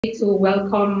to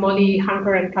welcome Molly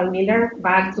Hunker and Kagan Miller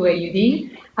back to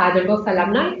AUD. They're both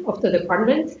alumni of the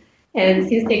department, and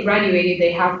since they graduated,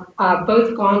 they have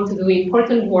both gone to do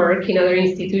important work in other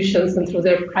institutions and through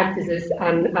their practices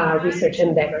and research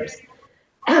endeavors.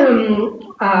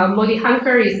 Molly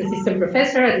Hunker is assistant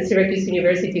professor at the Syracuse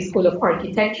University School of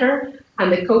Architecture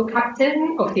and the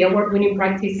co-captain of the award-winning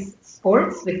practice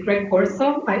sports with Greg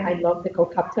Corso. I love the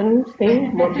co-captain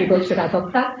thing. More people should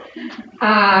adopt that.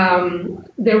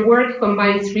 Their work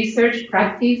combines research,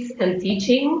 practice, and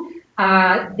teaching.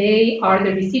 They are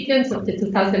the recipients of the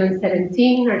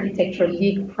 2017 Architectural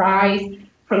League Prize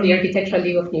from the Architectural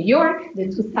League of New York, the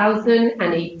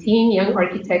 2018 Young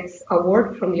Architects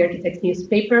Award from the Architects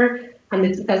newspaper, and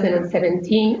the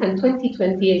 2017 and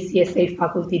 2020 ACSA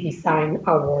Faculty Design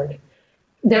Award.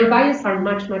 Their bios are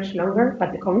much, much longer,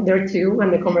 but there are two,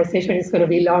 and the conversation is going to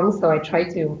be long, so I try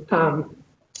to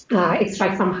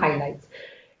extract some highlights.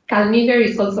 Kagan Miller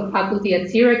is also faculty at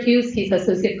Syracuse. He's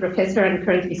associate professor and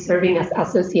currently serving as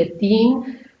associate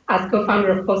dean. As co-founder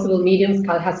of Possible Mediums,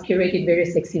 Cal has curated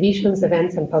various exhibitions,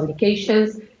 events, and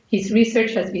publications. His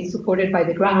research has been supported by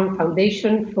the Graham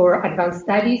Foundation for Advanced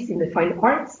Studies in the Fine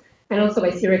Arts and also by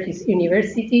Syracuse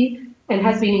University, and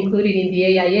has been included in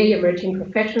the AIA Emerging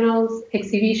Professionals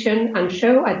exhibition and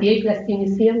show at the A+D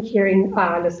Museum here in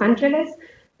Los Angeles,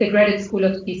 the Graduate School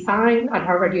of Design at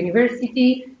Harvard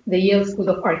University, the Yale School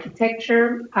of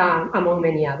Architecture, among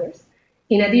many others.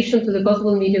 In addition to the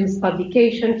Possible Mediums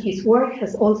publication, his work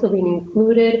has also been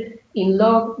included in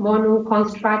Log, Monu,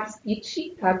 Constructs,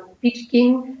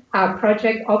 Pitchking,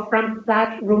 Project Off-Ramp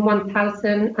Flat, Room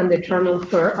 1000, and the Journal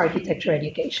for Architecture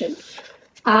Education.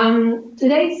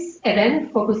 Today's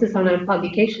event focuses on a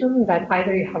publication that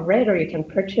either you have read or you can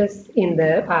purchase in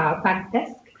the back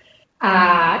desk.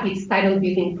 It's titled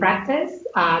Building Practice,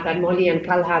 that Molly and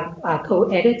Cal have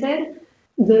co-edited.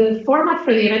 The format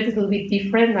for the event is a little bit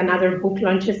different than other book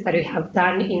launches that we have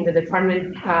done in the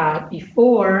department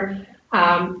before.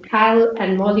 Cal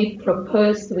and Molly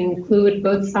proposed to include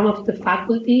both some of the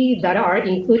faculty that are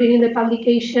included in the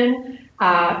publication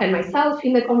and myself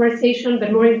in the conversation,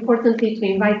 but more importantly, to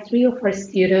invite 3 of our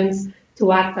students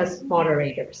to act as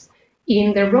moderators.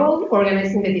 In the role,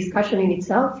 organizing the discussion in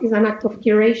itself is an act of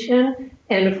curation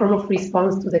and a form of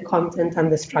response to the content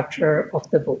and the structure of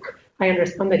the book. I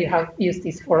understand that you have used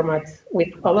this format with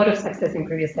a lot of success in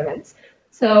previous events.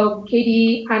 So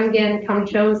Katie Angen, Cam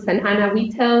Jones, and Anna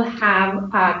Whittle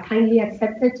have kindly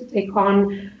accepted to take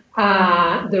on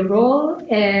the role,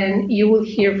 and you will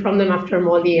hear from them after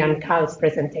Molly and Cal's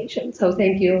presentation. So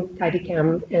thank you, Katie,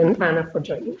 Cam, and Anna for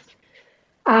joining us.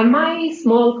 My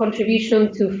small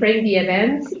contribution to frame the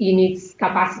event in its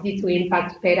capacity to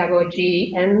impact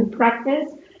pedagogy and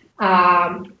practice,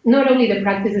 not only the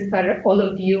practices that all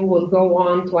of you will go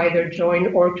on to either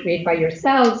join or create by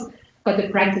yourselves, but the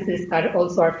practices that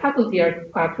also our faculty are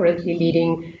currently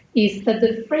leading, is that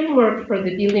the framework for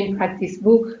the Building Practice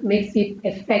book makes it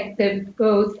effective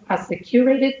both as a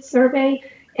curated survey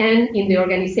and in the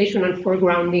organization and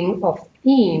foregrounding of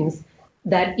themes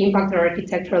that impact our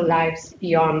architectural lives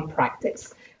beyond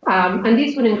practice. And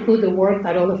this would include the work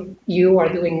that all of you are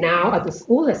doing now at the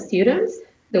school as students,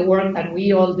 the work that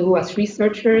we all do as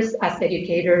researchers, as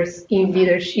educators, in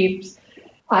leadership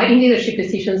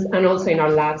positions, and also in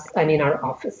our labs and in our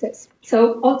offices.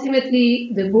 So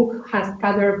ultimately, the book has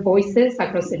gathered voices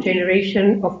across a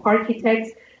generation of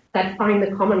architects that find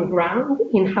the common ground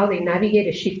in how they navigate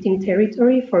a shifting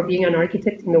territory for being an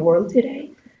architect in the world today.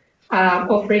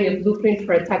 Offering a blueprint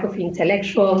for a type of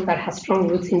intellectual that has strong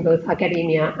roots in both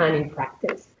academia and in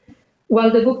practice.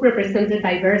 While the book represents a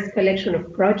diverse collection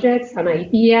of projects and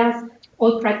ideas,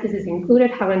 all practices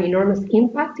included have an enormous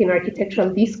impact in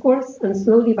architectural discourse and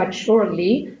slowly but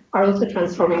surely are also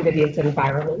transforming the built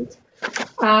environment.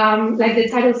 Like the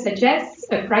title suggests,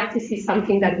 a practice is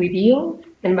something that we build,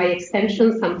 and by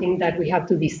extension, something that we have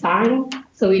to design.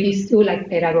 So it is too, like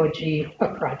pedagogy, a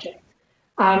project.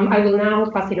 I will now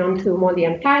pass it on to Molly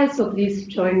and Kyle, so please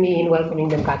join me in welcoming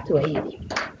them back to AUD.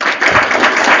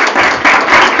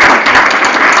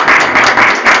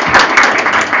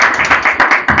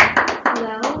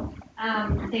 Hello,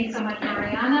 thanks so much,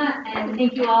 Mariana, and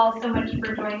thank you all so much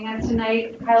for joining us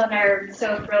tonight. Kyle and I are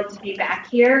so thrilled to be back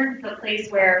here, the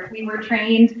place where we were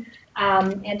trained,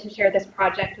 and to share this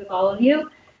project with all of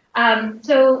you.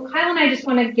 So Kyle and I just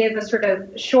want to give a sort of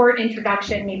short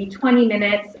introduction, maybe 20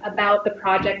 minutes about the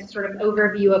project, sort of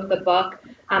overview of the book,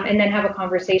 and then have a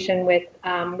conversation with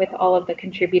all of the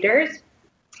contributors.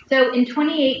 So in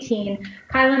 2018,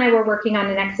 Kyle and I were working on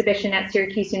an exhibition at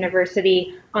Syracuse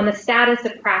University on the status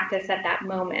of practice at that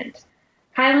moment.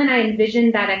 Kyle and I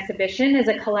envisioned that exhibition as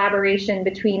a collaboration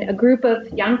between a group of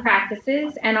young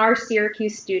practices and our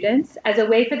Syracuse students as a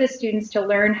way for the students to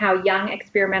learn how young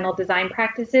experimental design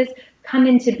practices come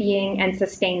into being and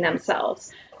sustain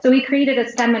themselves. So we created a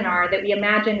seminar that we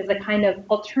imagined as a kind of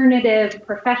alternative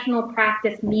professional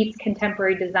practice meets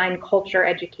contemporary design culture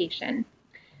education.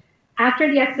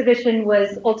 After the exhibition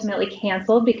was ultimately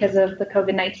canceled because of the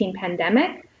COVID-19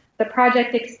 pandemic, the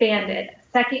project expanded.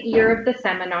 Second year of the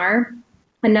seminar,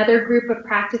 another group of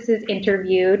practices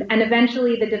interviewed, and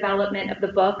eventually the development of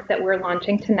the book that we're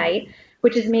launching tonight,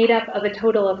 which is made up of a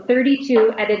total of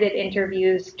 32 edited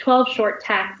interviews, 12 short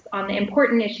texts on the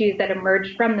important issues that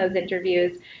emerged from those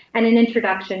interviews, and an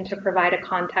introduction to provide a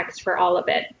context for all of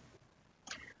it.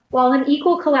 While an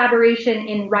equal collaboration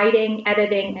in writing,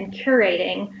 editing, and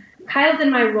curating, Kyle's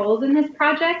and my roles in this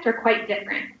project are quite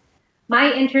different.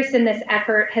 My interest in this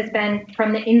effort has been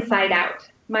from the inside out.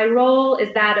 My role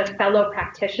is that of fellow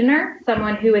practitioner,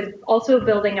 someone who is also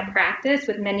building a practice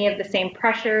with many of the same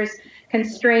pressures,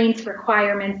 constraints,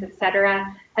 requirements, etc.,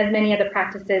 as many of the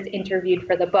practices interviewed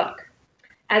for the book.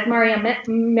 As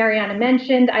Mariana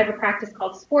mentioned, I have a practice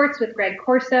called Sports with Greg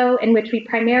Corso, in which we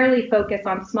primarily focus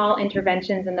on small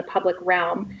interventions in the public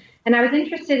realm. And I was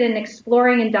interested in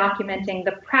exploring and documenting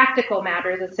the practical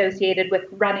matters associated with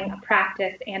running a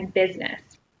practice and business.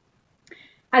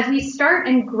 As we start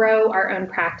and grow our own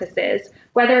practices,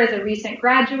 whether as a recent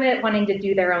graduate wanting to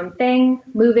do their own thing,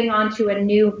 moving on to a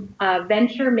new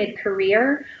venture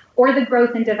mid-career, or the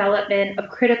growth and development of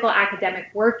critical academic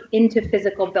work into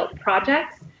physical built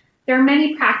projects, there are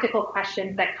many practical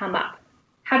questions that come up.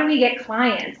 How do we get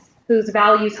clients whose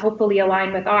values hopefully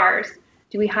align with ours?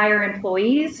 Do we hire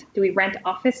employees? Do we rent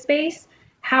office space?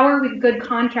 How are we good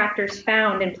contractors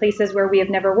found in places where we have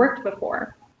never worked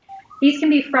before? These can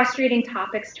be frustrating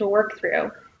topics to work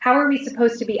through. How are we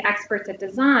supposed to be experts at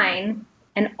design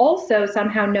and also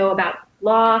somehow know about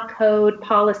law, code,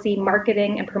 policy,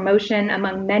 marketing, and promotion,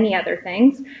 among many other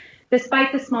things,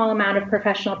 despite the small amount of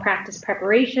professional practice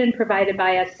preparation provided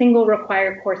by a single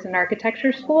required course in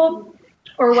architecture school,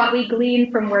 or what we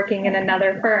glean from working in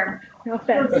another firm? No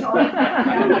offense.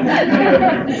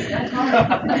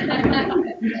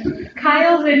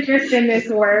 Kyle's interest in this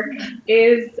work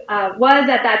was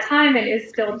at that time and is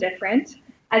still different.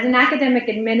 As an academic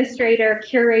administrator,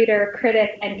 curator,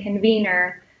 critic, and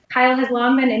convener, Kyle has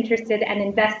long been interested and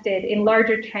invested in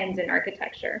larger trends in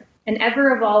architecture, an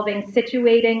ever-evolving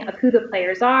situating of who the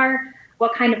players are,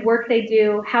 what kind of work they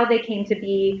do, how they came to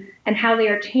be, and how they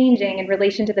are changing in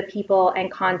relation to the people and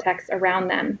contexts around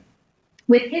them.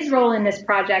 With his role in this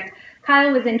project,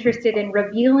 Kyle was interested in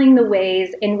revealing the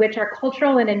ways in which our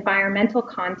cultural and environmental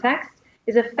context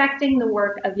is affecting the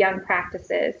work of young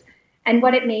practices and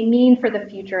what it may mean for the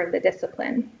future of the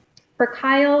discipline. For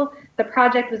Kyle, the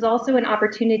project was also an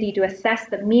opportunity to assess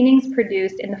the meanings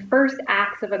produced in the first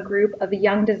acts of a group of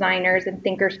young designers and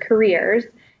thinkers' careers,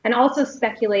 and also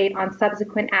speculate on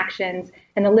subsequent actions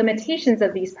and the limitations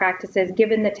of these practices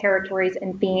given the territories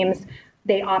and themes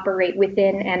they operate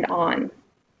within and on.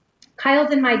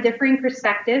 Kyle's and my differing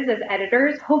perspectives as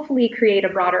editors hopefully create a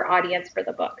broader audience for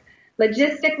the book,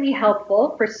 logistically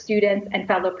helpful for students and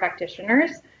fellow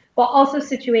practitioners, while also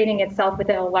situating itself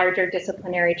within a larger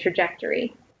disciplinary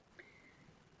trajectory.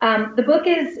 The book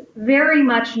is very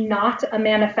much not a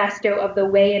manifesto of the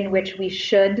way in which we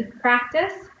should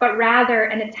practice, but rather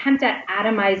an attempt at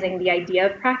atomizing the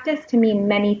idea of practice to mean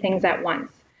many things at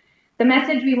once. The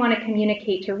message we want to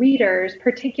communicate to readers,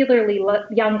 particularly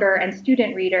younger and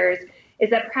student readers, is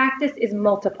that practice is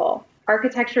multiple.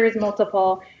 Architecture is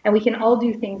multiple, and we can all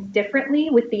do things differently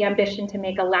with the ambition to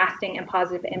make a lasting and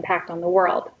positive impact on the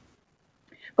world.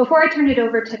 Before I turn it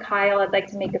over to Kyle, I'd like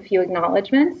to make a few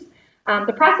acknowledgments.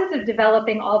 The process of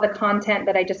developing all the content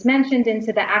that I just mentioned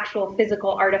into the actual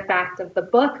physical artifact of the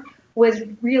book was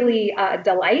really a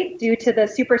delight due to the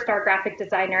superstar graphic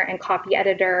designer and copy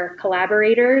editor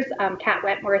collaborators, Kat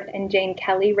Wentworth and Jane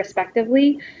Kelly,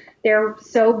 respectively. They're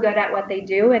so good at what they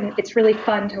do, and it's really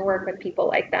fun to work with people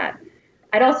like that.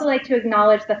 I'd also like to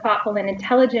acknowledge the thoughtful and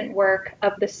intelligent work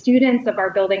of the students of our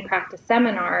building practice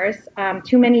seminars,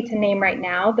 too many to name right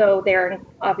now, though they're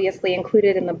obviously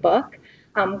included in the book.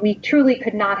 We truly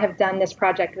could not have done this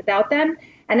project without them.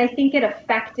 And I think it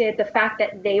affected the fact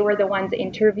that they were the ones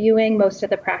interviewing most of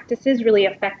the practices really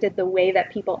affected the way that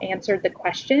people answered the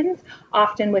questions,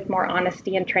 often with more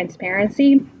honesty and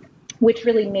transparency, which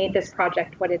really made this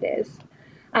project what it is.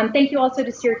 Thank you also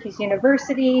to Syracuse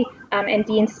University and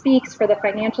Dean Speaks for the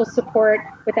financial support,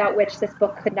 without which this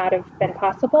book could not have been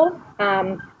possible.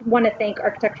 I want to thank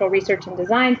Architectural Research and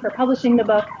Design for publishing the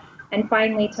book, and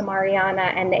finally to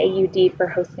Mariana and the AUD for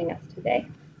hosting us today.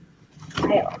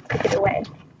 Kyle, take it away.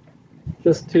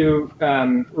 Just to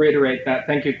reiterate that,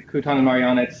 thank you, Kutan and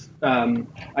Mariana. It's,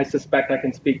 I suspect I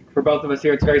can speak for both of us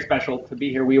here. It's very special to be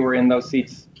here. We were in those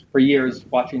seats for years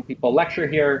watching people lecture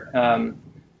here,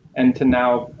 and to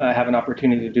now have an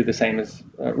opportunity to do the same is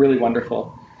really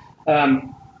wonderful.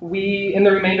 We, in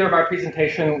the remainder of our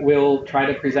presentation, will try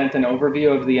to present an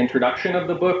overview of the introduction of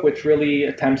the book, which really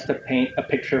attempts to paint a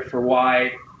picture for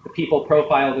why the people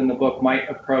profiled in the book might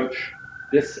approach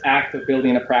this act of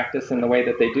building a practice in the way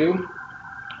that they do.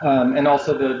 And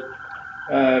also the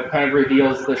kind of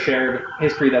reveals the shared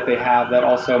history that they have that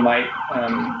also might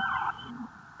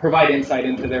provide insight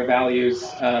into their values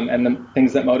and the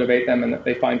things that motivate them and that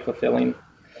they find fulfilling.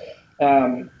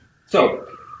 So,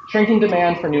 shrinking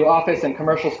demand for new office and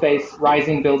commercial space,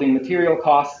 rising building material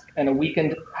costs, and a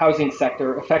weakened housing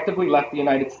sector effectively left the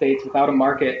United States without a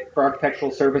market for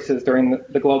architectural services during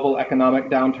the global economic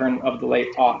downturn of the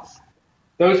late aughts.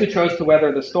 Those who chose to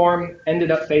weather the storm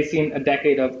ended up facing a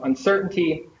decade of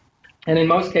uncertainty, and in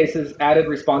most cases, added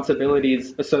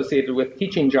responsibilities associated with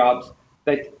teaching jobs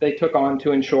that they took on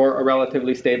to ensure a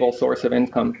relatively stable source of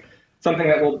income. Something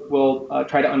that we'll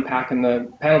try to unpack in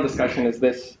the panel discussion is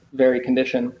this very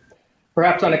condition.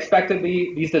 Perhaps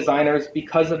unexpectedly, these designers,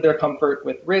 because of their comfort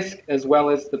with risk, as well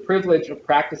as the privilege of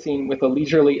practicing with a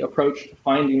leisurely approach to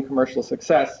finding commercial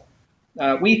success,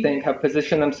 we think have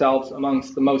positioned themselves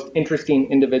amongst the most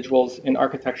interesting individuals in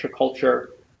architecture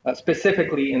culture,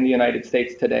 specifically in the United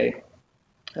States today.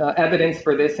 Evidence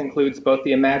for this includes both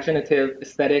the imaginative,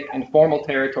 aesthetic, and formal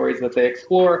territories that they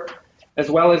explore, as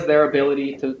well as their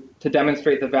ability to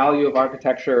demonstrate the value of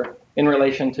architecture in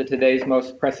relation to today's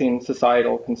most pressing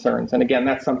societal concerns. And again,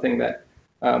 that's something that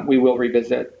we will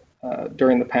revisit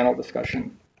during the panel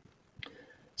discussion.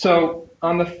 So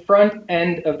on the front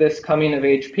end of this coming of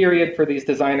age period for these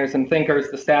designers and thinkers,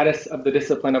 the status of the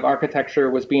discipline of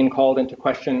architecture was being called into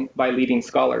question by leading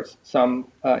scholars, some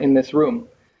in this room.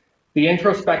 The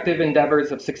introspective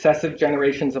endeavors of successive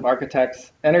generations of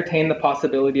architects entertained the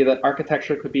possibility that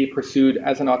architecture could be pursued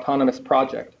as an autonomous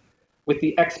project, with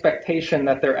the expectation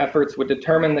that their efforts would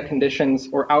determine the conditions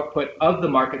or output of the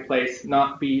marketplace,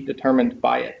 not be determined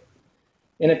by it.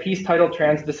 In a piece titled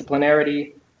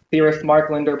Transdisciplinarity, theorist Mark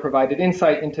Linder provided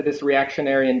insight into this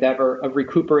reactionary endeavor of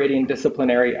recuperating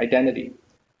disciplinary identity.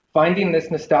 Finding this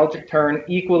nostalgic turn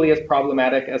equally as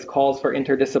problematic as calls for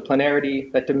interdisciplinarity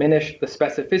that diminished the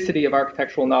specificity of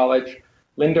architectural knowledge,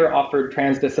 Linder offered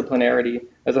transdisciplinarity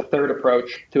as a third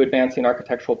approach to advancing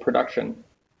architectural production.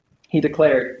 He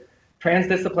declared,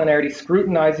 transdisciplinarity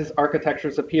scrutinizes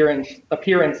architecture's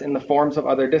appearance in the forms of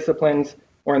other disciplines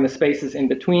or in the spaces in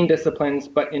between disciplines,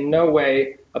 but in no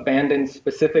way abandons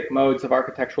specific modes of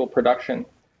architectural production.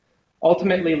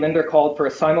 Ultimately, Linder called for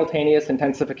a simultaneous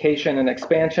intensification and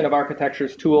expansion of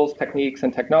architecture's tools, techniques,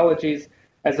 and technologies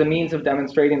as a means of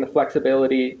demonstrating the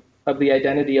flexibility of the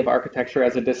identity of architecture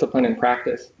as a discipline in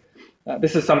practice.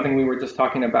 This is something we were just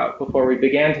talking about before we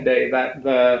began today, that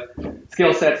the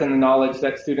skill sets and the knowledge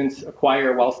that students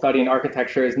acquire while studying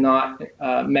architecture is not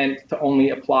meant to only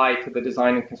apply to the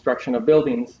design and construction of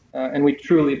buildings. And we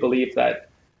truly believe that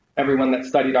everyone that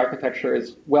studied architecture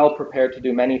is well prepared to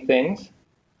do many things.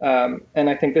 And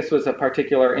I think this was a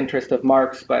particular interest of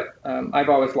Mark's, but I've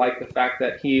always liked the fact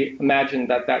that he imagined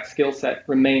that that skill set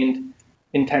remained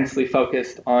intensely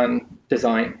focused on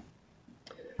design.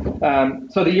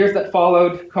 So the years that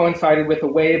followed coincided with a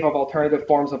wave of alternative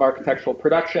forms of architectural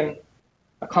production.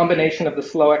 A combination of the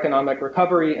slow economic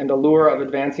recovery and allure of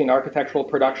advancing architectural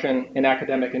production in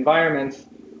academic environments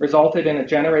resulted in a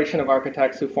generation of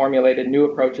architects who formulated new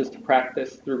approaches to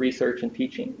practice through research and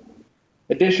teaching.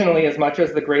 Additionally, as much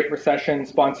as the Great Recession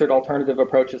sponsored alternative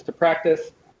approaches to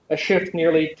practice, a shift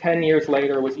nearly 10 years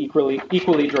later was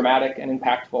equally dramatic and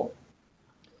impactful.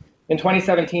 In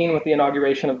 2017, with the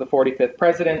inauguration of the 45th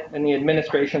president and the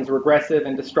administration's regressive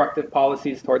and destructive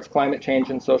policies towards climate change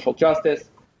and social justice,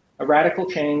 a radical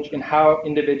change in how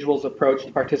individuals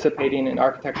approached participating in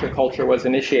architecture culture was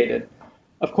initiated.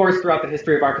 Of course, throughout the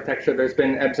history of architecture, there's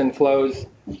been ebbs and flows,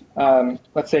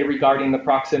 let's say, regarding the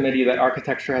proximity that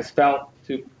architecture has felt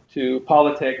to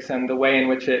politics and the way in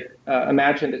which it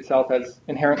imagined itself as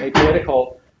inherently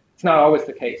political. It's not always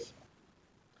the case.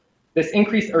 This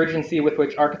increased urgency with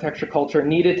which architecture culture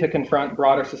needed to confront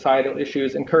broader societal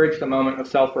issues encouraged a moment of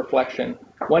self-reflection,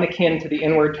 one akin to the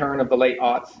inward turn of the late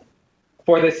aughts.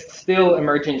 For this still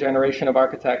emerging generation of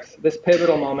architects, this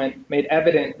pivotal moment made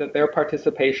evident that their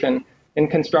participation in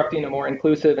constructing a more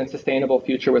inclusive and sustainable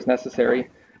future was necessary.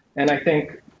 And I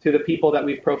think to the people that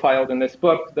we've profiled in this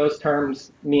book, those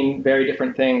terms mean very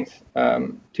different things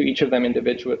to each of them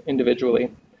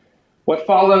individually. What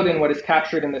followed and what is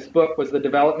captured in this book was the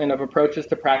development of approaches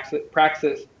to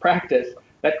practice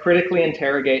that critically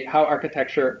interrogate how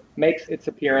architecture makes its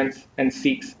appearance and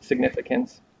seeks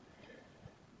significance.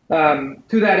 To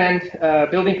that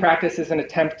end, building practice is an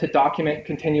attempt to document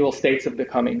continual states of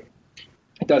becoming.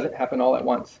 It doesn't happen all at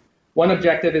once. One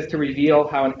objective is to reveal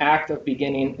how an act of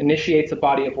beginning initiates a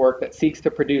body of work that seeks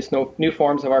to produce new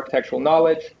forms of architectural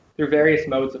knowledge through various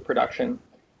modes of production.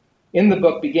 In the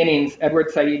book Beginnings,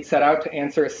 Edward Said set out to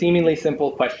answer a seemingly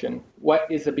simple question: what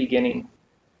is a beginning?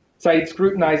 Said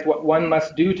scrutinized what one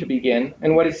must do to begin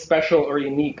and what is special or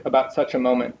unique about such a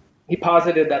moment. He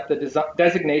posited that the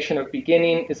designation of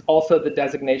beginning is also the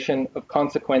designation of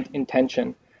consequent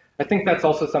intention. I think that's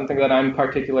also something that I'm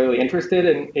particularly interested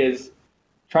in, is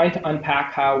trying to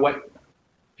unpack how what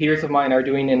peers of mine are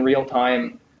doing in real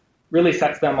time really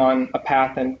sets them on a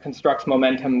path and constructs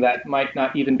momentum that might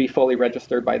not even be fully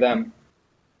registered by them.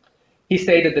 He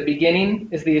stated the beginning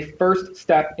is the first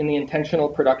step in the intentional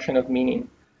production of meaning.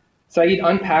 Said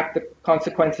unpacked the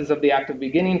consequences of the act of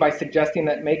beginning by suggesting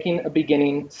that making a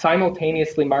beginning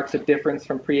simultaneously marks a difference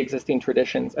from pre-existing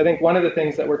traditions. I think one of the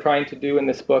things that we're trying to do in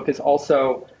this book is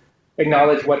also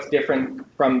acknowledge what's different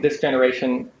from this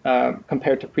generation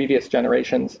compared to previous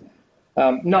generations.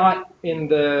 Not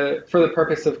for the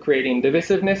purpose of creating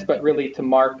divisiveness, but really to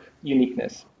mark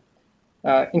uniqueness.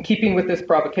 In keeping with this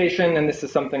provocation, and this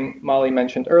is something Molly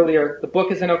mentioned earlier, the book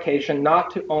is an occasion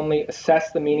not to only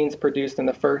assess the meanings produced in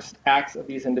the first acts of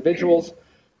these individuals,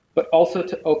 but also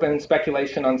to open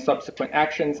speculation on subsequent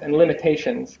actions and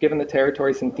limitations, given the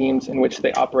territories and themes in which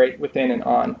they operate within and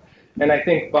on. And I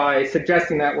think by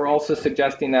suggesting that, we're also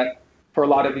suggesting that for a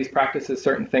lot of these practices,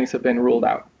 certain things have been ruled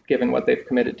out, given what they've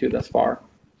committed to thus far.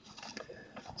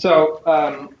 So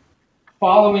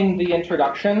following the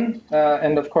introduction,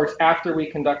 and of course, after we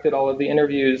conducted all of the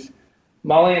interviews,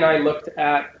 Molly and I looked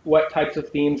at what types of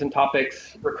themes and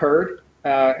topics recurred,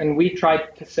 and we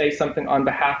tried to say something on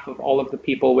behalf of all of the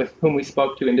people with whom we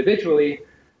spoke to individually,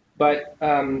 but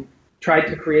tried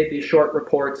to create these short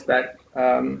reports that,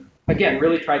 again,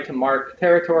 really tried to mark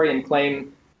territory and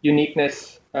claim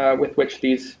uniqueness with which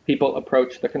these people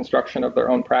approach the construction of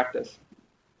their own practice.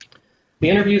 The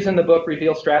interviews in the book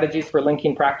reveal strategies for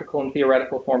linking practical and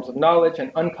theoretical forms of knowledge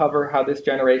and uncover how this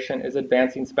generation is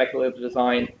advancing speculative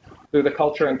design through the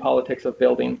culture and politics of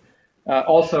building.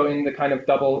 Also, in the kind of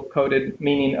double-coded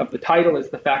meaning of the title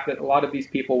is the fact that a lot of these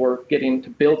people were getting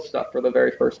to build stuff for the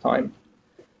very first time.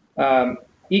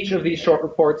 Each of these short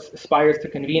reports aspires to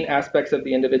convene aspects of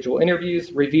the individual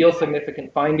interviews, reveal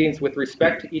significant findings with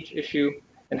respect to each issue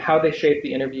and how they shape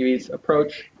the interviewee's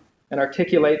approach, and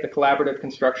articulate the collaborative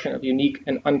construction of unique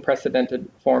and unprecedented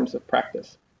forms of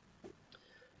practice.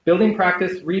 Building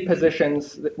practice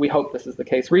repositions, we hope this is the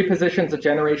case, repositions a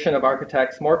generation of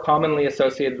architects more commonly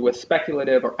associated with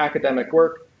speculative or academic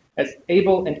work as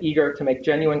able and eager to make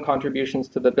genuine contributions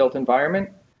to the built environment,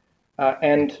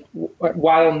 and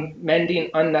while mending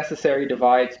unnecessary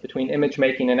divides between image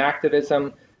making and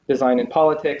activism, design and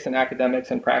politics, and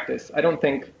academics and practice. I don't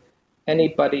think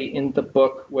anybody in the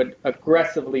book would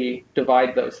aggressively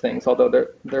divide those things, although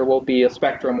there will be a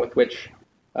spectrum with which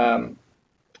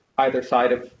either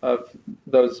side of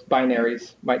those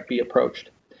binaries might be approached.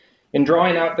 In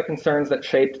drawing out the concerns that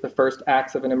shaped the first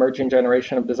acts of an emerging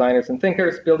generation of designers and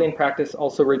thinkers, building practice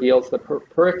also reveals the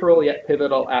peripheral yet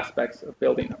pivotal aspects of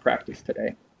building a practice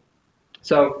today.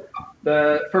 So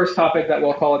the first topic that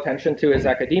we'll call attention to is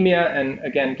academia, and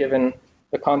again, given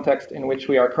the context in which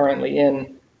we are currently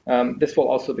in, this will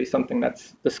also be something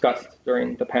that's discussed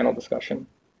during the panel discussion.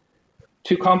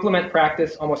 To complement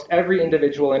practice, almost every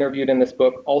individual interviewed in this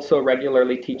book also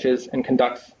regularly teaches and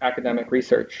conducts academic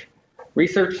research.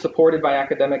 Research supported by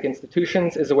academic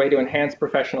institutions is a way to enhance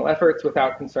professional efforts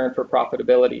without concern for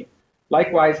profitability.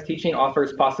 Likewise, teaching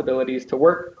offers possibilities to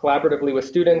work collaboratively with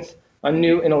students on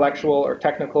new intellectual or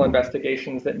technical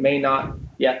investigations that may not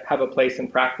yet have a place in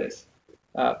practice,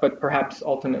 but perhaps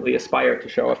ultimately aspire to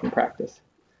show up in practice.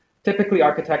 Typically,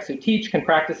 architects who teach can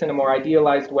practice in a more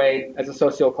idealized way as a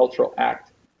sociocultural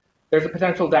act. There's a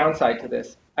potential downside to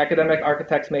this. Academic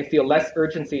architects may feel less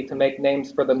urgency to make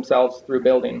names for themselves through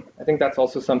building. I think that's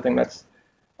also something that's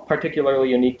particularly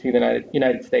unique to the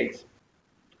United States.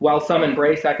 While some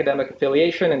embrace academic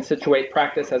affiliation and situate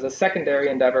practice as a secondary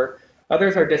endeavor,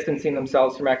 others are distancing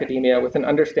themselves from academia with an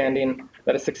understanding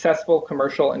that a successful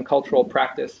commercial and cultural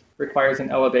practice requires an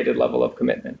elevated level of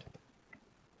commitment.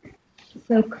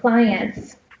 So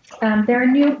clients. There are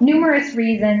numerous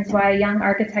reasons why a young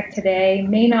architect today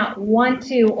may not want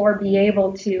to or be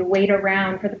able to wait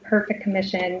around for the perfect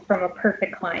commission from a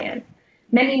perfect client.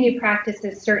 Many new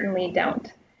practices certainly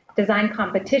don't. Design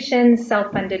competitions,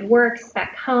 self-funded work,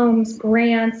 spec homes,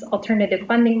 grants, alternative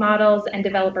funding models, and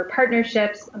developer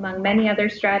partnerships, among many other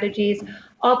strategies,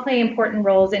 all play important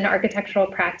roles in architectural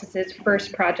practices'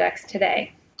 first projects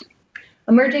today.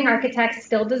 Emerging architects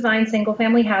still design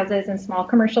single-family houses and small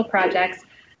commercial projects,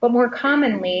 but more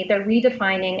commonly, they're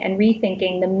redefining and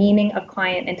rethinking the meaning of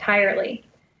client entirely.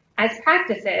 As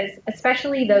practices,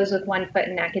 especially those with one foot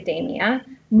in academia,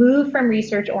 move from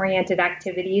research-oriented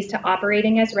activities to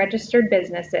operating as registered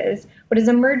businesses, what is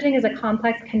emerging is a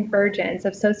complex convergence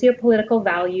of sociopolitical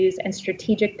values and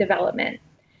strategic development.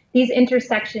 These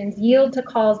intersections yield to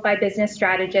calls by business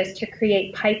strategists to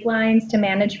create pipelines to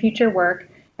manage future work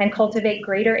and cultivate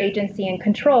greater agency and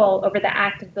control over the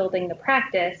act of building the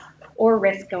practice or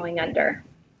risk going under.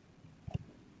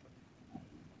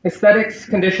 Aesthetics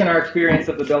condition our experience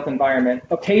of the built environment.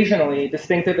 Occasionally,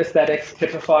 distinctive aesthetics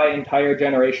typify entire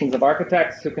generations of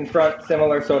architects who confront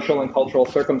similar social and cultural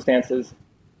circumstances.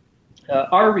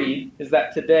 Our read is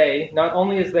that today, not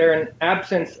only is there an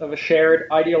absence of a shared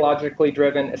ideologically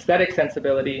driven aesthetic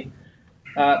sensibility,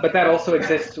 but that also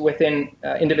exists within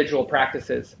individual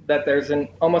practices, that there's an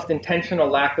almost intentional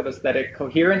lack of aesthetic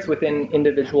coherence within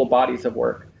individual bodies of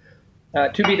work.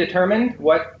 To be determined,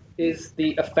 what is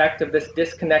the effect of this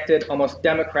disconnected, almost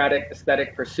democratic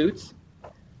aesthetic pursuits,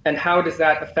 and how does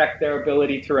that affect their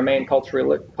ability to remain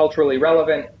culturally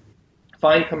relevant,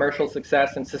 find commercial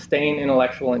success, and sustain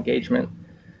intellectual engagement?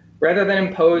 Rather than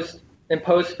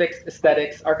impose fixed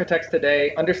aesthetics, architects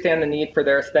today understand the need for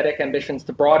their aesthetic ambitions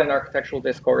to broaden architectural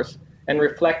discourse and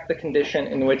reflect the condition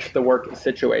in which the work is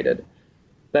situated.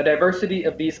 The diversity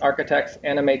of these architects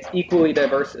animates equally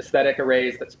diverse aesthetic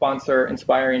arrays that sponsor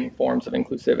inspiring forms of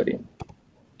inclusivity.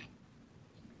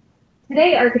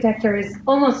 Today, architecture is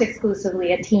almost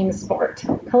exclusively a team sport.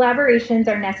 Collaborations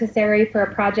are necessary for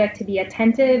a project to be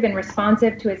attentive and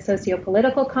responsive to its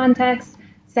socio-political context,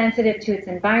 sensitive to its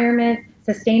environment,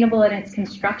 sustainable in its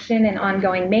construction and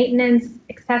ongoing maintenance,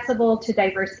 accessible to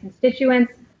diverse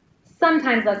constituents,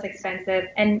 sometimes less expensive,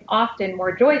 and often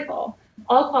more joyful,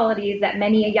 all qualities that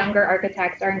many younger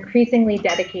architects are increasingly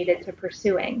dedicated to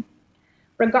pursuing.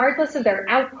 Regardless of their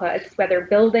outputs, whether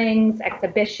buildings,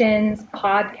 exhibitions,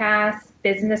 podcasts,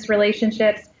 business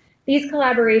relationships, these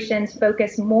collaborations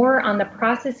focus more on the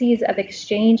processes of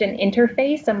exchange and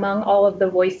interface among all of the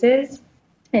voices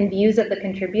and views of the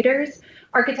contributors.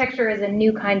 Architecture is a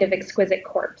new kind of exquisite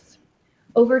corpse.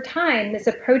 Over time, this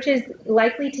approach is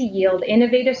likely to yield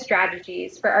innovative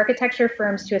strategies for architecture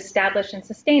firms to establish and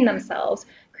sustain themselves,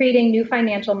 creating new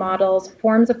financial models,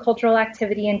 forms of cultural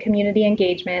activity and community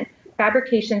engagement,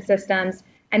 fabrication systems,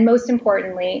 and most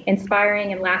importantly,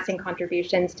 inspiring and lasting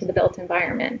contributions to the built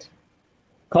environment.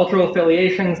 Cultural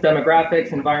affiliations,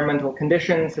 demographics, environmental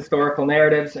conditions, historical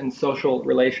narratives, and social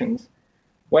relations.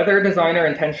 Whether a designer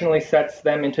intentionally sets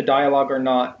them into dialogue or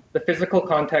not, the physical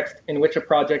context in which a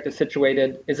project is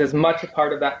situated is as much a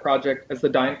part of that project as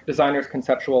the designer's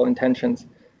conceptual intentions.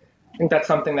 I think that's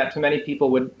something that to many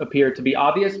people would appear to be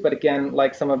obvious, but again,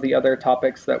 like some of the other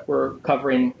topics that we're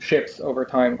covering, shifts over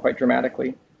time quite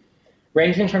dramatically.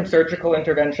 Ranging from surgical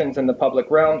interventions in the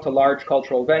public realm to large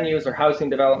cultural venues or housing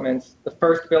developments, the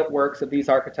first built works of these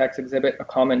architects exhibit a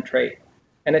common trait: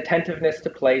 an attentiveness to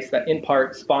place that in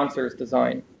part sponsors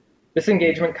design. This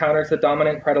engagement counters the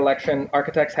dominant predilection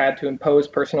architects had to impose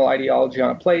personal ideology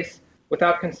on a place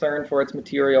without concern for its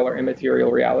material or immaterial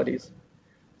realities.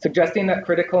 Suggesting that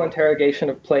critical interrogation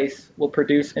of place will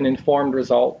produce an informed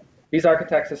result, these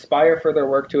architects aspire for their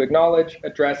work to acknowledge,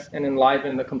 address, and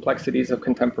enliven the complexities of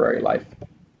contemporary life.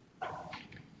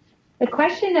 The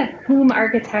question of whom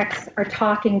architects are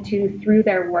talking to through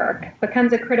their work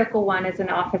becomes a critical one as an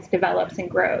office develops and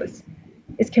grows.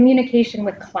 Is communication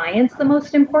with clients the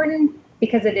most important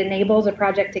because it enables a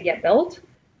project to get built?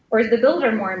 Or is the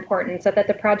builder more important so that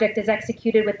the project is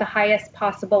executed with the highest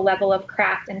possible level of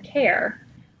craft and care?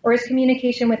 Or is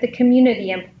communication with the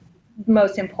community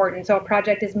most important so a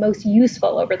project is most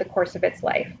useful over the course of its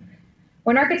life?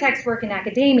 When architects work in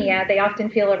academia, they often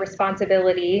feel a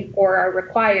responsibility or are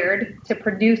required to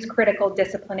produce critical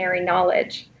disciplinary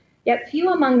knowledge. Yet few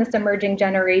among this emerging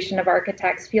generation of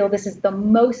architects feel this is the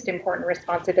most important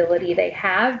responsibility they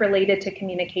have related to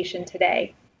communication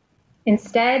today.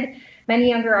 Instead, many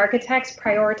younger architects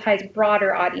prioritize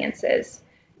broader audiences.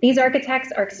 These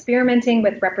architects are experimenting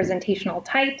with representational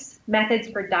types, methods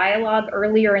for dialogue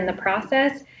earlier in the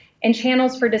process, and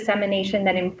channels for dissemination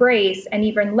that embrace and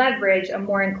even leverage a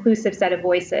more inclusive set of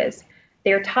voices.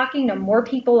 They are talking to more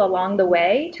people along the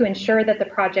way to ensure that the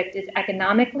project is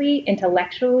economically,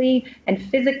 intellectually, and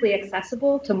physically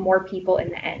accessible to more people in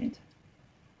the end.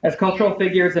 As cultural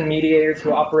figures and mediators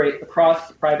who operate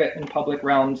across private and public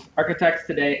realms, architects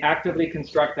today actively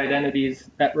construct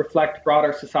identities that reflect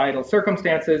broader societal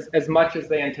circumstances as much as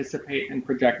they anticipate and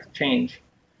project change.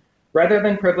 Rather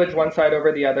than privilege one side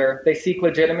over the other, they seek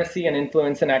legitimacy and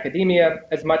influence in academia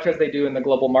as much as they do in the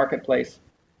global marketplace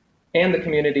and the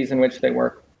communities in which they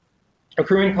work.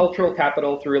 Accruing cultural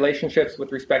capital through relationships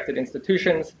with respected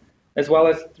institutions, as well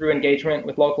as through engagement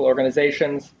with local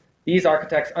organizations, these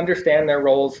architects understand their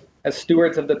roles as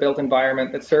stewards of the built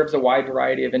environment that serves a wide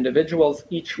variety of individuals,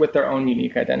 each with their own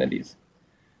unique identities.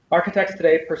 Architects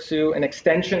today pursue an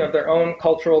extension of their own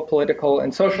cultural, political,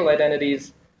 and social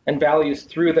identities and values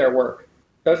through their work.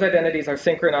 Those identities are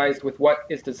synchronized with what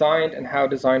is designed and how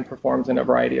design performs in a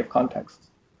variety of contexts.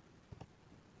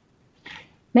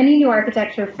 Many new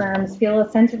architecture firms feel a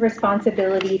sense of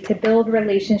responsibility to build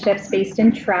relationships based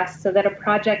in trust so that a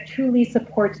project truly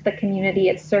supports the community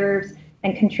it serves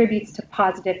and contributes to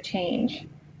positive change.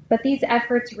 But these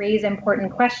efforts raise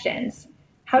important questions.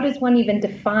 How does one even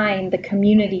define the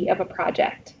community of a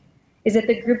project? Is it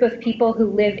the group of people who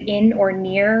live in or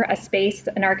near a space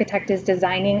an architect is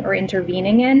designing or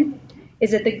intervening in?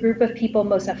 Is it the group of people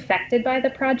most affected by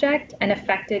the project, and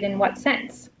affected in what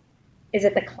sense? Is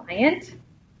it the client?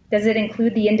 Does it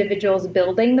include the individuals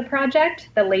building the project,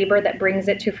 the labor that brings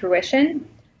it to fruition?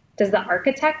 Does the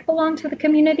architect belong to the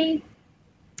community?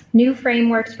 New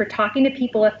frameworks for talking to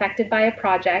people affected by a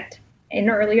project in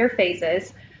earlier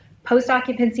phases,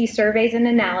 post-occupancy surveys and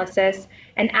analysis,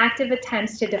 and active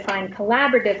attempts to define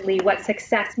collaboratively what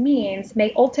success means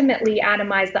may ultimately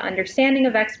atomize the understanding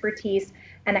of expertise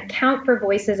and account for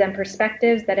voices and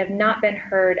perspectives that have not been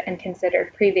heard and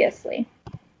considered previously.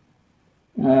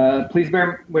 Please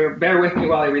bear with me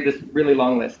while I read this really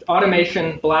long list.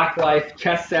 Automation, black life,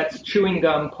 chess sets, chewing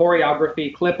gum,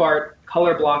 choreography, clip art,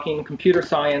 color blocking, computer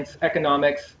science,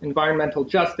 economics, environmental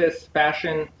justice,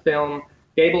 fashion, film,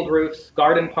 gabled roofs,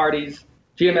 garden parties,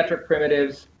 geometric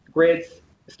primitives, grids,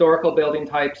 historical building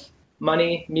types,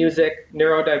 money, music,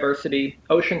 neurodiversity,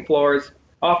 ocean floors,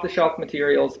 off-the-shelf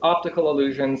materials, optical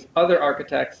illusions, other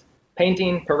architects,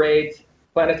 painting, parades,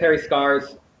 planetary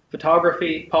scars,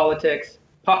 photography, politics,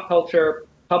 pop culture,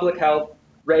 public health,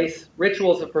 race,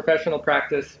 rituals of professional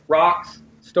practice, rocks,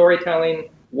 storytelling,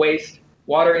 waste,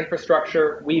 water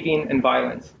infrastructure, weaving, and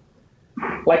violence.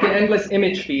 Like an endless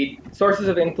image feed, sources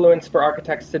of influence for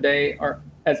architects today are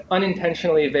as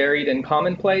unintentionally varied and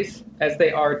commonplace as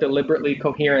they are deliberately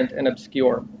coherent and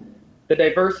obscure. The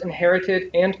diverse inherited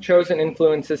and chosen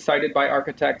influences cited by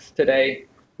architects today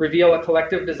reveal a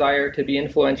collective desire to be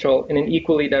influential in an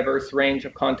equally diverse range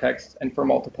of contexts and for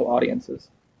multiple audiences.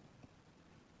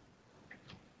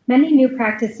 Many new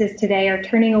practices today are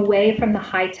turning away from the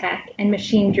high-tech and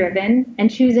machine-driven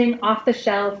and choosing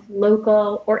off-the-shelf,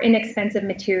 local, or inexpensive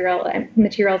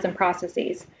materials and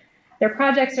processes. Their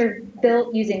projects are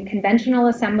built using conventional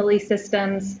assembly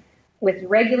systems with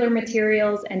regular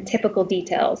materials and typical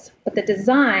details, but the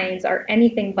designs are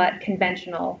anything but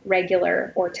conventional,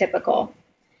 regular, or typical.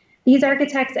 These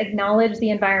architects acknowledge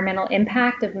the environmental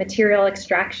impact of material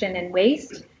extraction and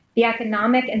waste, the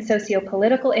economic and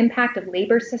socio-political impact of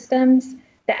labor systems,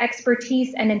 the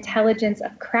expertise and intelligence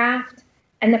of craft,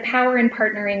 and the power in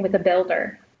partnering with a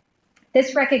builder.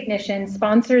 This recognition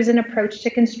sponsors an approach to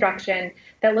construction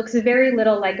that looks very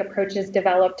little like approaches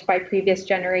developed by previous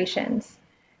generations.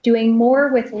 Doing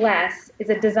more with less is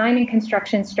a design and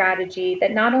construction strategy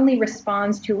that not only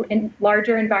responds to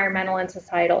larger environmental and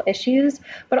societal issues,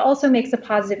 but also makes a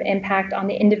positive impact on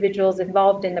the individuals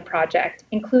involved in the project,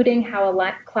 including how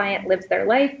a client lives their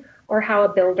life or how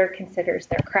a builder considers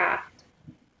their craft.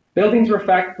 Buildings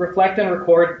reflect and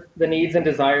record the needs and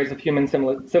desires of human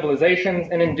civilizations,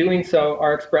 and in doing so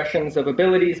are expressions of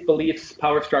abilities, beliefs,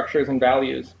 power structures, and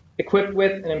values. Equipped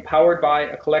with and empowered by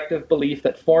a collective belief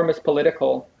that form is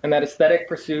political and that aesthetic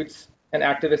pursuits and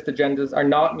activist agendas are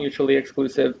not mutually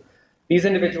exclusive, these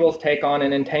individuals take on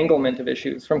an entanglement of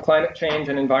issues from climate change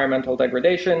and environmental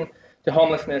degradation to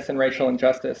homelessness and racial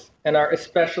injustice, and are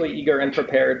especially eager and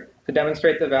prepared to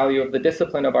demonstrate the value of the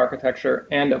discipline of architecture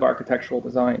and of architectural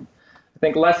design. I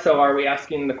think less so are we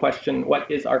asking the question,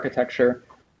 what is architecture?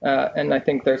 And I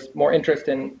think there's more interest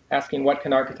in asking what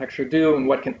can architecture do and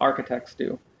what can architects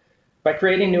do? By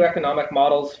creating new economic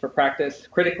models for practice,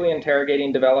 critically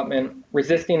interrogating development,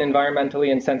 resisting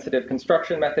environmentally insensitive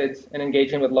construction methods, and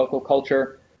engaging with local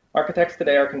culture, architects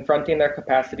today are confronting their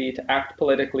capacity to act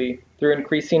politically through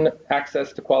increasing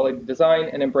access to quality design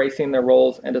and embracing their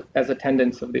roles as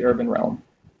attendants of the urban realm.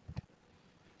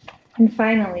 And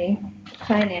finally,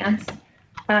 finance.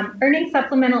 Earning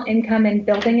supplemental income and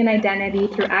building an identity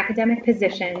through academic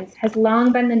positions has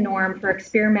long been the norm for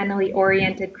experimentally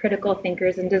oriented critical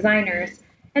thinkers and designers,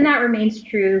 and that remains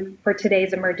true for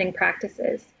today's emerging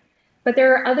practices. But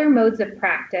there are other modes of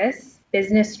practice,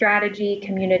 business strategy,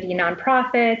 community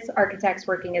nonprofits, architects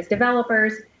working as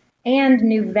developers, and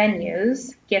new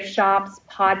venues, gift shops,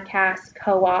 podcasts,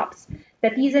 co-ops,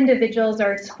 that these individuals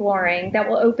are exploring that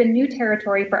will open new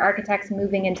territory for architects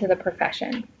moving into the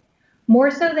profession. More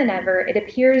so than ever, it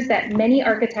appears that many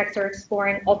architects are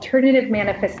exploring alternative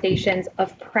manifestations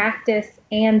of practice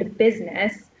and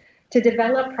business to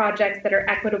develop projects that are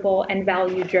equitable and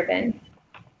value-driven.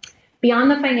 Beyond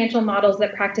the financial models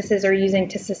that practices are using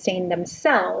to sustain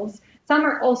themselves, some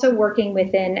are also working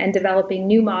within and developing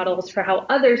new models for how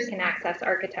others can access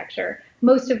architecture,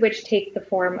 most of which take the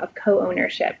form of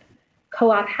co-ownership.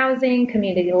 Co-op housing,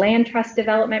 community land trust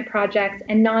development projects,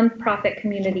 and nonprofit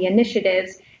community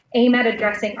initiatives aim at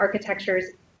addressing architecture's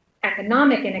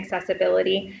economic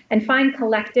inaccessibility and find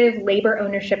collective labor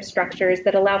ownership structures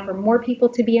that allow for more people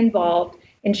to be involved,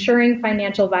 ensuring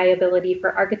financial viability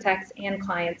for architects and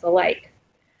clients alike.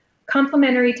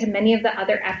 Complementary to many of the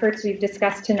other efforts we've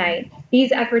discussed tonight,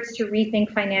 these efforts to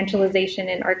rethink financialization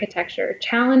in architecture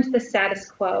challenge the status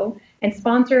quo and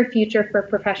sponsor a future for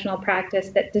professional practice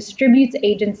that distributes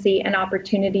agency and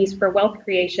opportunities for wealth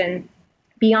creation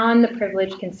beyond the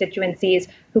privileged constituencies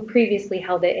who previously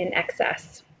held it in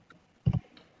excess.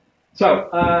 So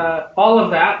all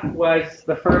of that was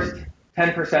the first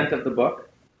 10% of the book.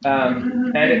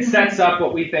 And it sets up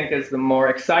what we think is the more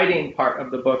exciting part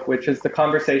of the book, which is the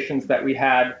conversations that we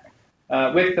had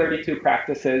with 32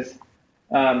 practices.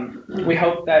 We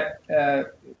hope that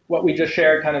what we just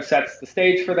shared kind of sets the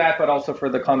stage for that, but also for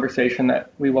the conversation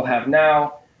that we will have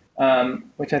now,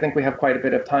 which I think we have quite a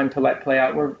bit of time to let play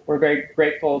out. We're very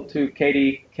grateful to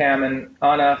Katie, Cam, and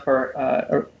Anna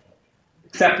for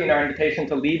accepting our invitation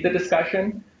to lead the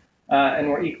discussion. And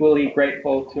we're equally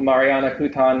grateful to Mariana,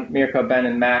 Kutan, Mirko, Ben,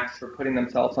 and Max for putting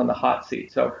themselves on the hot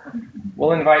seat. So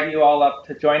we'll invite you all up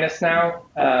to join us now,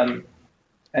 and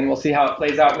we'll see how it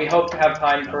plays out. We hope to have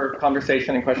time for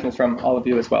conversation and questions from all of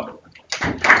you as well.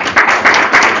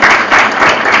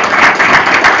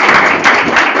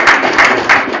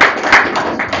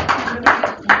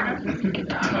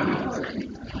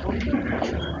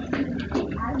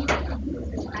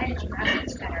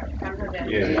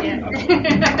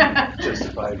 Yeah.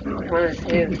 Justified.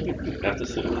 Have to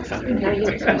sit in the center.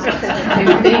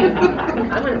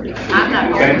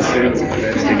 Ben's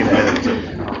taking advantage of.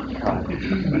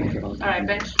 All right,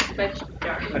 bench.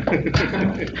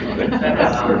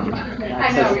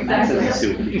 I know exactly.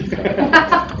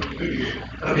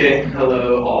 Okay,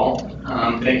 hello all.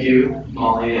 Thank you,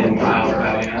 Molly and Kyle, for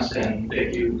having us, and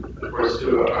thank you, of course,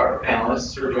 to our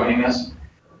panelists for joining us.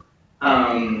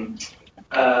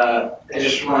 I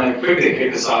just want to quickly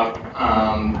kick this off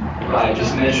by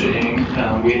just mentioning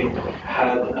we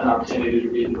had an opportunity to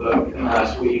read the book in the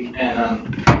last week,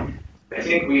 and I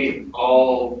think we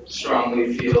all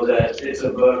strongly feel that it's a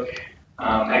book,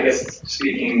 I guess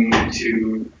speaking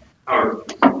to our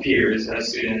peers as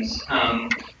students,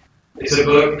 it's a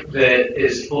book that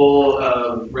is full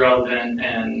of relevant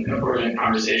and important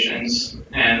conversations,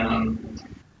 and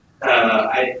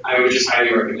I would just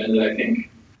highly recommend it. I think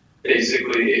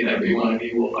basically every one of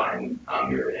you will find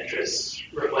your interests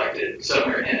reflected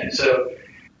somewhere in it. So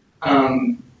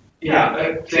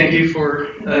thank you for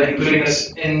including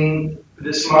us in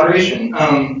this moderation.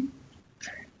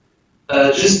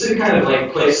 Just to kind of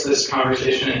like place this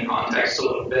conversation in context a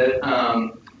little bit,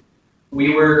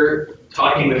 we were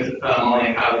talking with Molly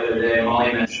and Kyle the other day.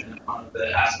 Molly mentioned that one of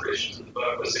the aspirations of the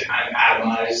book was to kind of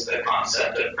atomize the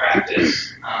concept of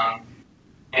practice.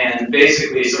 And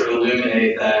basically sort of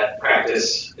illuminate that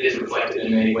practice is reflected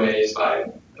in many ways by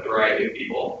a variety of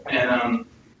people. And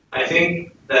I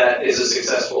think that is a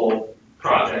successful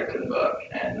project in the book.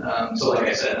 And so like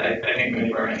I said, I think many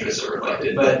of our interests are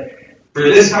reflected. But for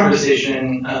this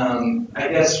conversation, I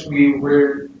guess we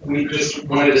just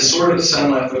wanted to sort of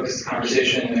somewhat focus the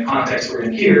conversation in the context we're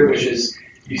in here, which is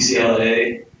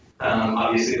UCLA,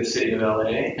 obviously the city of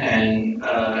LA, and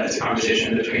it's a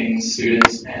conversation between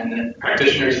students and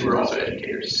practitioners who are also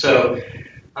educators. So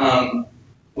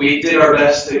we did our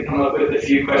best to come up with a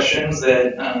few questions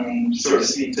that sort of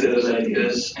speak to those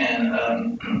ideas, and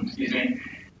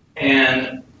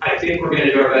and I think we're going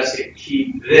to do our best to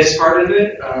keep this part of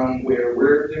it, where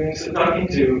we're doing some talking,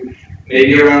 to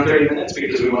maybe around 30 minutes,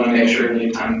 because we want to make sure we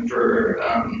leave time for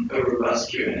a robust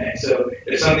Q&A. So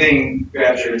if something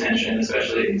grabs your attention,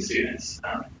 especially students,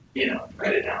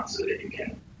 write it down so that you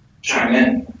can chime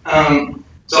in.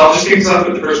 So I'll just kick us off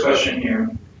with the first question here.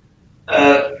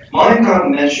 Molly and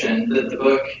Kagan mentioned that the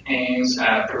book aims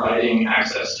at providing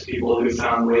access to people who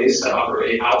found ways to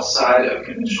operate outside of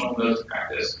conventional modes of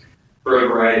practice for a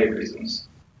variety of reasons.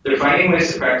 They're finding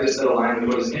ways to practice that align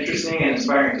with what is interesting and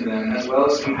inspiring to them, as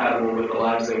well as compatible with the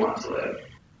lives they want to live.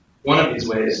 One of these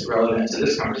ways, relevant to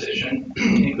this conversation,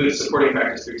 includes supporting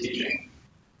practice through teaching.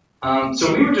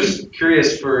 So we were just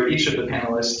curious for each of the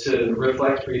panelists to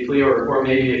reflect briefly, or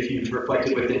maybe if you've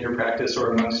reflected within your practice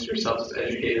or amongst yourselves as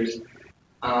educators,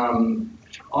 on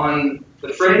the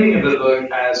framing of the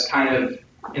book as kind of,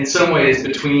 in some ways,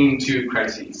 between two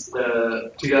crises.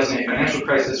 The 2008 financial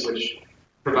crisis, which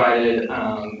provided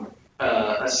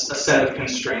a set of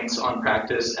constraints on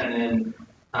practice, and then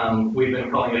we've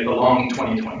been calling it the long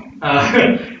 2020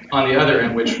 on the other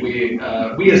end, which we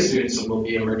as students will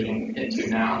be emerging into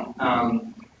now.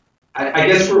 I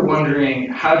guess we're wondering,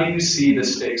 how do you see the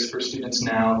stakes for students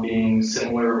now being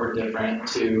similar or different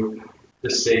to the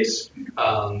stakes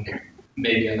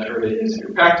maybe in the early days of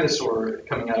your practice or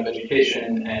coming out of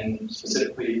education, and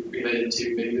specifically related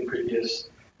to maybe the previous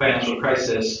financial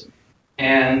crisis?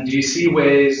 And do you see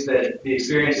ways that the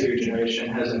experience of your generation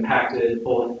has impacted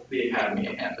both the academy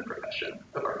and the profession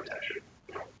of architecture?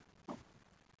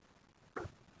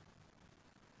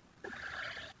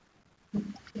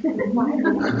 You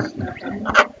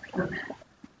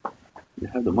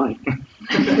have the mic.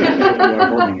 You are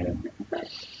holding it.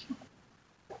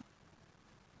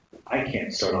 I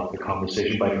can't start off the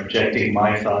conversation by projecting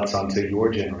my thoughts onto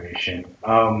your generation.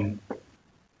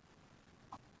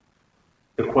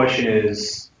 The question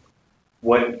is,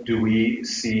 what do we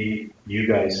see you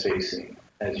guys facing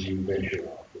as you venture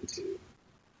off into?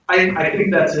 I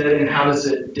think that's it, and how does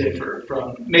it differ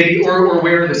from maybe, or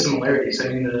where are the similarities? I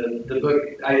mean, the book,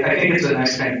 I think it's a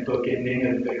nice kind of book ending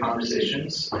of the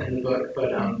conversations in the book,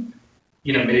 but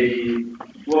maybe.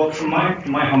 Well, from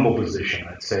my humble position,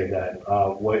 I'd say that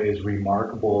what is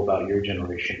remarkable about your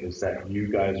generation is that you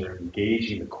guys are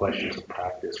engaging the questions of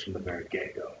practice from the very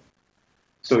get-go.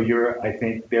 So I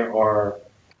think there's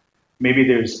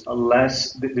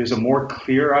a more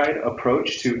clear-eyed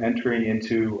approach to entering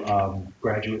into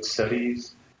graduate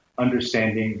studies,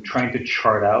 trying to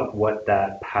chart out what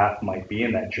that path might be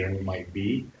and that journey might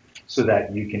be, so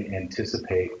that you can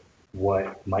anticipate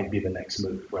what might be the next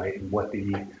move, right? And what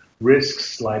the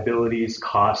risks, liabilities,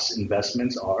 costs,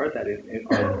 investments are that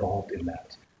are involved in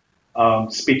that.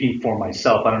 Speaking for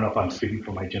myself, I don't know if I'm speaking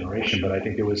for my generation, but I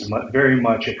think there was very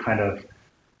much a kind of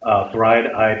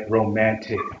bright-eyed,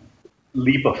 romantic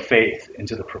leap of faith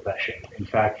into the profession. In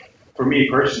fact, for me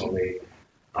personally,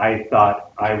 I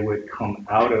thought I would come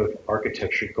out of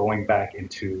architecture going back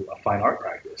into a fine art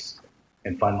practice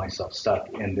and find myself stuck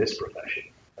in this profession,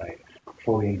 right?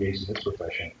 Fully engaged in this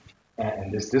profession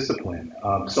and this discipline.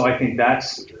 So I think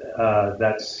that's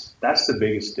the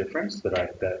biggest difference that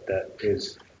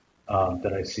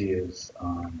I see as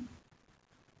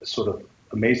sort of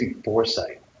amazing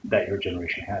foresight that your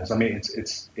generation has. I mean,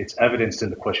 it's evidenced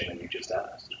in the question that you just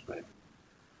asked, right?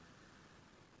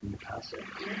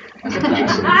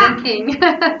 Hacking.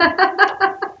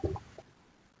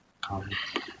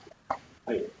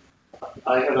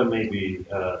 I have a maybe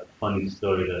funny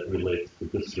story that relates to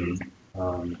this room.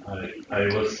 I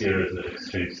was here as an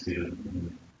exchange student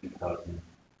in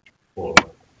 2004,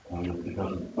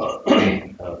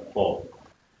 2008 fall.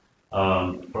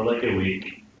 For like a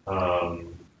week, was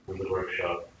a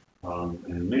workshop,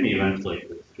 and many events like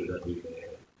this through that week.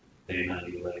 Day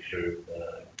 90 lectures,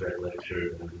 grad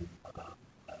lectures, and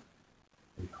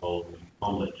we called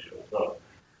home lecture as well.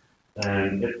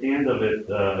 And at the end of it,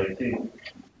 I think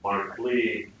Mark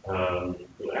Lee,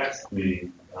 who asked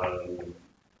me,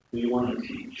 do you want to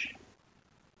teach?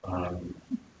 And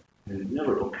it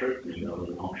never occurred to me that was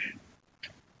an option.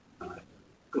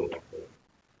 Go.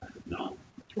 I said, no.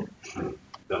 I'm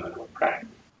gonna go practice.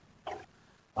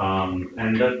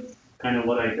 And that's kind of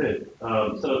what I did.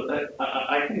 So that,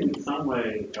 I think in some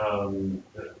way, kind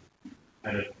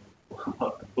of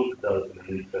what the book does in an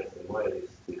interesting way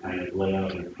is to kind of lay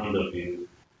out in front of you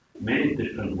many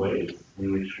different ways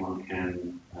in which one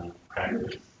can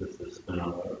practice this discipline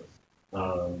of ours.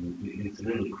 It's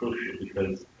really crucial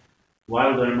because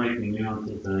while there might be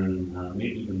nuances and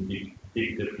maybe even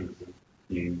big differences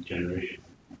in generations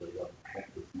of what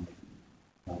practice might be,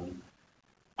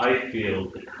 I feel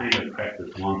the kind of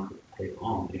practice one could take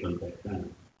on even back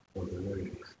then was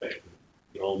very expected.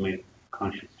 We all made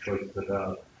conscious choices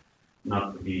about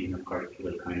not to be in a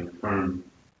particular kind of firm,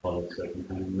 follow certain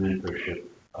kind of mentorship,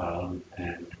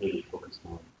 and really focus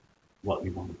on what we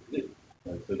wanted to do.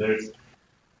 Right? So there's,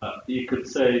 you could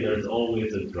say there's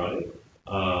always a drive.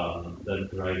 That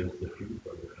drive is different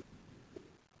for different.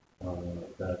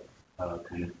 That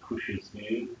kind of pushes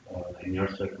you in your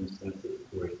circumstances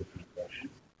towards different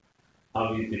directions.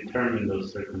 How you determine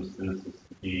those circumstances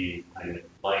to be kind of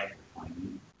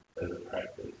life-defining as a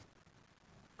practice,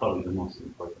 probably the most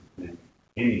important thing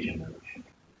any generation.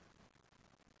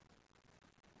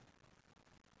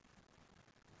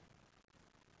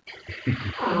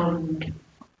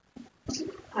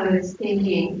 I was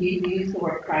thinking, you used the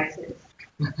word crisis.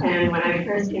 And when I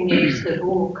first engaged the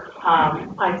book,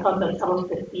 I thought that some of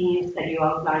the themes that you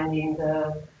outlined in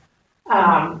the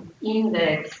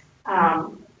index,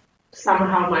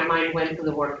 somehow my mind went to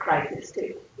the word crisis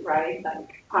too, right?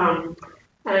 Like,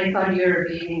 and I thought you were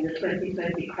reading the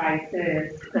 2020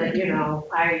 crisis, but I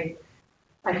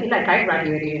feel like I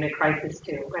graduated in a crisis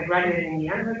too. I graduated in the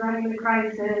undergrad in a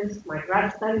crisis, my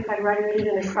grad studies I graduated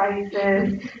in a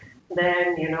crisis,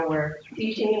 then, we're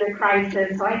teaching in a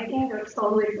crisis. So I think there's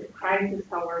always a crisis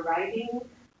how we're writing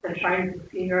and trying to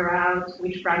figure out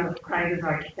which brand of crisis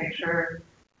architecture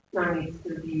now needs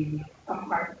to be a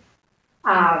part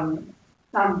of.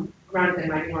 Some brands that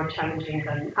might be more challenging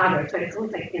than others. So it's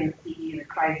almost like in the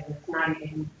crisis,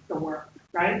 navigating the work,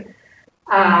 right?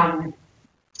 And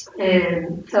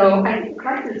so I think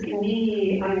crisis can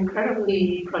be an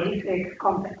incredibly prolific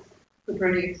context to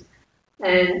produce.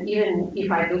 And even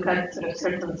if I look at sort of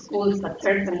certain schools that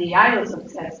certainly I was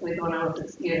obsessed with when I was a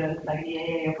student, like the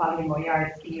AA of Alvin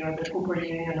Boyarsky or the Cooper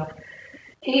Union of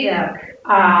ADAC,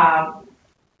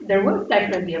 there was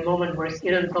definitely a moment where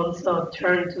students also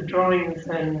turned to drawings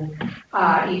and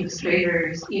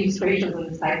illustrations on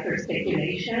the side for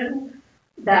speculation.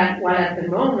 That while at the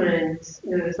moment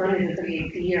there was not necessarily a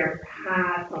clear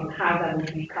path on how that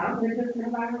would become the business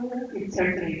environment, it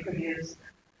certainly produced,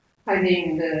 I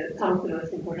think, some of the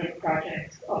most important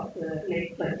projects of the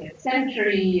late 20th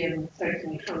century and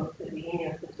certainly from the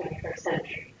beginning of the 21st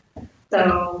century.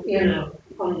 So,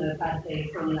 on the bad days,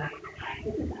 I'm like,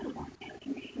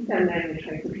 and then we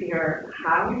try to figure out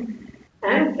how.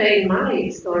 I would say my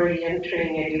story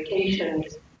entering education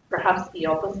is perhaps the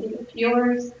opposite of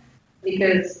yours,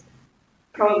 because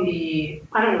probably,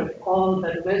 I don't know if all,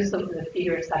 but most of the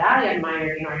figures that I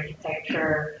admired in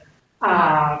architecture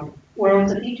were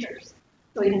also teachers.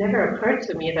 So it never occurred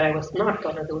to me that I was not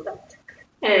going to do that.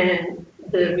 And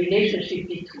the relationship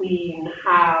between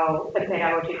how a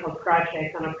pedagogical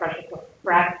project and a project of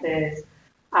practice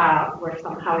were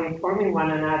somehow informing one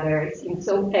another seemed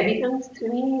so evident to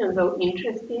me and so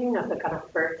interesting as a kind of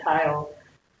fertile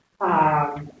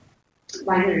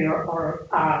binary or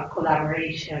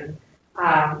collaboration.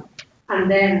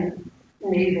 And then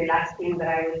maybe the last thing that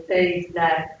I would say is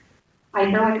that I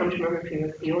know I can't remember if it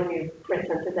was you when you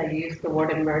presented that you used the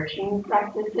word emerging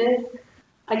practices.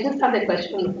 I just have the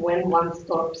question of when one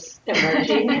stops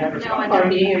emerging or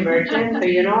being emergent. So,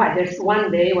 there's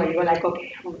one day where you're like,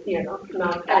 okay,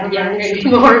 not that young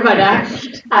anymore.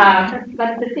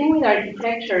 But the thing with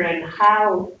architecture and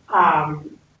how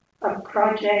a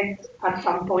project at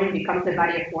some point becomes a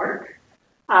body of work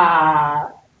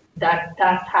that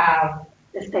does have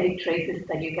aesthetic traces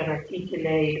that you can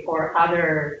articulate or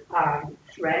other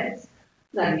threads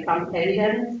that become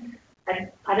evident.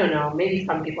 I don't know, maybe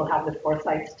some people have the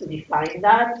foresight to define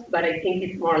that, but I think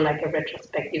it's more like a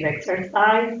retrospective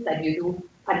exercise that you do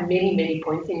at many, many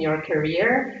points in your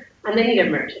career, and then it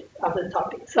emerges as a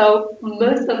topic. So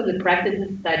most of the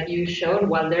practices that you showed,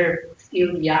 while they're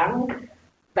still young,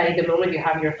 by the moment you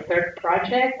have your third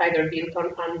project, either built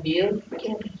or unbuilt, you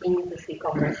can begin to see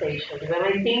conversations. And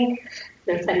I think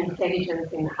there's an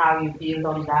intelligence in how you build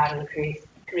on that and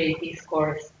create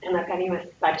discourse. And academia is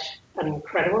such an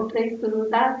incredible place to do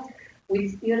that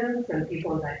with students and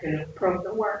people that can probe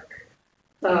the work.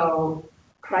 So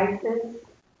crisis,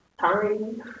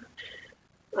 time,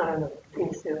 I don't know,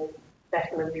 seems to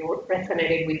definitely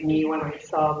resonated with me when I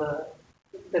saw the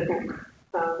book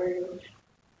very much.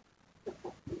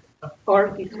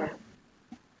 Or this one.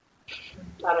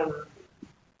 I don't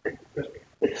know.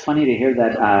 It's funny to hear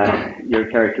that your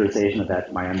characterization of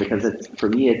that, Marianne, because for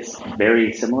me it's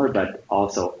very similar but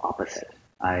also opposite.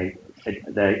 I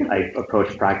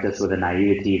approach practice with a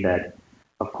naivety that,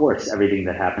 of course, everything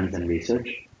that happens in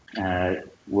research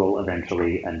will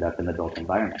eventually end up in the built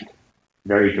environment,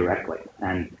 very directly.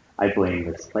 And I blame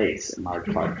this place in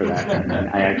large part for that, and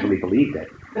I actually believed it.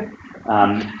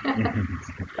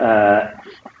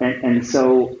 And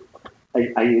so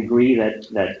I agree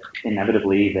that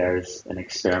inevitably there's an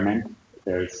experiment.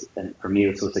 And for me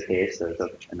this was the case, there's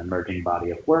an emerging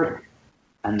body of work,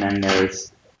 and then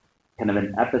there's kind of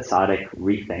an episodic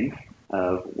rethink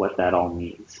of what that all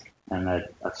means, and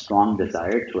a strong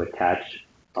desire to attach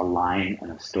a line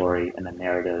and a story and a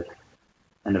narrative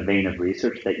and a vein of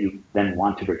research that you then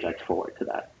want to project forward to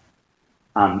that.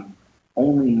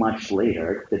 Only much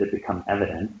later did it become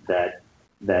evident that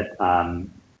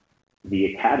the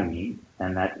academy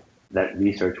and that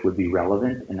research would be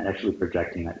relevant in actually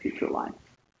projecting that future line.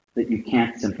 That you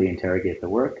can't simply interrogate the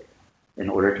work in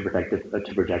order to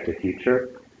project a future.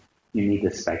 You need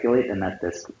to speculate, and that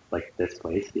this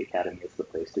place, the academy, is the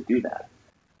place to do that.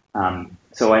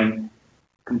 So I'm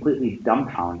completely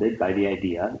dumbfounded by the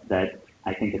idea that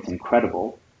I think it's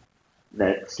incredible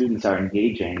that students are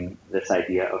engaging this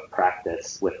idea of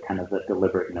practice with kind of the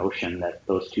deliberate notion that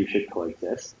those two should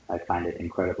coexist. I find it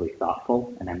incredibly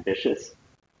thoughtful and ambitious,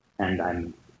 and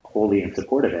I'm wholly in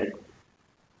support of it.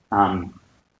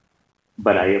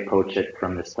 But I approach it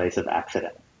from this place of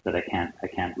accident, that I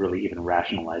can't really even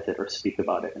rationalize it or speak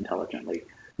about it intelligently.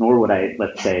 Nor would I,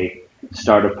 let's say,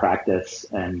 start a practice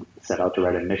and set out to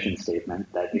write a mission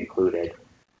statement that included,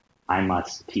 I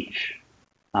must teach.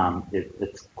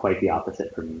 It's quite the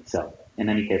opposite for me. So in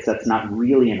any case, that's not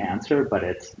really an answer, but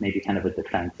it's maybe kind of a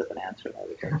defense of an answer, I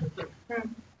would say.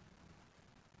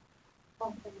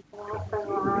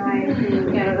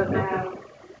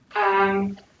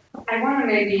 I want to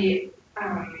maybe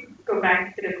go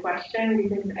back to the question,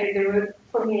 because there was,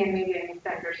 for me, and maybe I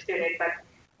misunderstood it, but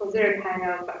was there a kind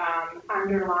of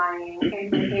underlying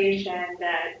implication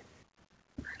that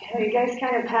you guys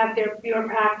kind of have your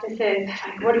practices,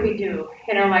 like what do we do?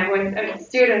 You know, like with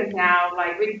students now,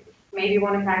 like we maybe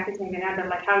want to practice, maybe not, but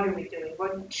like how do we do it?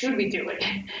 What should we do it?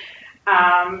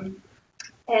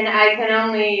 And I can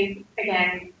only,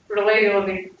 again, relate a little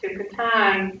bit to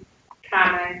Kutan's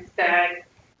comments that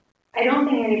I don't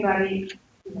think anybody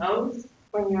knows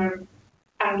when you're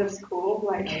out of school,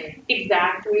 like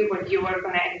exactly what you are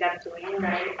going to end up doing,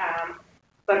 right?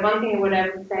 But one thing what I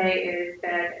would say is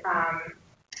that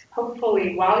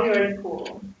hopefully while you're at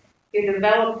school, you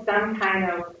develop some kind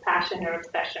of passion or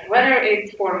obsession, whether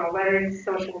it's formal, whether it's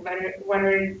social, whether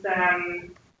it's the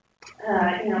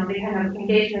kind of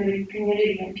engagement with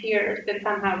community and peers that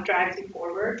somehow drives you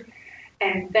forward,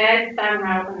 and that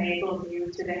somehow enables you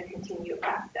to then continue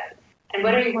past that. And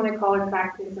whether you want to call it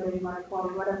practice or you want to call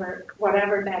it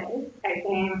whatever that is, I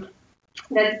think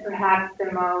that's perhaps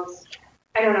the most,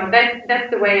 I don't know, that's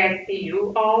the way I see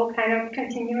you all kind of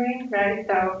continuing, right?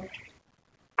 So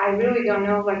I really don't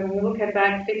know, like when you look at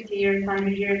that 50 years,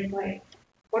 100 years, like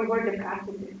what were the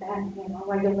practices then, you know,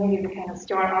 like maybe the kind of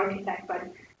store architect, but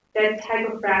that type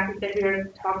of practice that we're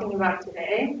talking about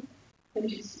today,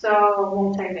 which is so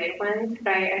multivalent,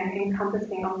 right, and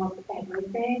encompassing almost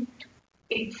everything,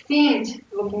 it seemed,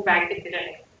 looking back, it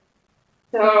didn't.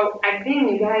 So I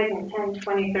think you guys in 10,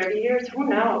 20, 30 years, who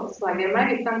knows? Like there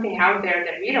might be something out there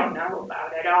that we don't know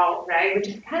about at all, right? Which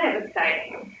is kind of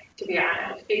exciting, to be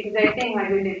honest, because I think like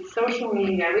with social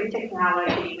media, with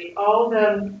technology, with all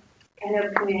the kind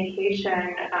of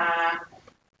communication,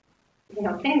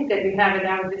 things that we have at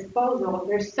our disposal,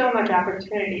 there's so much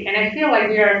opportunity. And I feel like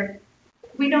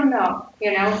we don't know,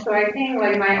 so I think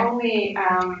like my only,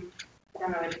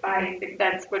 advice, if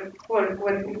that's what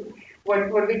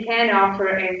we can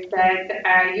offer is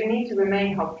that you need to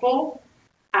remain hopeful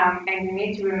and you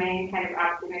need to remain kind of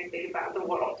optimistic about the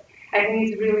world. I think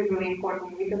it's really, really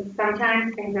important because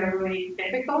sometimes things are really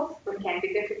difficult or can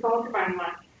be difficult on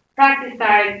the practice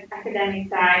side, academic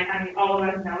side, I mean, all of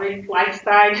us know it, life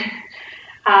side.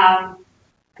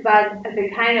 But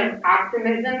the kind of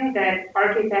optimism that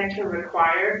architecture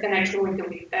requires, and I truly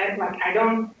believe that, like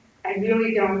I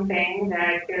really don't think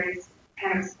that there's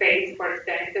kind of space for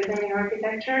cynicism in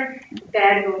architecture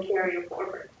that will carry you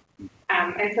forward.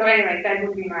 And so anyway, that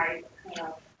would be my,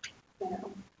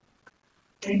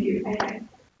 Thank you.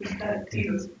 That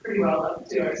tees us pretty well up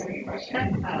to our second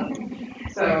question.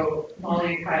 So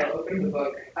Molly and Kyle opened the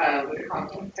book with a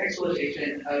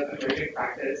contextualization of emerging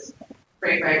practice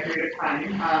framed by a period of time.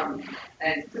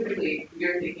 And specifically,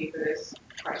 you're thinking for this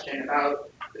question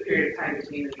about the period of time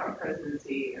between the Trump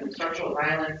presidency and the structural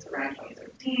violence around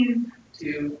 2017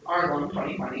 to our long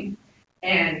 2020,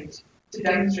 and to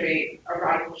demonstrate a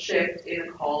radical shift in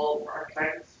the call for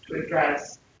architects to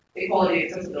address equality,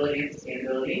 accessibility, and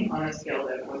sustainability on a scale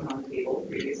that wasn't on the table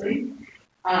previously.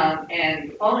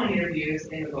 And the following interviews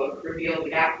in the book reveal the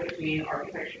gap between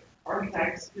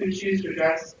architects who choose to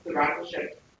address the radical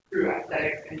shift through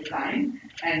aesthetics and design,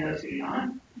 and those who do not.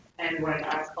 And we wanted to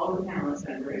ask all the panelist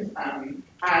members,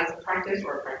 as a practice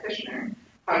or a practitioner,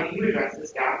 how do you address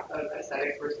this gap of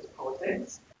aesthetics versus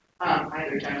politics,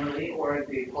 either generally or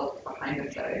the politics behind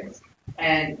aesthetics?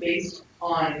 And based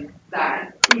on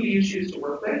that, who do you choose to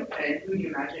work with, and who do you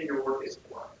imagine your work is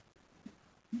for?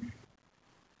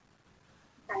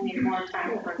 I need more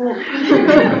time for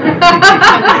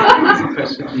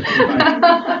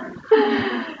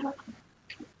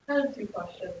that. Kind of two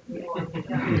questions.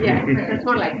 Yeah, that's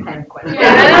more like 10 questions.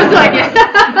 Yeah, that's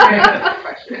like a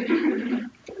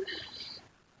question.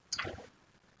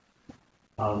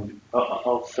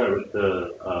 I'll start with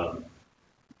the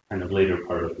kind of later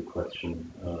part of the question.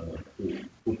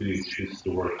 Who do you choose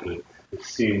to work with? It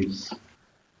seems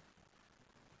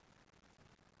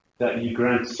that you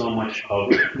grant so much power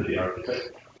to the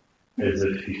architect as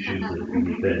if he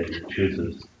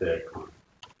chooses their client,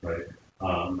 right?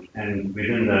 And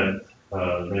within that,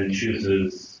 then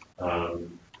chooses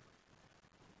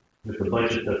with the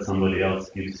budget that somebody else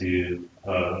gives you,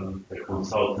 the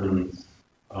consultants,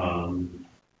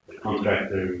 the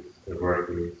contractors, the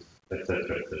workers,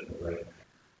 etc., right?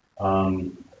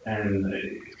 And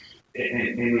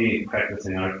any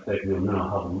practicing architect will know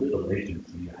how little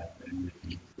agency you have in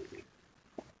making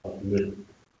this.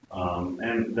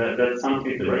 And that's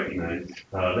something to recognize.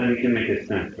 Then you can make a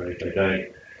stance, right?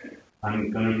 Like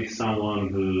I'm going to be someone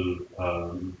who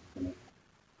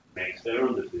makes their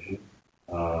own decision,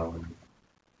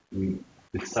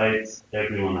 decides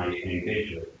everyone I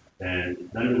engage with, and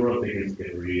then the world begins to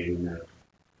get really narrow.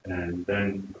 And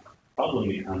then the problem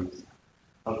becomes,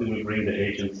 how do we bring the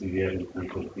agency we have in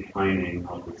terms of defining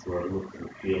how this world looks and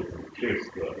feels and appears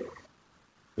to others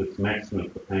to its maximum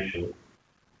potential,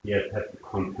 yet have the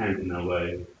content in a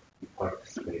way to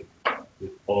participate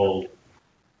with all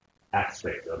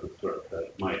aspects of this work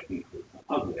that might include some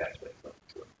ugly aspects of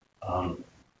this work.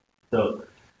 So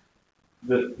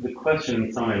the question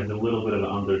in some ways is a little bit of an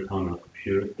undertone of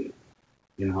purity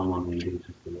in how one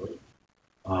engages the world.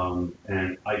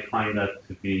 And I find that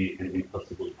to be an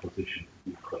impossible position to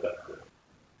be productive.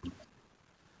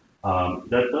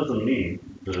 That doesn't mean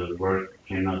the work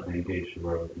cannot engage the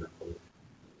world in a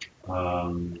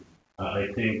political. I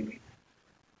think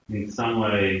in some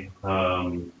way,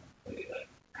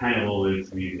 kind of always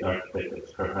the architect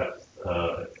is perhaps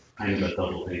kind of a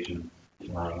double agent,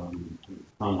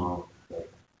 somehow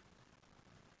like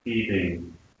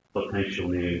feeding potential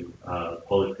new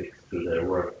politics through their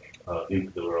work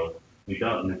into the world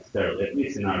without necessarily, at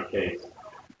least in our case,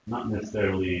 not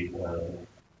necessarily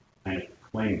kind of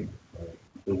claiming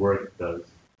the work does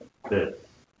this.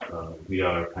 We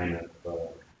are kind of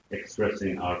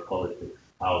expressing our politics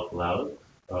out loud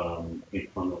in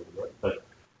front of the work, but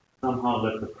somehow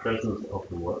let the presence of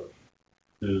the work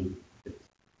do its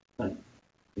thing.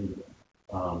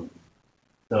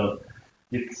 So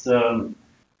it's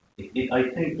it I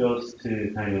think goes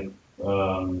to kind of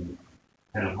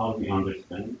how we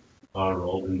understand our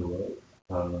role in the world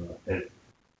as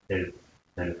kind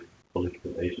of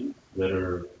political agents,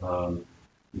 whether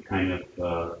we kind of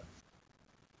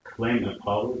claim a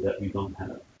power that we don't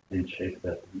have and chase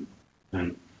that.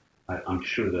 And I'm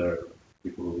sure there are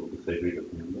people who will disagree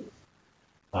with me on this.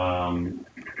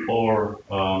 Or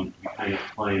we kind of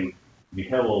claim we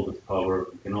have all this power,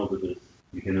 we can all do this,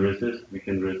 we can resist.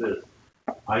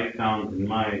 I found in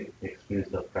my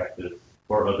experience of practice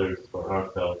for others, for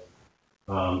ourselves,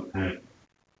 kind of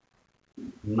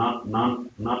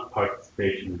not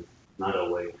participation is not a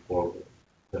way forward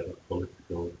to a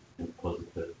political and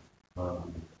positive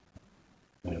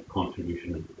kind of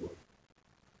contribution in the world.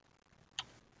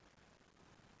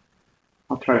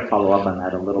 I'll try to follow up on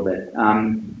that a little bit.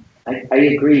 I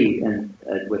agree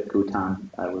with Kutan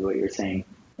with what you're saying.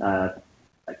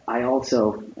 I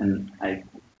also, and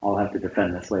I'll have to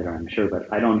defend this later, I'm sure,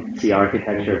 but I don't see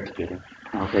architecture.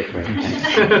 Okay, great.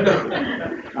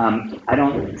 I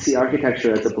don't see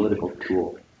architecture as a political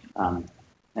tool,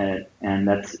 and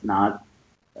that's not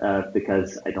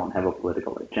because I don't have a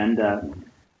political agenda.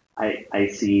 I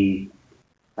see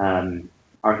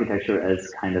architecture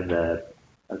as kind of the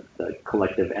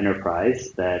collective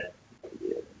enterprise that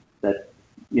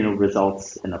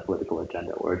results in a political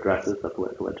agenda or addresses the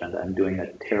political agenda. I'm doing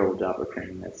a terrible job of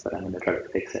framing this, but I'm going to try to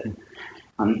fix it.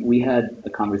 We had a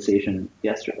conversation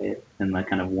yesterday in the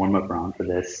kind of warm-up round for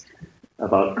this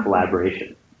about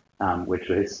collaboration, which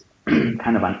was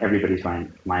kind of on everybody's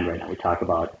mind right now. We talk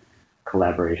about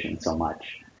collaboration so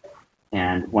much.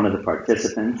 And one of the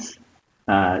participants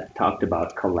talked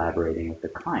about collaborating with the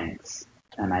clients.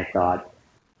 And I thought,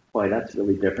 boy, that's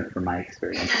really different from my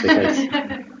experience, because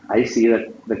I see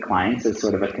that the clients as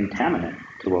sort of a contaminant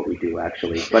to what we do,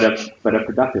 actually, but a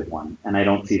productive one. And I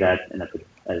don't see that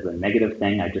as a negative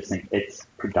thing. I just think it's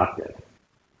productive.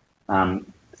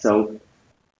 So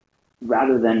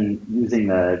rather than using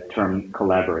the term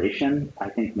collaboration, I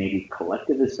think maybe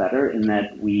collective is better in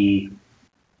that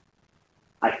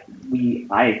I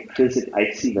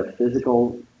see the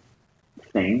physical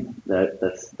thing,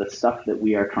 the stuff that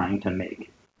we are trying to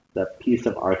make, the piece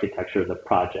of architecture, the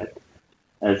project,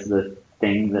 as the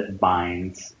thing that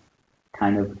binds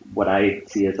kind of what I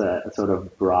see as a sort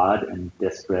of broad and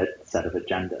disparate set of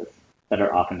agendas that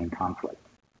are often in conflict.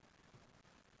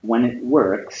 When it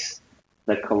works,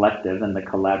 the collective and the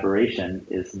collaboration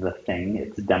is the thing,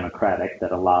 it's democratic,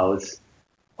 that allows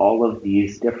all of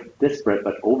these disparate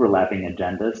but overlapping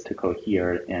agendas to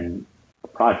cohere in a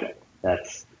project.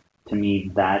 That's, to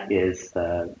me, that is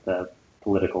the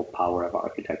political power of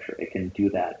architecture. It can do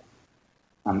that.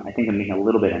 I think I'm being a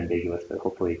little bit ambiguous, but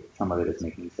hopefully some of it is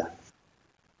making sense.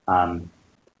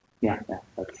 Yeah,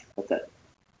 that's it.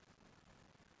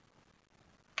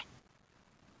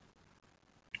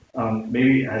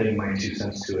 Maybe adding my 2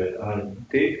 cents to it.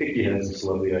 Dave Hickey has this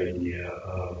lovely idea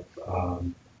of,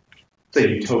 say,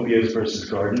 utopias versus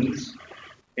gardens.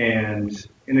 And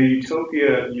in a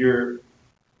utopia,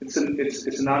 it's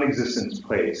a non-existent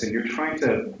place, and you're trying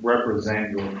to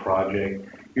represent your project.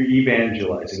 You're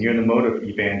evangelizing. You're in the mode of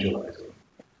evangelizing.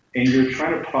 And you're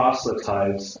trying to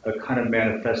proselytize a kind of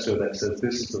manifesto that says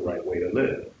this is the right way to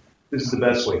live. This is the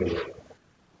best way to live.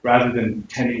 Rather than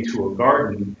tending to a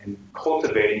garden and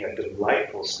cultivating a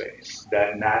delightful space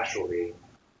that naturally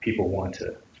people want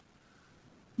to,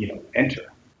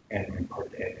 enter and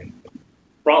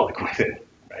frolic with it,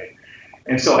 right?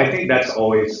 And so I think that's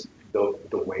always the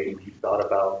way we've thought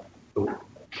about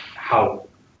how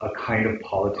a kind of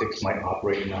politics might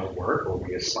operate in our work, or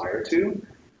we aspire to,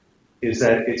 is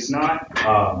that it's not,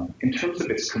 in terms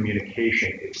of its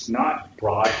communication, it's not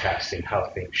broadcasting how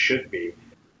things should be,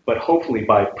 but hopefully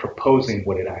by proposing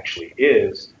what it actually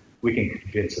is, we can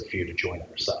convince a few to join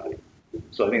our side.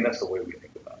 So I think that's the way we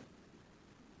think about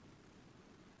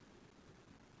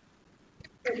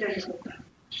it.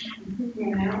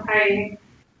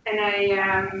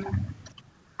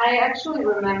 I actually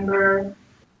remember,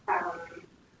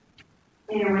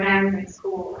 when I was in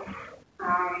school,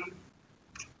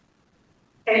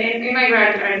 in my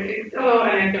graduate, it's a little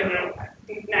anecdotal,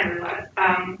 nevertheless,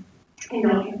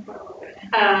 looking for a little bit,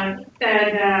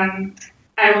 that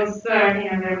I was,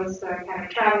 there was a kind of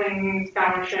traveling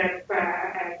scholarship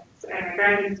at a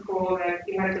graduate school that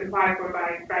you had to apply for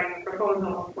by writing a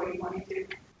proposal of what you wanted to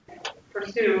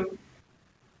pursue.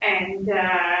 And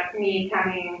me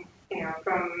coming,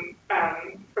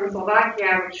 from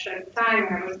Slovakia, which at the time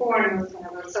when I was born was kind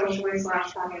of a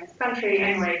socialist/communist country.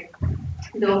 Anyway,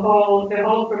 the whole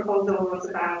proposal was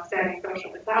about setting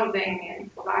socialist housing in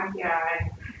Slovakia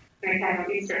and kind of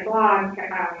Eastern Bloc.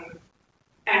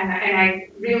 And I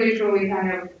really truly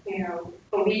kind of,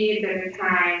 believed at the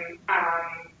time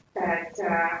that,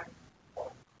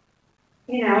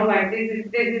 like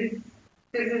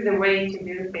this is the way to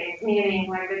do things, meaning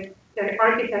like that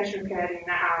architecture can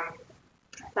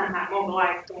somehow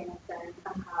mobilize things and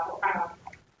somehow,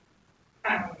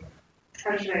 how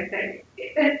should I say?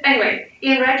 Anyway,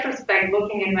 in retrospect,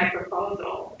 looking at my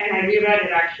proposal, and I reread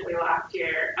it actually last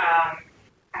year, I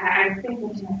was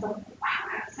thinking to myself, wow,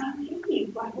 that's so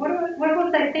deep. Like, what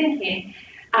was I thinking?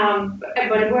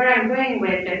 But where I'm going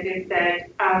with it is that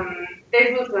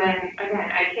this was when,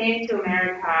 again, I came to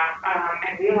America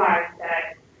and realized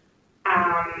that,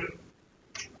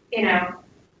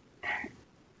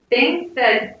 things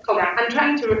that, I'm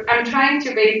trying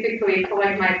to basically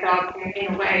collect myself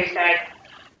in a way that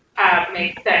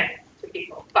makes sense to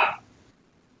people. But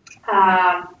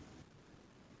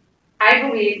I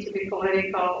believe to be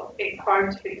political is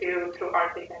hard to do through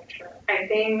architecture. I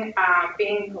think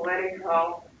being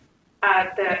political,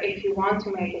 if you want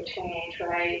to make a change,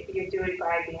 right, you do it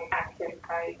by being active,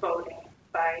 by voting,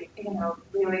 by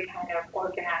really kind of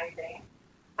organizing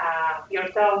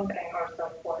yourself and or so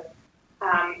forth.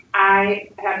 I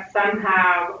have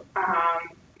somehow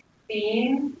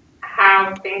seen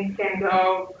how things can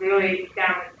go really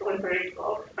down a slippery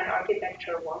slope when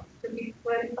architecture wants to be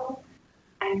political.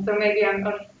 And so maybe I'm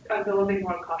a little bit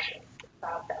more cautious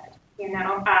about that, And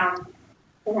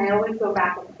I always go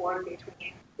back and forth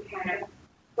between the kind of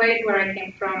place where I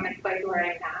came from and place where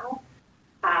I am now.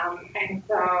 And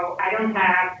so I don't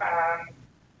have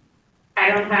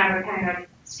a kind of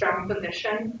strong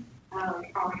position on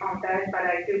that, but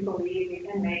I do believe you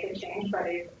can make a change. But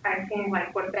I think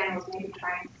like what Ben was maybe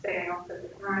trying to say, and also at the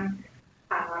time,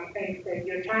 is that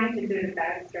you're trying to do the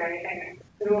best, right? And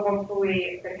through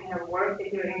hopefully the kind of work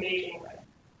that you're engaging with,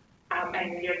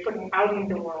 and you're putting out in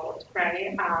the world,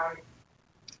 right?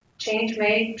 Change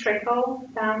may trickle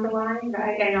down the line,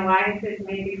 right? And alliances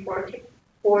may be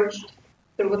forged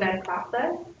through that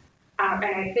process. And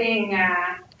I think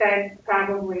that's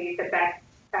probably the best.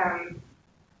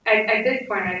 At this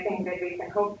point, I think that we can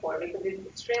hope for, because it's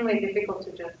extremely difficult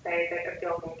to just say that a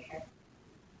building can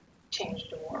change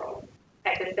the world.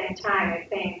 At the same time, I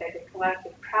think that the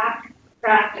collective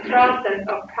process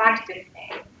of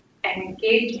practicing and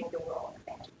engaging the world.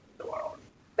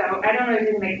 So I don't know if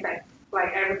it makes sense.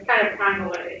 Like I was kind of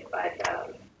convoluted, but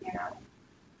you know.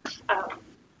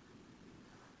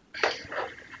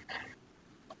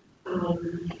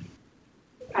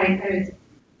 I was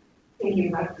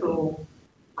thinking back to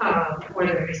where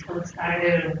the response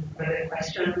started and where the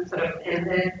question sort of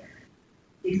ended.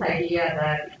 This idea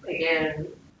that, again,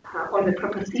 or the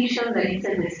proposition that it's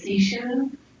a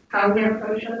decision how we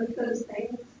approach all of those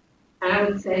things. And I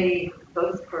would say,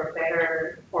 both for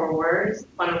better or worse,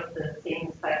 one of the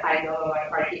things that I know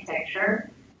about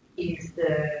architecture is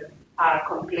the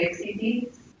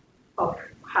complexities of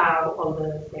how all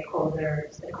the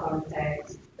stakeholders, the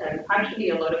context, and actually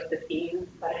a lot of the themes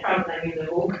that have them in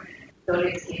the book don't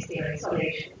exist in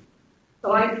isolation.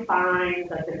 So I find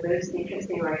that the most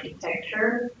interesting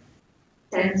architecture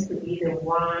tends to be the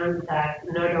one that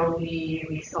not only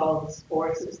resolves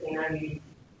for sustainability,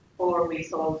 or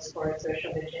resolves for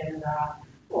social agenda,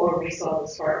 or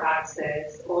resolves for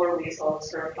access, or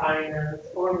resolves for finance,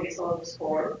 or resolves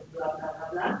for blah, blah,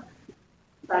 blah, blah,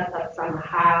 but that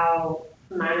somehow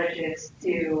manages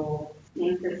to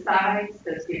synthesize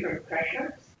those different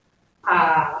pressures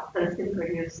and still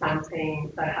produce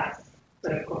something that has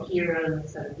sort of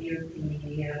coherence and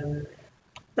beauty. And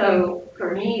so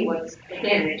for me, what's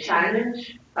again a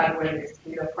challenge, but where the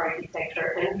speed of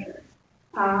architecture enters,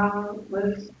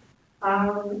 was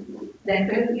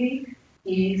definitely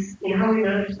is in how we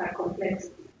manage that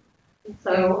complexity.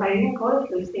 So I think all of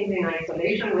those things in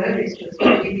isolation, whether it's just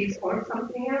politics or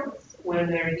something else, when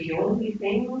they're the only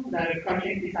thing that a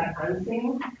project is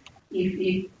advancing,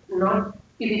 if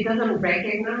it doesn't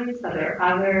recognize that there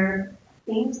are other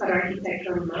things that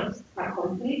architecture must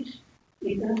accomplish,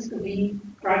 it tends to be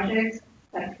projects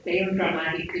that fail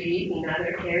dramatically in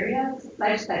other areas,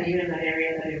 such that even an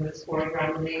area that it was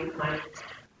foregrounding might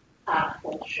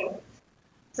fall short.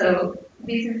 So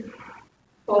this is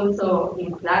also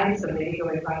implies, or maybe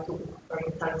going back to where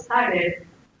Kutan started,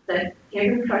 that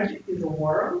every project is a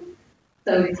world,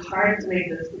 so it's hard to make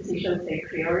those decisions a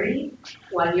priori,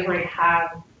 while you might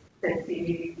have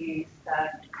sensibilities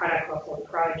that cut across all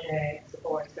projects,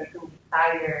 or certain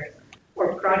desires,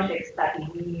 or projects that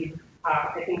live,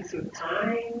 I think, through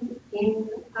time in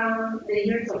the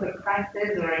years of a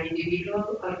practice or an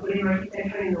individual putting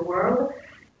architecture in the world.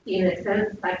 In a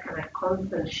sense, that kind of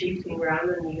constant shifting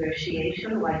around and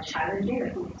negotiation, while challenging, I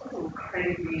think it's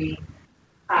incredibly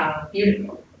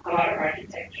beautiful about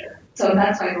architecture. So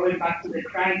that's why going back to the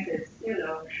crisis,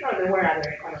 sure, there were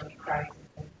other economic crises.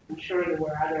 I'm sure there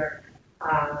were other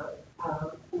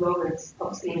moments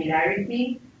of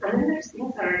similarity. And then there's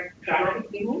things that are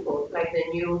dramatically new, like the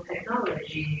new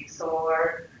technologies,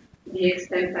 or the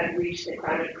extent at which the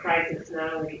climate crisis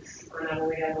now is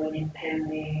unavoidable,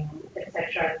 impending,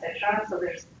 etc., etc. So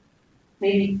there's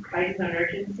maybe crisis and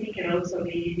urgency can also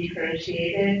be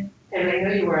differentiated. And I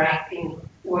know you were asking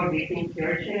what we think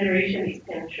your generation is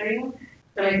entering,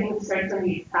 and I think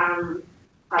certainly some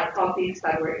topics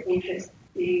that were interesting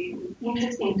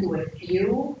to a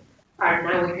few are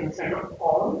now a concern of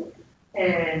all,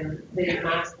 and they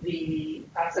must be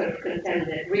sort of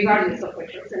contended, regardless of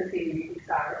what your sensibilities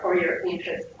are or your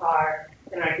interests are,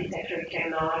 and architecture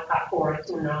cannot afford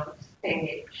to not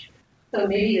engage. So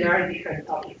maybe there are different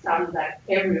topics, some that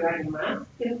everybody must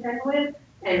contend with,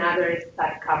 and others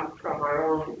that come from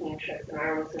our own interests and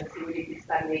our own sensibilities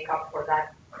that make up for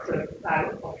that sort of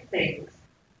battle of things.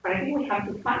 But I think we have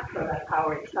to fight for that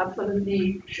power. It's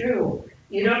absolutely true.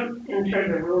 You don't enter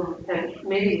the room, and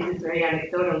maybe this is very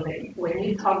anecdotal, but when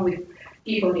you talk with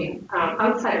people in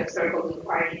outside of circles of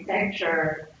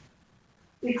architecture,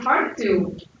 it's hard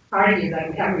to argue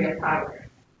that we have real power.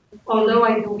 Although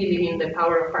I do believe in the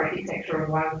power of architecture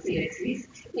once it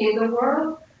exists in the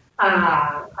world,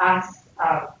 as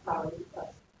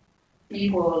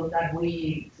people that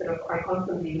we sort of are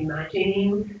constantly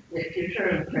imagining the future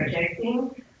and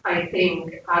projecting, I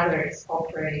think others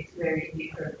operate very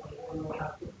differently, and we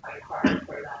have to fight hard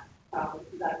for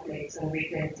that place and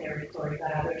reclaim territory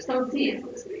that others don't see as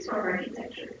the space for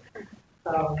architecture.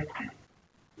 So.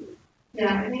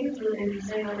 Yeah, I think it's really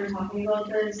interesting that we're talking about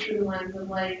this through the lens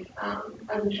of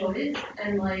as a choice,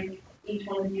 and each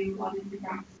one of you obviously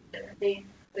practices differently,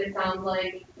 but it sounds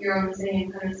like you're on the same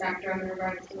kind of spectrum in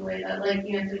regards to the way that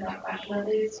you answered that question at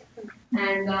least.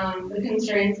 And the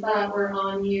constraints that were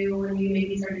on you when you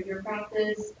maybe started your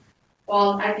practice,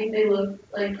 while I think they look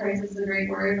like crisis is a great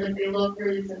word, they look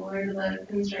really similar to the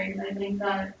constraints. I think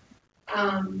that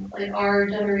our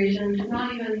generation is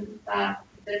not even that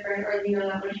different or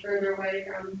that much further away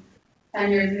from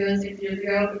 10 years ago, 6 years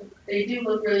ago. They do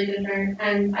look really different,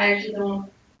 and I actually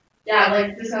don't yeah,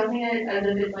 like discussing it as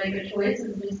if it's like a choice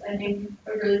is just, I think,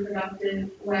 a really productive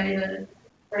way to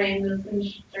frame those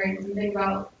constraints and think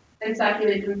about and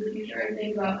speculate towards the future and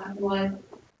think about what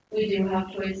we do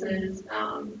have choices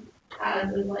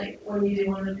as is like when we do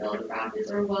want to build a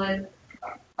practice or what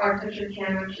architecture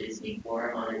can actually speak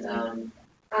for on its own.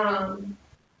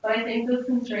 But I think those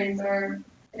constraints are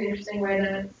an interesting way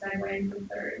to segue into the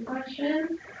third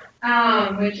question,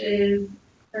 which is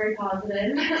very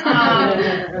positive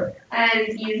and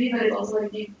easy, but it's also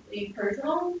like deeply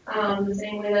personal. The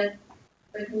same way that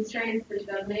the constraints, the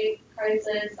 2008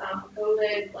 crisis,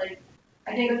 COVID, like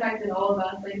I think affected all of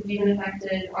us. Like it's even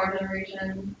affected our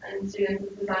generation and students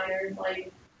as designers,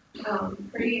 like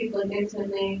pretty like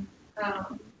intimately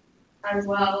as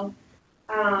well.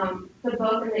 The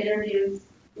book and the interviews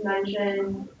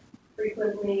mention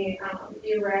frequently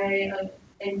the array of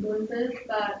influences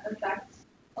that affect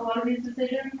a lot of these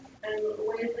decisions and the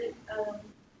ways that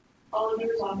all of you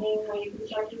were talking how you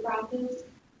construct your practice.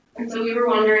 And so we were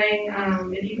wondering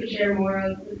if you could share more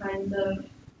of the kinds of,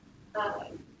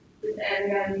 and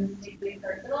again, this is deeply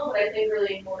personal, but I think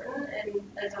really important in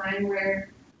a time where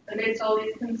amidst all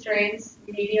these constraints,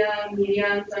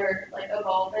 mediums are like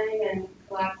evolving and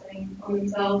collapsing on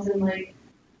themselves in like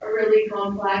a really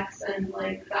complex and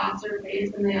like faster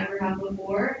pace than they ever have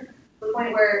before. To the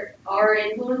point where our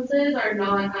influences are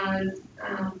not as,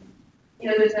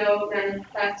 there's no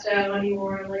manifesto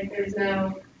anymore, like there's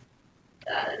no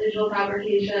digital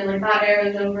fabrication, like that era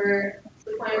is over. To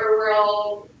the point where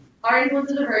our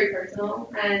influences are very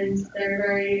personal and they're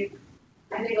very,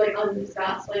 I think, like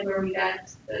undiscussed, like where we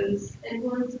get those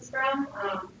influences from,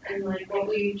 and like what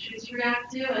we choose to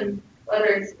react to, and whether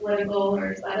it's political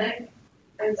or aesthetic.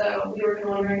 And so we were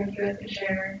wondering if you guys could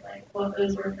share like what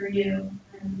those were for you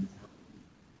and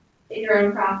in your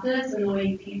own practice and the way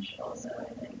you teach also,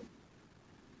 I think.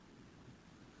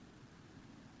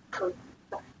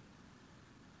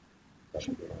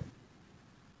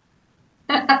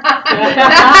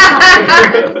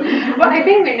 Well, I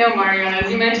think we know Mariana.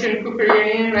 As you mentioned Cooper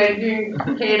Union, right? Doing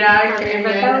KDAG,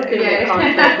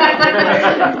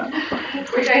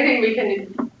 which I think we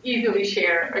can easily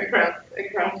share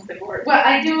across the board. Well,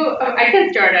 I can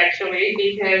start actually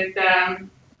because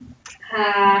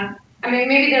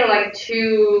maybe there are like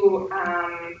two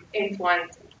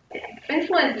influences.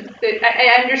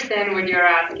 I understand what you're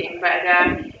asking, but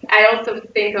I also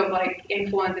think of like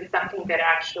influence as something that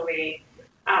actually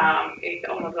it's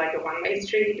almost like a one-way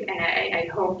street, and I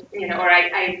hope, or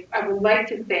I would like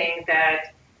to think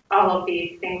that all of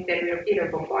these things that we're either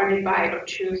bombarded by or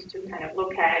choose to kind of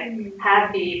look at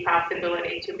have the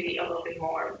possibility to be a little bit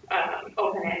more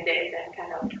open-ended and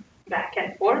kind of back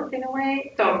and forth in a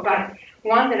way. So, but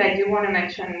one that I do want to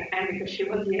mention, and because she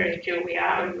was here, is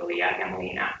Julia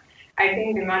Gamolina. I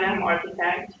think the Madame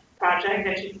Architect project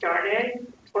that she started,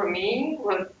 for me,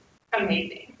 was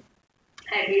amazing.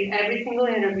 I did every single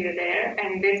interview there,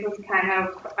 and this was kind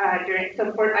of during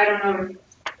support. I don't know if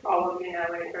all of you know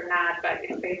it or not, but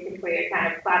it's basically a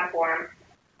kind of platform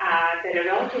that a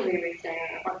relatively recent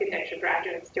architecture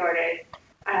graduate started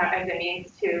as a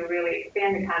means to really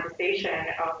expand the conversation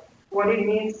of what it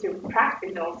means to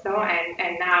practice also,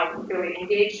 and now really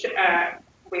engage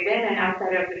within and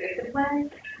outside of the discipline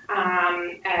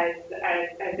as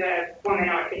a woman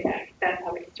architect. That's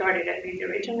how it started at least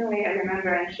originally, I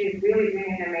remember, and she's really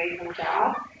doing an amazing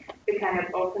job to kind of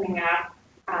opening up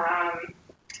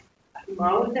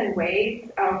modes and ways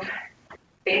of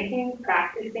thinking,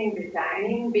 practicing,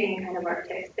 designing, being kind of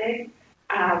artistic,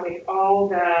 with all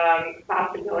the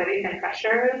possibilities and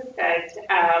pressures that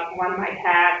one might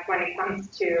have when it comes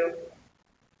to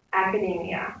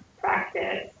academia,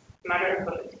 practice,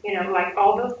 motherhood, like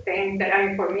all those things that,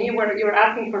 for me, what you're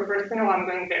asking for personal, I'm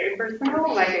going very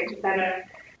personal, like I just had a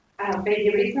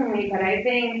baby recently, but I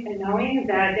think knowing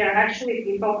that there are actually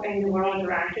people in the world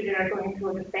around you that are going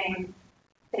through the same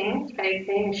things,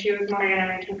 same issues, Mariana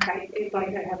mentioned crises,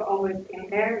 like that have always been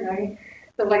there, right?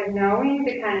 So like knowing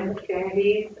the kind of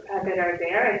affinities that are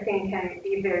there, I think can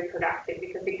be very productive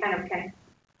because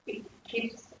it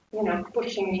keeps,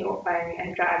 pushing you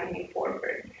and driving you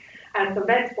forward. So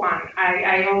that's one.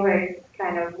 I always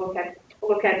kind of look at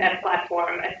that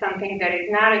platform as something that is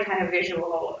not a kind of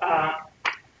visual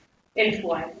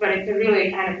influence, but it's a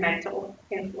really kind of mental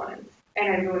influence, and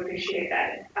I really appreciate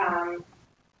that.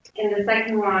 And the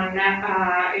second one,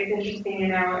 it's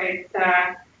interesting,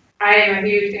 I am a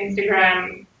huge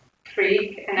Instagram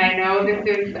freak, and I know this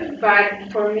is,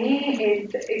 but for me,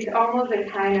 it's almost a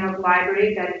kind of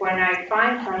library that when I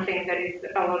find something that is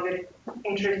a little bit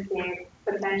interesting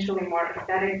potentially more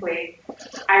aesthetically,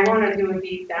 I want to do a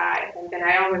deep dive, and then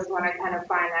I always want to kind of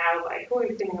find out like who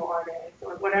is the new artist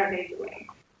or what are they doing.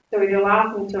 So it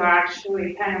allows me to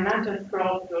actually kind of not just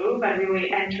scroll through, but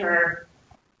really enter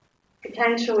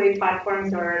potentially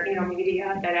platforms or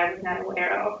media that I was not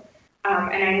aware of.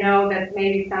 And I know that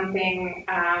maybe something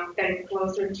that is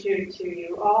closer to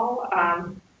you all.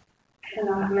 I don't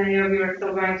know how many of you are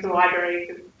still going to the library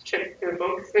to trip through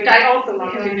books, which I also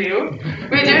love to do.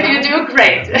 You do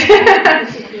great.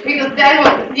 Because that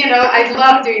was, I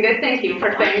love doing this. Thank you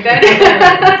for saying that.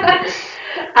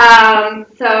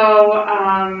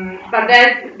 But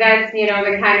that's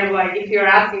the kind of like, if you're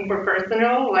asking for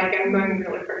personal, like I'm going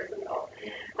really personal.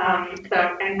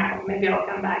 So anyhow, maybe I'll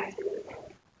come back to it.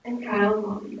 And Kyle,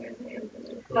 mom, you guys may answer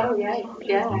this. Oh yeah.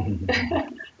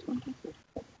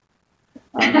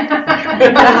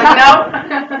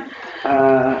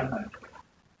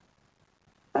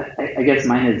 I guess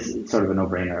mine is sort of a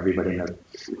no-brainer. Everybody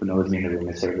who knows me in the room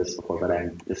has heard this before, but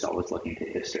I'm just always looking to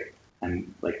history.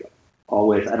 I'm like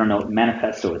always, I don't know,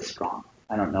 manifesto is strong.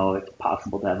 I don't know if it's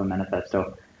possible to have a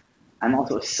manifesto. I'm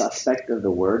also a suspect of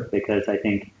the word because I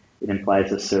think it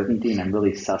implies a certainty, and I'm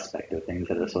really suspect of things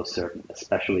that are so certain,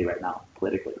 especially right now,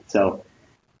 politically. So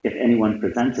if anyone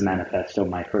presents a manifesto,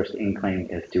 my first inkling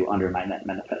is to undermine that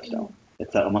manifesto.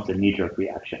 It's almost a knee-jerk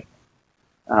reaction.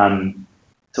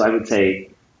 So I would say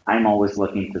I'm always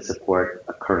looking to support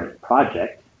a current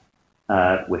project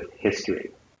with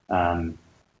history. I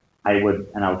would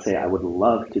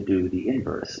love to do the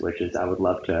inverse, which is I would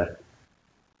love to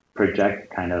project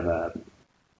kind of a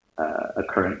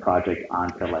current project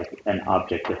onto like an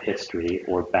object of history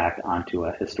or back onto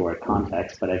a historic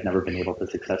context, but I've never been able to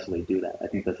successfully do that. I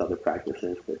think there's other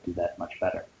practices that do that much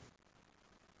better.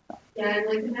 Yeah, and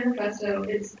like the manifesto,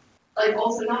 it's like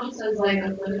also not just as like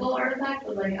a political artifact,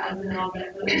 but like as an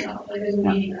object of itself. Like there's a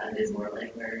meaning that is more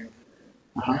like where.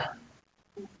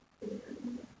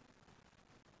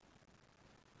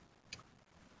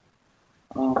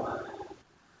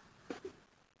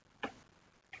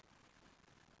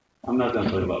 I'm not done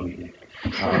talking about me.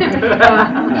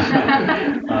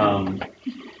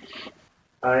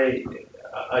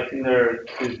 I think there are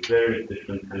two very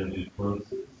different kind of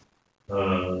influences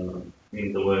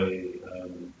in the way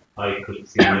I could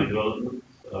see my development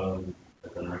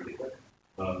as an architect,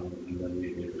 and then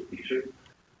maybe as a teacher.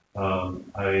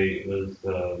 I was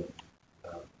a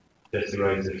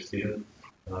Riser student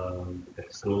at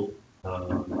school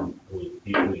who was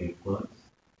deeply influenced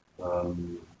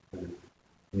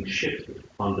and shifted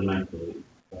fundamentally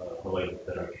how I looked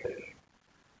at architecture.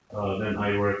 Then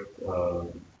I worked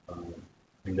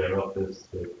in their office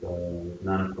with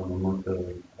Nana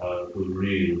Konomoto, who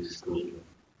really schooled me.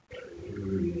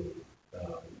 Really.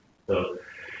 So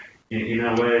in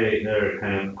a way, they're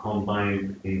kind of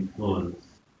combined influence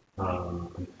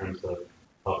in terms of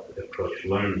how to approach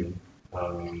learning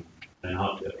and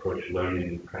how to approach learning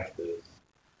in practice.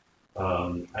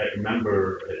 I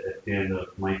remember at the end of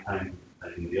my time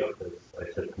in the office, I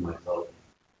said to myself,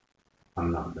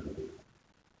 I'm not going to do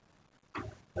it.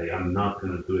 Like, I'm not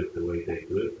going to do it the way they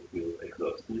do it. It was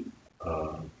exhausting.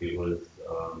 It was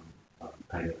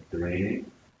kind of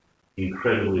draining,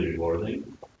 incredibly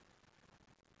rewarding.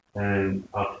 And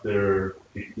after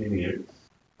 15 years,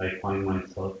 I find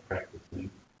myself practicing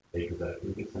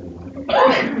exactly the same way.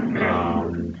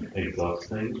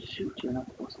 Exhausting. Shoot, you're not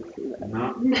supposed to say that.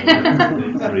 No,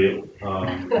 it's real.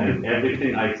 And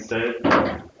everything I said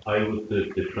I would do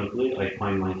differently. I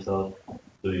find myself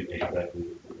doing exactly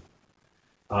the same.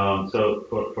 So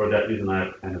for that reason, I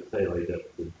have to kind of say like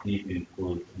that's a deep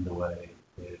influence in the way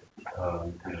it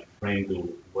kind of framed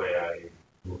the way I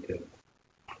look at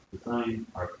design,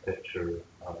 architecture,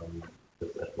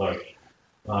 just at large.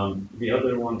 The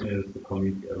other one is the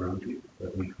community around you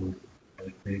that influences.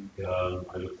 I think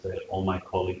I would say all my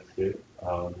colleagues here,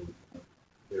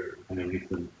 they're kind of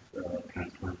recent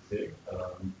transplants here,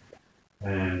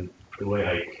 and the way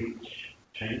I teach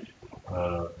changed,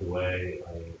 the way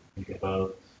I think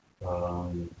about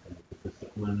the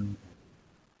discipline,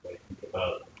 the way I think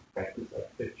about practice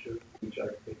architecture, teach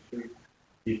architecture,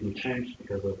 deeply changed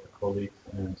because of the colleagues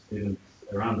and students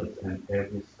around us, and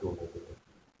every school has it.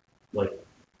 Like,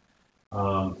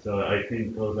 so I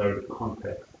think those are the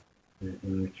contexts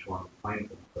in which one finds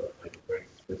themselves, like very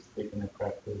specific in a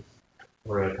practice,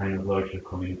 or a kind of larger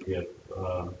community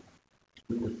of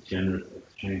this generous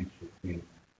exchange between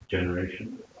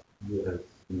generations, as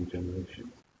new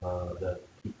generations, that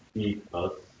keep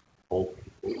us, old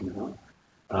people,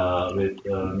 with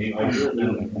new ideas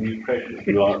and new pressures.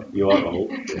 You are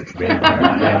old.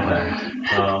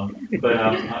 But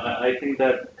I think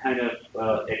that kind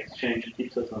of exchange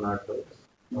keeps us on our toes.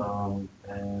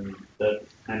 And that's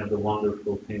kind of the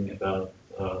wonderful thing about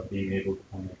being able to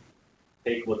kind of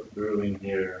take what's brewing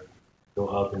here, go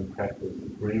out and practice,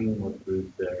 bring what brews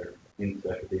there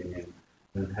into academia,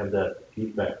 and have that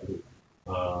feedback loop,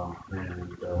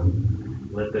 and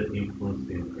let that influence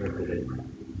the everyday.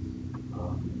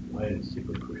 I am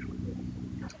super crucial.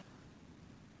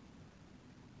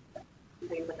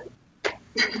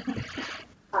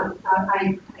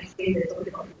 I say this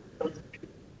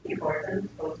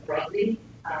important, both broadly,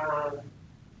 and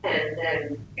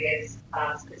then I guess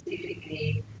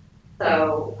specifically.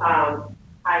 So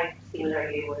I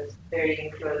similarly was very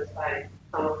influenced by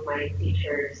some of my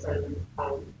teachers and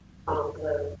some of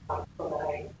the people that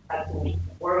I had to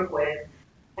work with.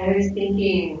 I was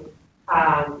thinking,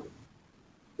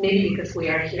 maybe because we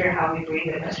are here, how we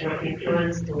bring the question of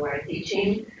influence to our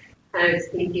teaching. I was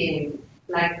thinking,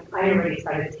 like, I already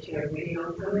started teaching a really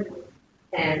long time ago,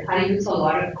 and I use a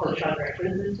lot of cultural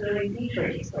references when I teach, or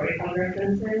historical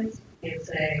references,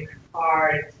 music,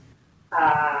 art,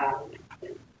 a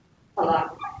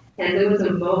lot. And there was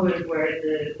a moment where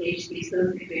the age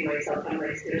distance between myself and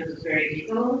my students was very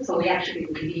little, so we actually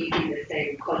lived in the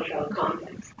same cultural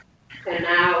context. And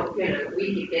now,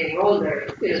 we keep getting older,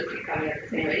 students keep coming at the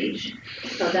same age,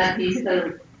 so that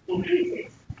distance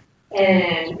increases.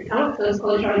 And some of those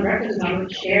cultural references are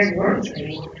not shared words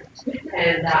anymore.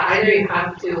 And either you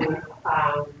have to,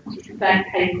 in fact,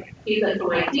 I give that to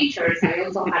my teachers, I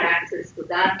also had access to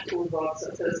that toolbox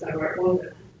of those that were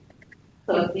older.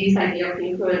 So this idea of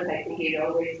influence, I think it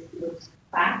always looks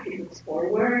back, it looks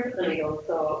forward, and it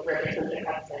also represents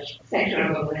a section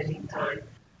of a moment in time.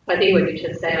 I think what you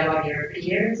just said about your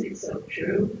peers, it's so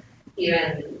true.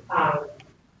 Even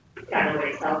kind of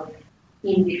myself,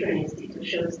 in different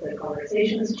institutions, the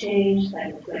conversations change,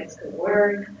 that reflects the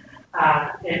work,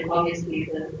 and obviously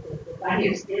the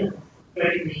value of students is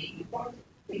really important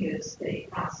because they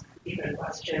ask different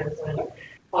questions and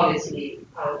obviously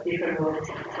different moments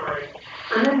in time.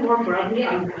 And then more broadly,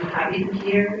 I'm happy to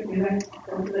hear you guys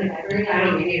go to the library. I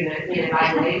don't mean in a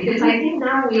bad way, because I think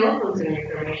now we all consume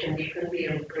information differently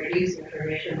and produce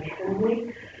information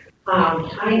differently.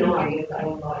 I know I used a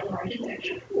lot of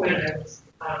architecture when I was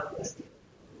a student.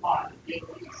 A lot of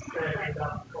buildings, and I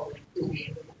got going to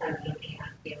be and looking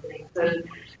at buildings. And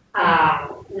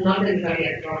not necessarily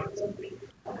at drawings of buildings.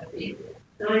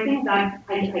 And I think that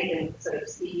I can sort of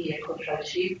see a cultural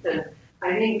shift, and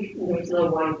I think there's no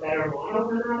one better model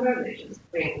than another. They just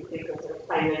bring different sort of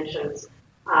dimensions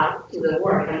to the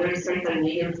work, and there's certain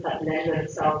mediums that lend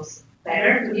themselves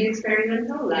better to be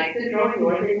experimental, like the drawing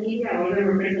or the media or the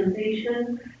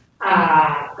representation,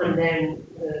 and then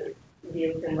the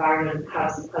built environment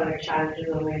has other challenges,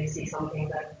 and when you see something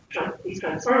that is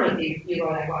transformative, you go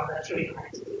like, wow, that's really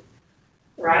hard to do,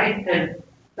 right? And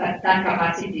that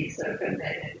capacity is sort of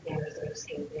embedded in the sort of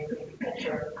skill building that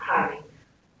you're having.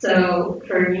 So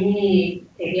for me,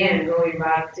 again, going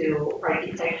back to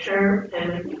architecture,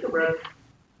 and I think about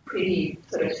pretty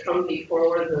sort of strongly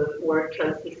forward the word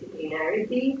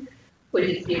transdisciplinarity, which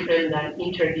is different than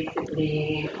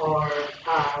interdiscipline or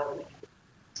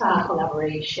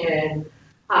collaboration,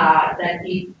 that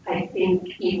it, I think,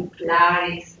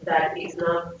 implies that it's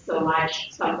not so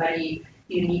much somebody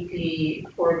uniquely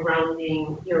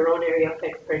foregrounding your own area of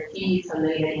expertise and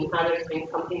then letting others bring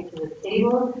something to the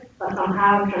table, but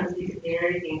somehow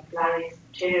transdisciplinarity implies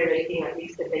generating at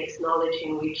least the base knowledge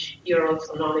in which you're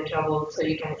also knowledgeable so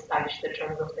you can establish the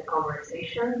terms of the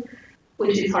conversation,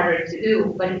 which is harder to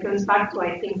do. But it comes back to,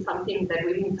 I think, something that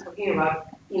we've been talking about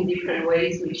in different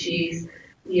ways, which is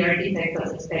the architect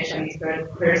as a specialist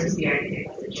versus the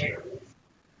architect as a generalist.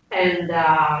 And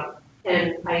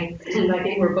I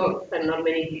think we're both, and not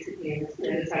many disciplines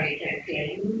necessarily can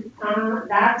claim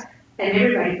that. And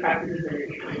everybody practices in a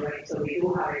different way. So we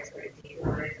do have expertise, and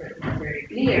our expertise is very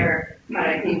clear, but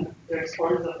I think there's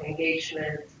forms of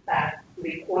engagement that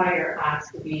require us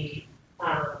to be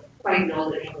quite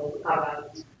knowledgeable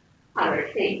about other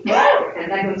things.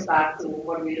 And that goes back to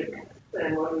what we look at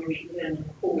and what we read and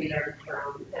who we learn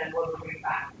from and what we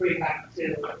bring back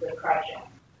to the project.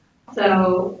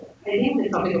 So I think the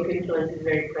topic of influence is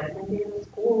very present in the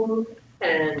school,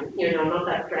 and not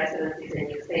that precedent is a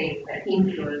new thing, but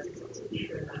influence is also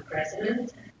different than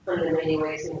precedent, and the many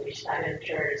ways in which that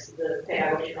enters the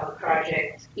pedagogical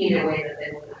project in a way that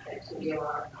then would affect who you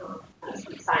are as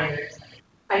designers.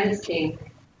 I just think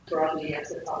broadly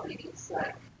as a topic, it's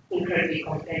like incredibly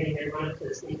compelling, and one of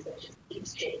those things that just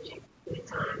keeps changing with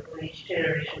time. When each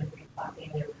generation brings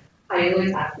something new. I I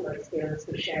always ask my students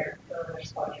to share their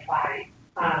Spotify,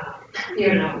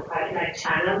 like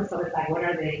channels. So it's like, what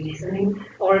are they listening?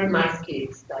 Or Mass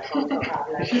Kids that also have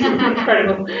like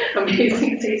incredible,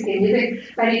 amazing taste in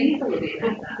music. But it is a little bit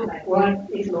like that. Like, what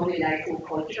is mobilizing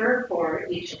culture for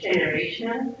each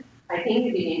generation? I think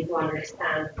you begin to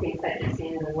understand things that you see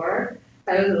in the work.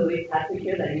 I was always glad to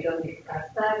hear that you don't discuss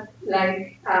that.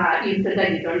 Like, you said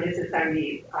that you don't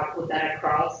necessarily put that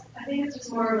across. I think it's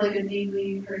just more of like a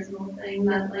deeply personal thing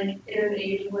that like in an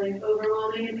age of like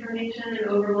overwhelming information and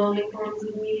overwhelming forms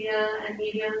of media and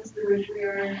mediums through which we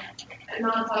are, I'm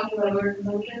not talking about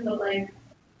overconsumption, but like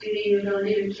the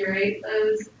ability to curate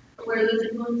those, where those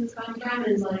influences come from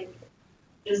is like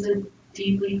just a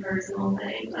deeply personal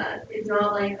thing that it's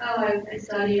not like, oh, I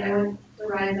studied, I went to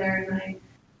Riser and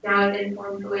now it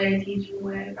informs the way I teach and the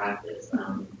way I practice.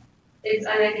 And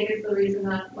I think it's the reason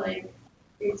that like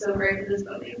it's so great that this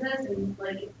book exists and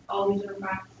like all these different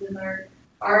practices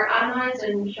are analyzed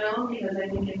and shown, because I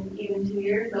think in even 2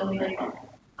 years there'll be like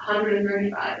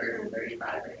 135 or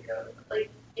 35 ready to go.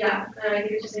 Like, yeah, and I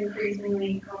think it's just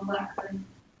increasingly complex and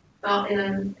not in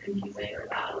a confusing or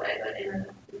bad way, but in a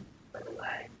good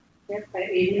way. Yes, but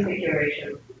it is a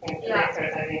curation, Yeah.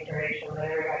 exercise in curation that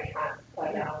everybody has,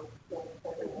 but I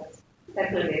think that's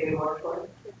definitely more fun.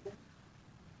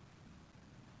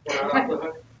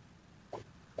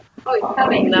 Oh, it's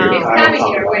coming now. It's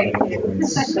coming your way.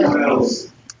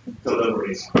 Kyle's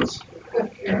deliveries.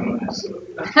 And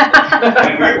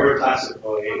we're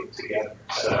classically together,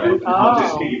 so I'll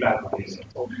just piggyback on these.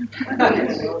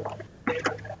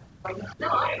 No,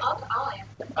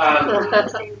 I'll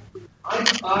answer.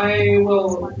 I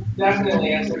will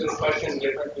definitely answer this question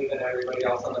differently than everybody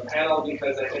else on the panel,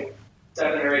 because I think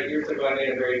 7 or 8 years ago I made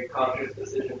a very conscious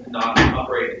decision to not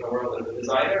operate in the world as a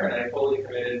designer, and I fully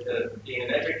committed to being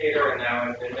an educator, and now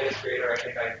as an administrator I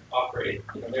think I operate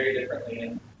very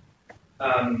differently.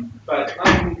 But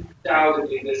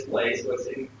undoubtedly this place was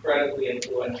incredibly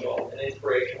influential and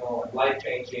inspirational and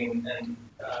life-changing, and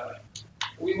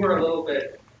we were a little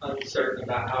bit uncertain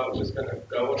about how it was going to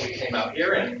go when we came out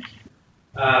here, and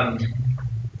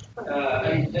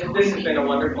this has been a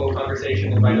wonderful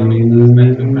conversation, and by no means is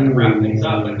meant to kind of wrap things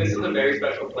up, but this is a very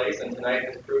special place, and tonight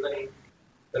has proven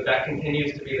that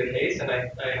continues to be the case, and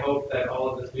I hope that all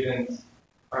of the students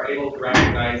are able to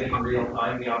recognize in real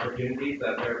time the opportunities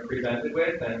that they're presented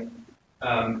with, and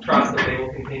trust that they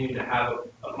will continue to have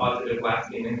a positive,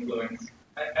 lasting influence.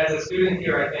 As a student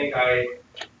here, I think I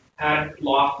had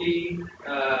lofty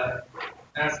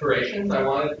aspirations. I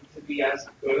wanted to be as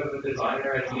good of a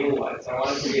designer as Neil was. I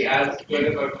wanted to be as good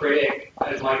of a critic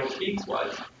as Michael Speaks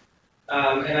was.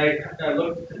 And I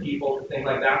looked to people to think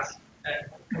like that's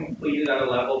completed at a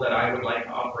level that I would like to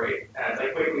operate as. I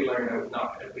quickly learned I was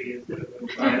not going to be as good of a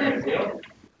designer as Neil.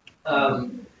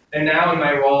 And now in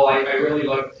my role, I really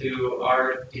look to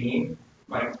our dean,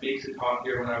 Mike Speaks, who taught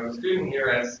here when I was a student here,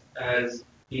 as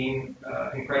being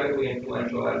incredibly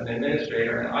influential as an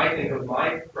administrator, and I think of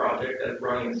my project as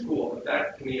running a school. But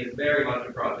that to me is very much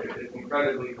a project. It's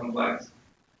incredibly complex.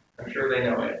 I'm sure they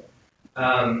know it.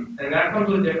 And that comes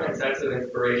with different sets of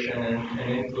inspiration and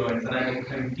influence, and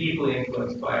I'm deeply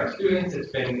influenced by our students.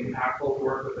 It's been impactful to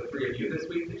work with the 3 of you this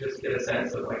week to just get a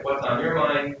sense of like what's on your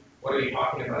mind, what are you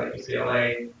talking about at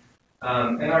UCLA,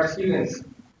 and our students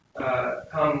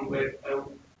come with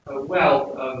a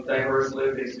wealth of diverse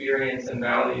lived experience and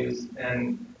values,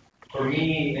 and for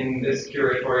me in this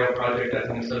curatorial project as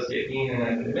an associate dean and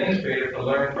as an administrator to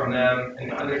learn from them and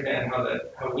to understand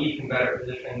how we can better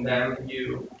position them and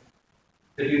you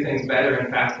to do things better and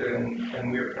faster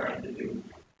than we're trying to do.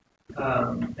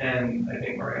 And I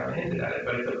think Mariana hinted at it,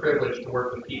 but it's a privilege to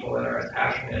work with people that are as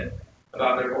passionate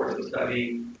about their course of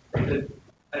study and to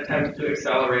attempt to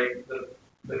accelerate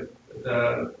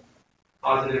the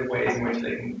positive ways in which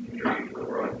they can contribute to the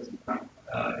world.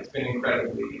 It's been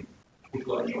incredibly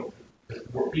influential to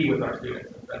just be with our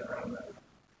students and spend time with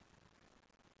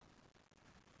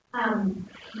them.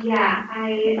 Yeah,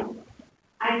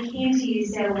 I came to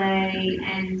UCLA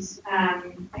and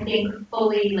I think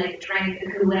fully like drank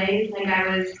the Kool-Aid. Like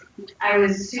I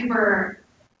was super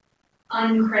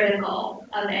uncritical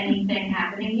of anything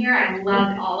happening here. I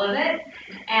loved all of it.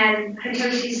 And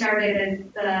Hitoshi started as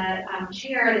the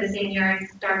chair the same year I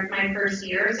started my first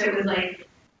year. So it was like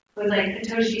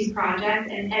Hitoshi's project,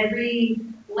 and every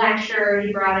lecture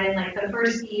he brought in, like the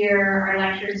first year our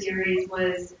lecture series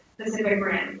was Pacific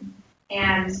Rim.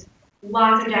 And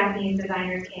lots of Japanese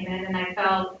designers came in, and I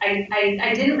felt,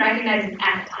 I didn't recognize it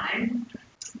at the time,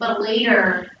 but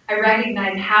later I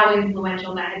recognized how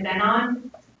influential that had been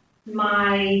on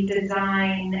my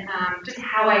design, just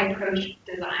how I approached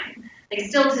design. like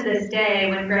still to this day,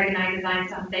 when Greg and I design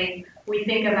something, we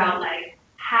think about like,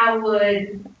 how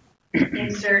would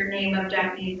insert name of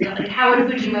Japanese, like how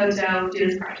would Fujimoto do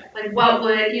this project? Like what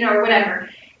would, you know, or whatever.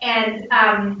 And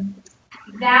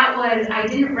that was, I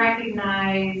didn't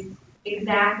recognize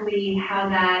exactly how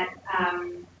that,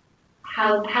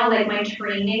 how like my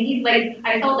training, like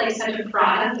I felt like such a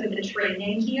product of the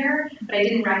training here, but I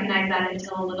didn't recognize that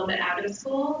until a little bit out of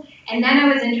school. And then I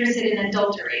was interested in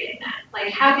adulterating that.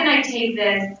 Like how can I take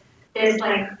this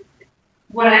like,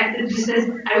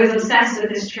 I was obsessed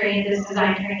with this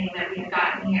design training that we've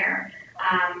gotten here.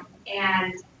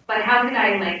 But how could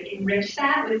I like enrich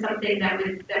that with something that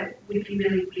would be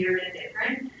really weird and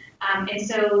different? And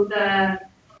so the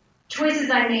choices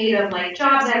I made of like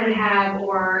jobs I would have,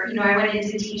 or, you know, I went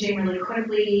into teaching really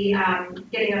quickly,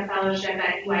 getting a fellowship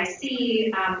at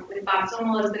UIC with Bob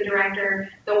Sommel as the director.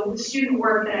 The student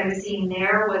work that I was seeing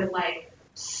there was like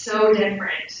so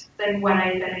different than what I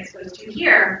had been exposed to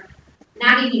here.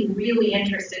 That made me really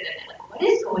interested in it. Like, what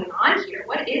is going on here?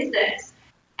 What is this?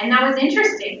 And that was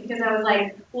interesting because I was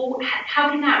like, well, how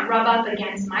can that rub up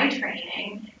against my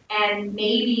training and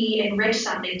maybe enrich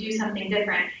something, do something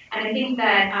different? And I think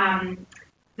that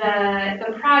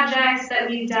the projects that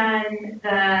we've done,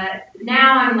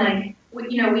 now I'm like,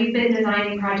 you know, we've been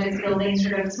designing projects, building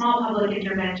sort of small public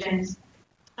interventions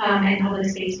and public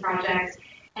space projects.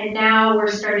 And now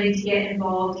we're starting to get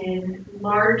involved in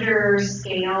larger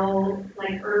scale,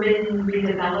 like urban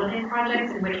redevelopment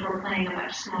projects in which we're playing a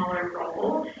much smaller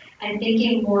role and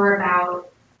thinking more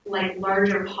about like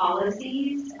larger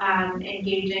policies,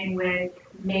 engaging with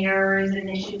mayors'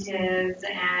 initiatives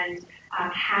and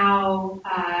how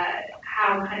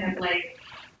kind of like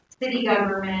city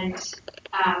government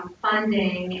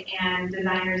funding and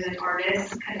designers and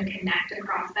artists kind of connect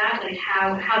across that, like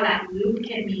how that loop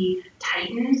can be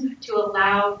tightened to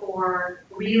allow for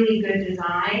really good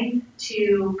design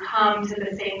to come to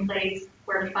the same place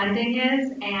where funding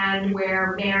is and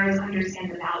where mayors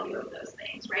understand the value of those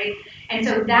things, right? And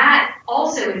so that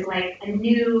also is like a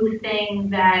new thing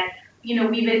that, you know,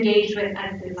 we've engaged with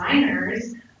as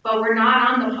designers, but we're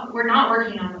not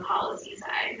working on the policy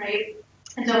side, right?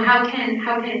 And so how can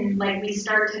like we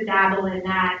start to dabble in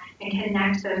that and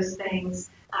connect those things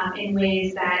in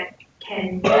ways that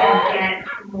can get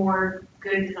more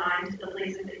good design to the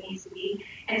places it needs to be?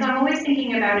 And so I'm always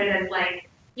thinking about it as like,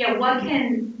 yeah, what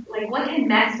can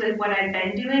mess with what I've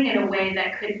been doing in a way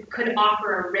that could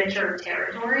offer a richer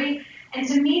territory? And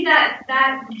to me, that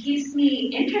keeps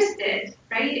me interested,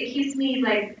 right? It keeps me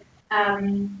like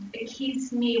it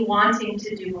keeps me wanting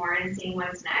to do more and seeing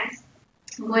what's next.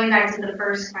 Going back to the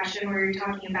first question where you're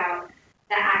talking about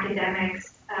the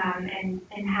academics and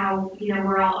how, you know,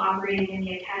 we're all operating in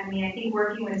the academy, I think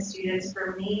working with students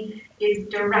for me is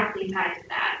directly tied to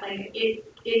that. Like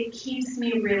it keeps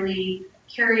me really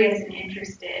curious and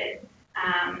interested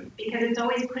because it's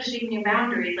always pushing new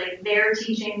boundaries. Like they're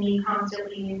teaching me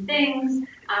constantly new things.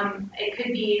 It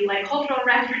could be like cultural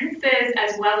references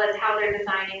as well as how they're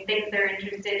designing things they're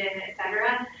interested in,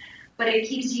 etc. But it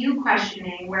keeps you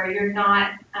questioning where you're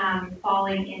not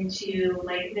falling into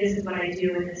like, this is what I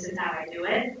do and this is how I do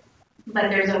it. But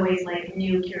there's always like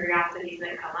new curiosities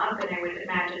that come up, and I would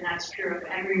imagine that's true of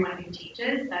everyone who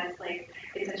teaches. That's like,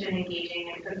 it's such an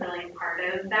engaging and fulfilling part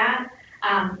of that.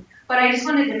 But I just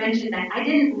wanted to mention that I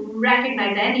didn't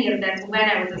recognize any of this when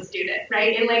I was a student,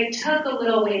 right? It like took a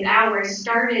little ways out where I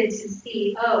started to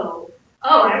see, oh,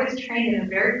 I was trained in a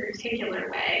very particular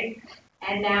way.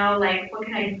 And now, like, what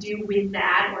can I do with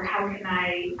that, or how can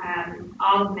I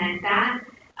augment that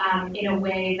in a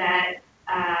way that,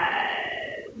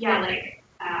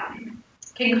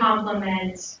 can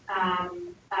complement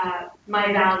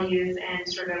my values and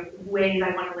sort of ways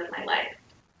I want to live my life.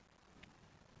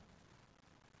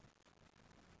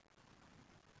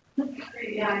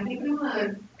 Great, yeah, I think we want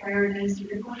to prioritize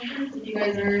student questions if you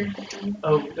guys are.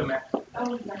 The map.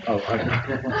 I'm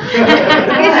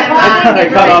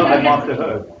off the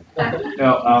hook.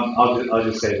 No, I'll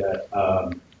just say that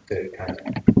to kind of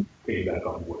piggyback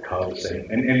on what Kyle was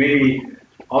saying, and maybe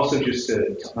also just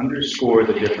to underscore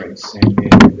the difference in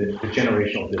the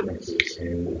generational differences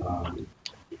in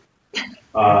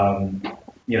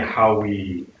how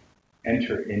we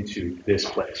enter into this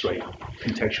place, right?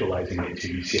 Contextualizing it to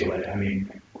UCLA. I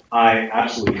mean, I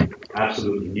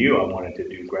absolutely knew I wanted to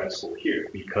do grad school here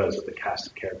because of the cast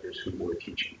of characters who were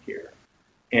teaching here.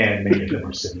 And many of them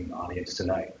are sitting in the audience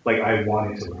tonight. Like, I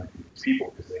wanted to learn from these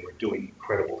people because they were doing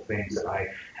incredible things that I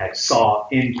had saw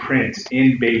in print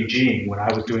in Beijing when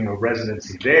I was doing a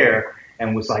residency there,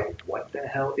 and was like, what the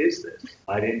hell is this?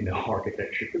 I didn't know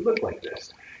architecture could look like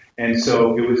this. And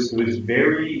so it was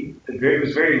very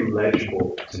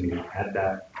legible to me at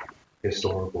that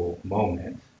historical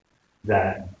moment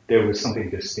that there was something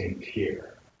distinct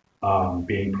here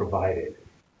being provided.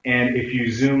 And if you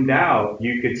zoomed out,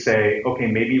 you could say, okay,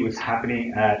 maybe it was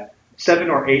happening at 7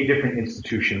 or 8 different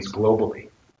institutions globally.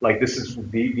 Like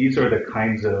these are the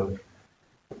kinds of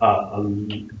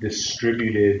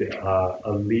distributed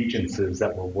allegiances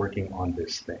that were working on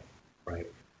this thing, right?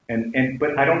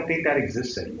 But I don't think that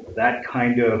exists anymore. That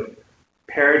kind of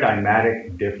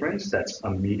paradigmatic difference that's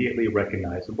immediately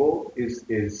recognizable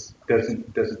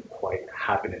doesn't quite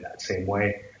happen in that same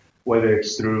way, whether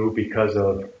it's because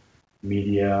of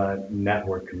media,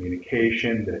 network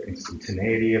communication, the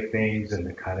instantaneity of things, and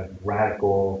the kind of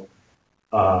radical,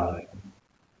 atomization,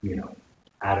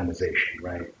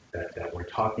 right? That we're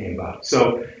talking about.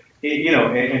 So,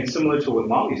 and similar to what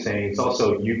Molly's saying, it's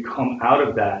also you come out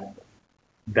of that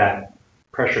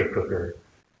pressure cooker,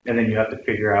 and then you have to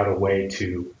figure out a way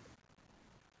to,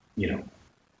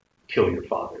 kill your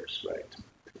fathers, right?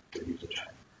 To use a term.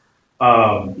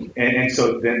 And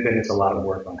so then it's a lot of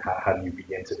work on how do you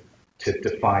begin to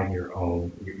define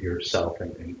yourself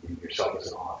and yourself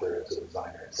as an author, as a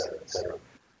designer, et cetera, et cetera.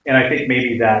 And I think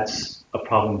maybe that's a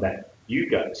problem that you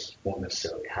guys won't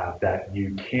necessarily have, that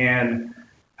you can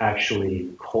actually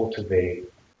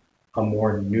cultivate a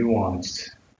more nuanced,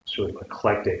 sort of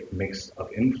eclectic mix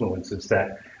of influences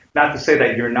that, not to say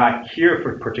that you're not here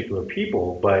for particular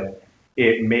people, but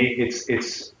it's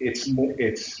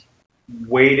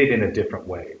weighted in a different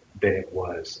way than it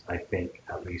was, I think,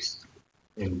 at least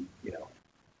in,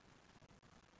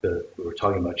 we were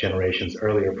talking about generations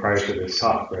earlier prior to this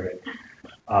talk, right?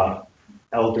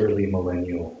 Elderly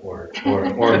millennial or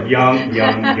young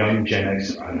Gen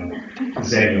X, I don't know,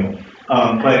 Zennial.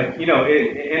 But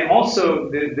and also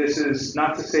this is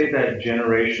not to say that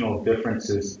generational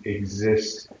differences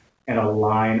exist and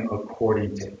align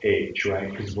according to age, right?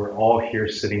 Because we're all here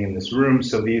sitting in this room,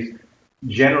 so these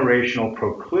generational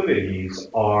proclivities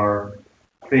are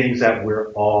things that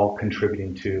we're all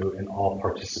contributing to and all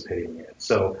participating in.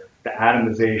 So the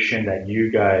atomization that you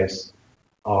guys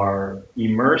are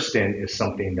immersed in is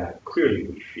something that clearly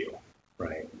we feel,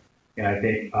 right? And I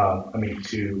think,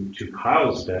 to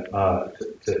Kyle's, to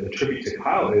attribute to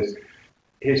Kyle, is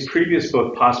his previous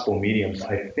book, Possible Mediums,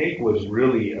 I think was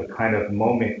really a kind of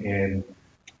moment in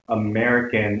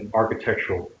American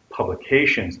architectural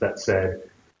publications that said,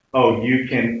 oh, you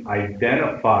can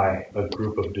identify a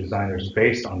group of designers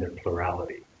based on their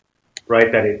plurality,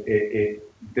 right? That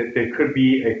that there could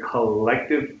be a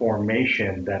collective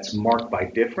formation that's marked by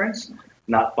difference,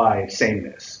 not by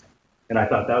sameness. And I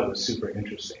thought that was super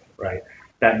interesting, right?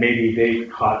 That maybe they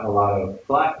caught a lot of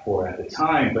flack for at the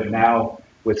time, but now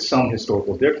with some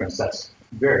historical difference, that's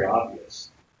very obvious.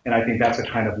 And I think that's a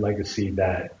kind of legacy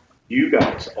that you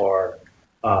guys are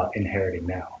inheriting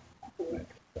now. Right?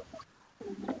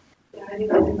 Yeah, I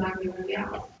think that's exactly what we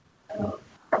asked.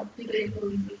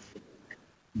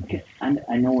 Okay, and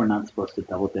I know we're not supposed to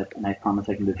double dip, and I promise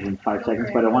I can do this in 5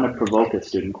 seconds, but I want to provoke a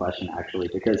student question, actually,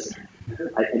 because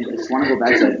I just want to go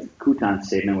back to that Kutan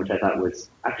statement, which I thought was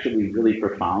actually really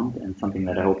profound and something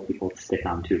that I hope people stick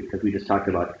on too, because we just talked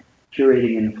about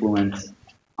curating influence,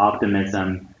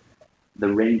 optimism, the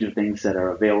range of things that are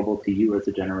available to you as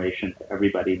a generation, to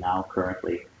everybody now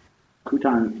currently.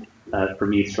 Kutan, for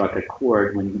me, struck a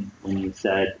chord when you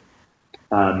said,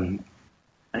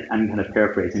 I'm kind of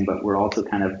paraphrasing, but we're also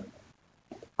kind of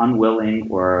unwilling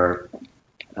or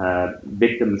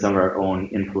victims of our own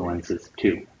influences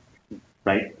too,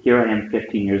 right? Here I am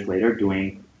 15 years later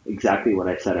doing exactly what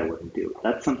I said I wouldn't do.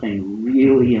 That's something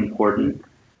really important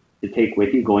to take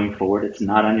with you going forward. It's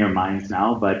not on your minds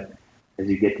now, but as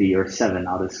you get to year 7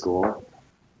 out of school,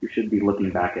 you should be looking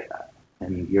back at that.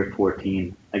 And year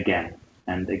 14 again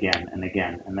and again and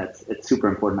again. And it's super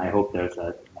important. I hope there's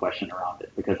a question around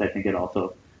it, because I think it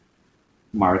also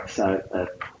marks a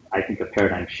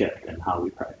paradigm shift in how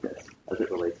we practice as it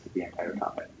relates to the entire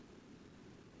topic.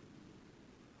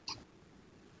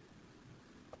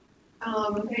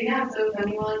 Okay, yeah, so if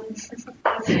anyone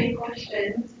has any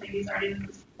questions, maybe starting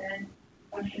with the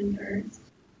question first.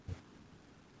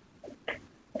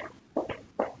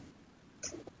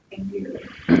 Thank you,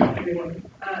 everyone.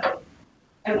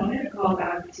 I wanted to call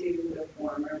back to the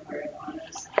former part of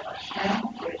Anna's question,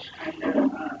 which kind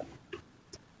of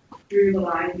drew the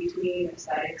line between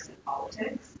aesthetics and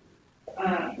politics.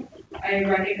 I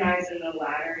recognize in the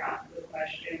latter half of the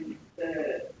question,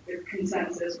 the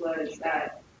consensus was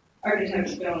that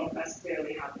architects don't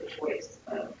necessarily have the choice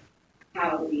of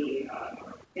how we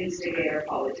instigate our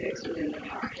politics within the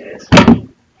practice,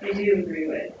 which I do agree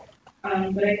with.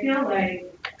 But I feel like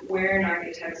where an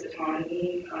architect's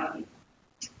autonomy kind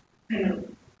of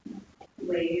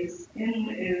lays in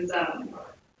is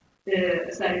the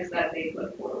aesthetics that they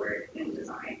put forward in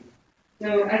design.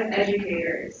 So as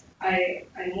educators,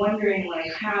 I'm wondering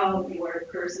like how your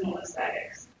personal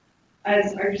aesthetics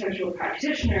as architectural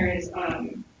practitioners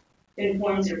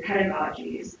informs your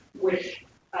pedagogies, which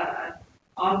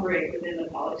operate within the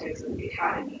politics of the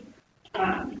academy.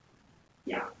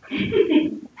 Yeah.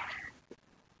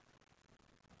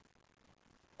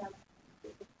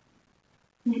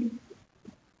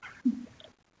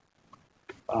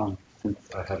 Since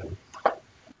I haven't,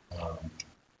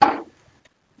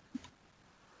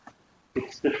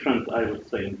 it's different, I would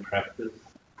say, in practice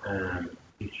and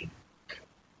teaching.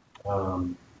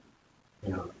 You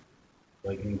know,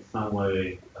 like in some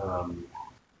way,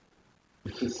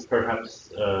 this is perhaps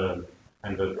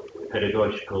kind of a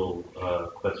pedagogical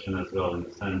question as well, in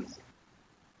the sense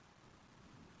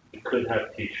you could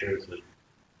have teachers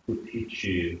who teach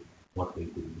you what they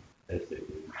do as they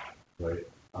do, right?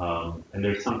 And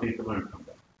there's something to learn from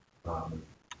that.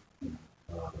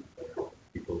 There are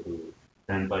people who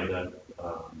stand by that,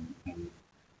 and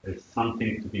there's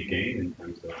something to be gained in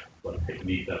terms of what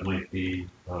technique that might be,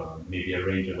 maybe a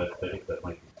range of aesthetics that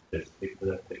might be specific to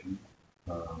that technique.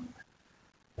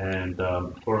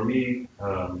 For me,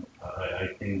 I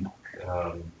think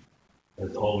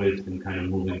has always been kind of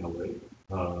moving away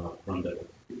from that.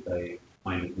 I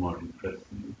find it more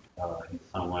interesting in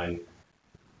some way.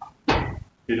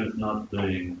 Students not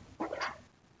doing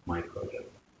my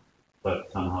project, but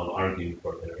somehow arguing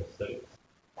for their aesthetics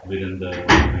within the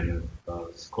kind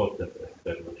of scope that's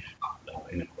established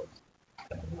in a course,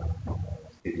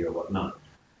 studio or whatnot.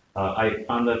 I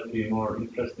found that to be more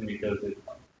interesting because it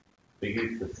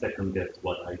begins to second guess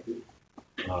what I do,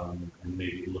 and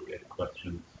maybe look at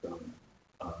questions from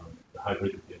the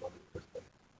hybridity of other perspectives.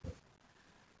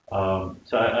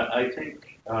 So I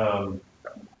think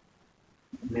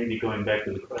maybe going back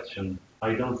to the question,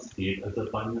 I don't see it as a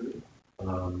binary,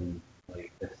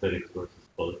 like aesthetics versus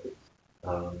politics.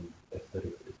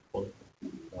 Aesthetics is politics.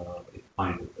 It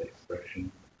finds its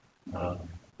expression,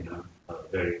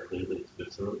 very clearly. It's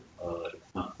visceral.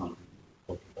 It's not something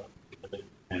we talk about. It's a bit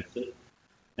pensive,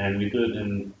 and we do it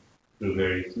through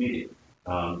various media.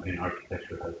 And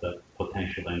architecture has that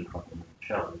potential and complementary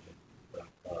challenge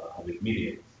how it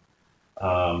mediates.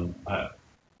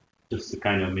 Just to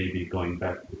kind of maybe going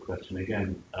back to the question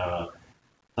again,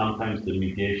 sometimes the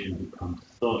mediation becomes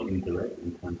so indirect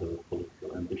in terms of a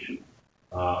political ambition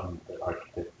that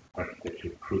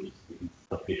architecture proves to be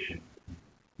insufficient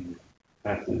in its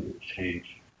capacity to change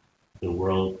the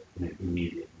world in an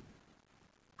immediate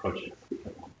project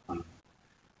at one time.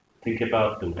 Think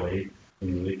about the way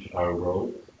in which our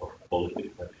roles of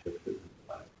politics have shifted in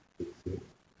the last 6 years.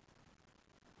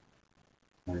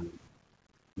 And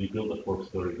we build a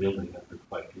 4-story building after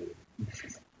 5 years.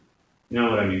 You know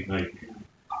what I mean? Like,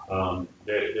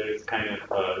 there's kind of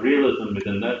realism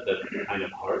within that that's kind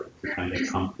of hard to kind of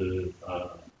come to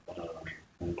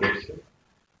grips with.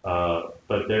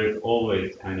 But there's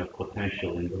always kind of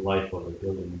potential in the life of a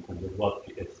building in terms of what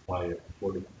we aspire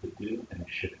for it to do and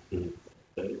shift through its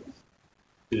aesthetics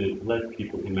to let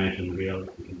people imagine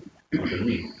reality in other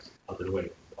means, other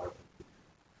ways.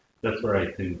 That's where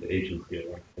I think the agency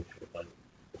of architecture lies,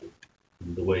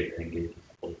 in the way it engages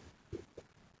politics.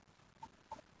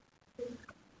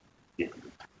 Yeah.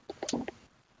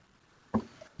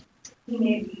 You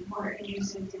may be more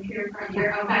interested to hear from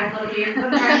your own faculty or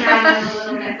put pressure on them a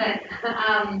little bit, but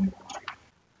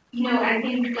I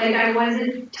think I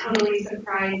wasn't totally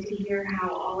surprised to hear how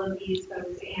all of these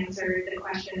folks answered the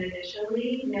question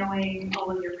initially, knowing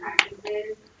all of your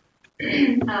practices.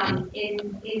 In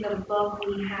the book,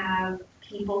 we have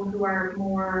people who are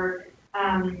more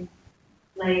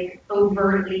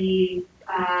overtly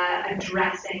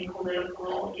addressing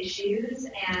political issues,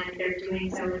 and they're doing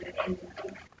so in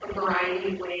a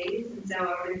variety of ways. And so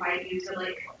I would invite you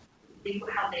to see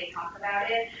how they talk about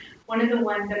it. One of the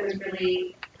ones that was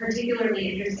really particularly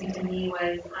interesting to me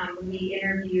was we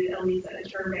interviewed Elisa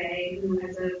Iturbe, who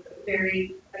has a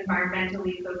very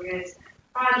environmentally focused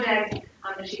project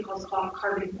that she calls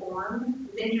carbon form.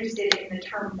 Who's interested in the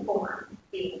term form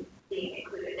being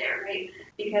included there, right?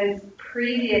 Because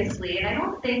previously, and I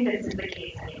don't think this is the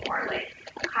case anymore,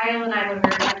 Kyle and I, when we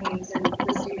were talking to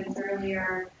the students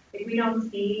earlier, we don't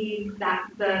see that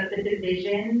the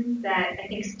division that I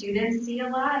think students see a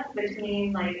lot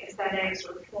between aesthetics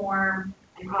or form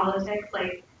and politics.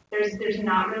 There's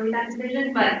not really that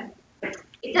division, but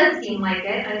it does seem like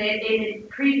it, and it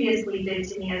previously did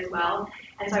to me as well.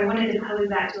 And so I wanted to pose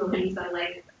that to Elisa,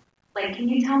 like, can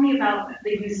you tell me about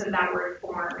the use of that word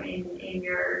form in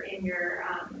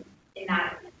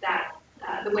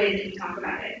the way that you talk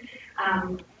about it?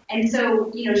 And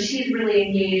so, she's really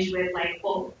engaged with like,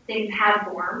 well, things have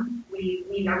form.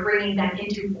 We are bringing them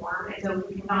into form, and so if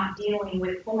we're not dealing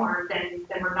with form, then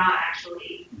we're not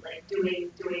actually like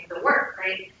doing the work,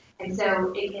 right? And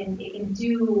so it can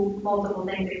do multiple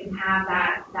things. It can have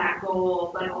that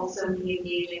goal, but also be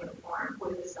engaging with form,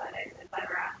 with aesthetics,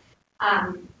 etc.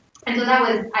 And so that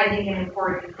was, I think, an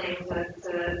important thing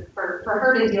for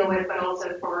her to deal with, but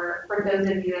also for those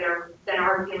of you that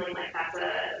are feeling like that's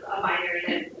a binary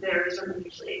that they're sort of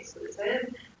mutually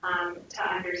exclusive, to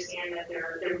understand that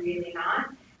they're really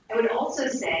not. I would also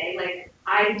say, like,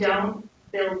 I don't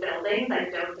build buildings, I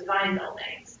don't design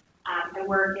buildings. I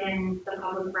work in the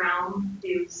public realm,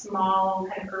 do small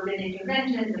kind of urban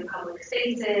interventions in public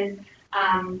spaces,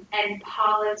 and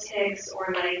politics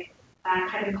or like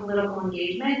kind of political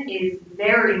engagement is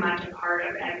very much a part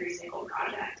of every single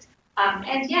project.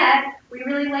 And yet, we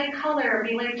really like color,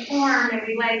 we like form, and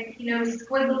we like,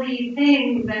 squiggly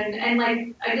things, and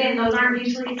like, again, those aren't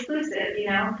mutually exclusive,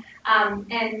 and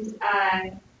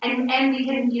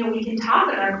we can talk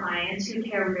with our clients who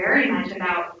care very much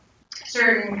about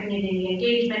certain community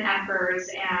engagement efforts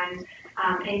and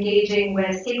engaging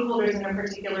with stakeholders in a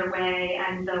particular way,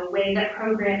 and the way that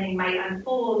programming might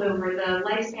unfold over the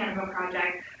lifespan of a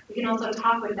project. We can also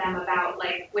talk with them about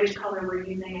like which color we're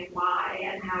using and why,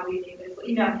 and how we think this,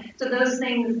 so those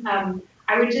things,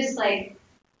 I would just like,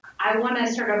 I want to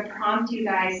sort of prompt you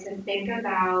guys to think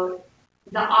about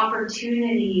the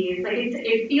opportunities. Like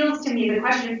it feels to me, the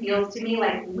question feels to me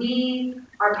like we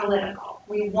are political.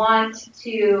 We want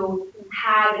to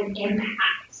have an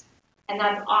impact, and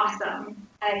that's awesome.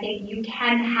 I think you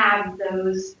can have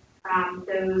those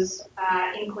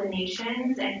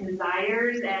inclinations and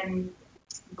desires and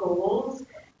goals,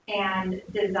 and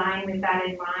design with that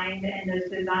in mind, and those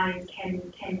designs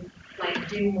can like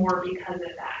do more because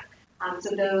of that.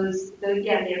 So those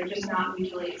yeah, they're just not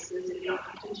mutually exclusive. You don't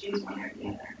have to choose one or the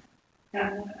other.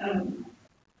 Yeah,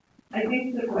 I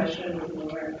think the question was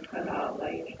more about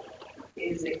like,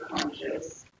 is it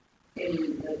conscious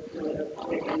in the political,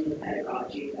 within the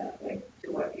pedagogy that, like,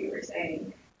 to what you were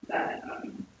saying, that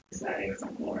aesthetics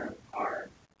and form are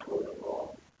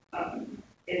political,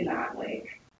 in that like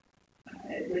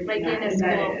in a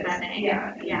school setting.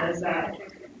 Yeah, does that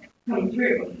come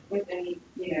through within,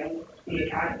 the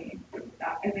academy?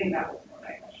 I think that was more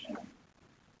my question.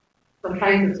 I'm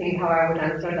trying to think how I would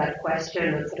answer that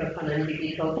question as sort of an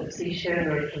individual position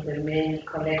or to the many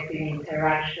collective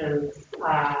interactions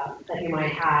that you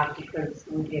might have, different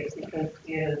studios, different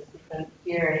students, different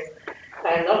peers.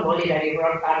 I love Molly that you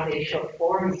brought up the issue of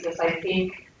form, because I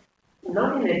think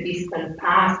not in the distant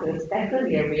past, there was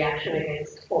definitely a reaction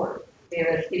against form. It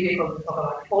was difficult to talk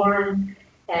about form,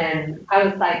 and I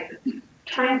was like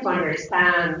trying to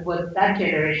understand what that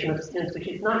generation of students, which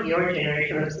is not your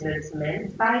generation of students,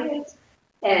 meant by it.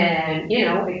 And,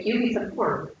 a cube is a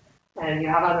form, and you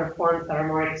have other forms that are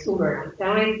more exuberant. And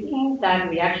I think that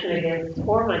reaction against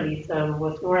formalism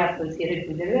was more associated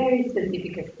with a very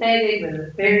specific aesthetic, with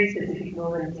a very specific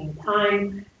moment in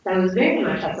time, that was very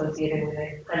much associated with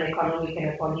an economic and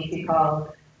a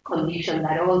political condition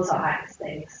that also had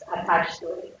stakes attached to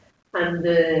it. And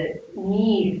the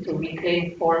need to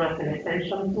reclaim form as an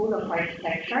essential tool of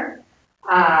architecture,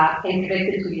 and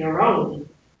connected to your own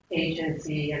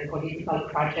agency and political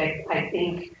project, I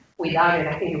think without it,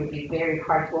 I think it would be very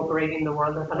hard to operate in the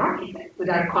world as an architect,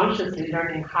 without consciously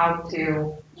learning how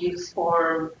to use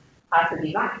form as a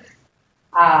device,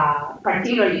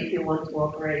 particularly if you want to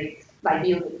operate by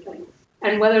building things.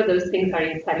 And whether those things are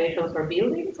installations or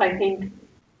buildings, I think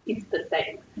it's the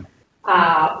same.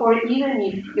 Or even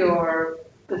if your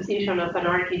position as an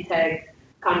architect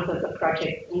comes as a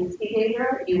project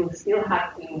instigator, you will still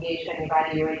have to engage and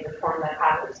evaluate the form that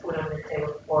others put on the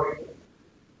table for you.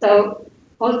 So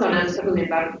also now circling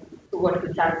back to what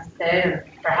Kutan said,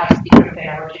 and perhaps different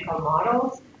pedagogical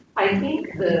models, I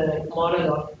think the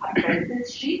model of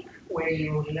apprenticeship, where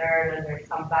you learn under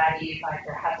somebody by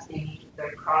perhaps imitating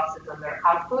their process and their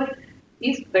output,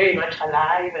 is very much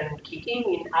alive and kicking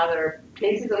in other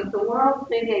places of the world.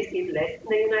 Maybe I see it less in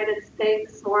the United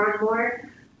States more and more,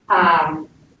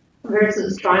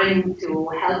 versus trying to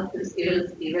help the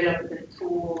students develop the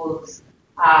tools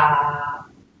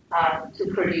to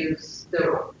produce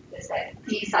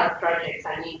these are projects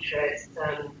and interests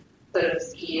and sort of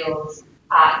skills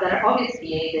that are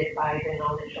obviously aided by the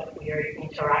knowledge of who you're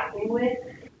interacting with.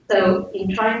 So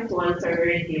in trying to answer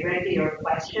very directly your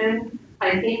question,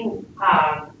 I think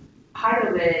part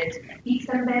of it is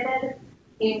embedded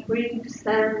in briefs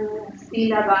and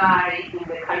syllabi, in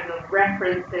the kind of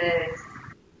references.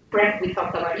 We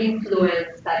talked about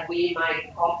influence that we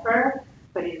might offer,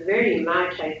 but it's very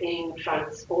much, I think,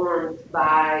 transformed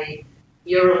by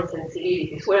your own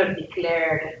sensibilities, whether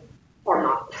declared or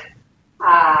not.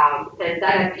 And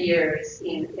that appears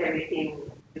in everything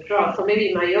you draw. So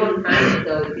maybe my own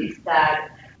anecdote is that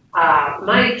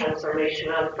my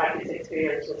transformational practice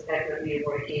experience was definitely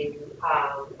working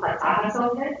at Zaha's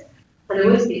office. And there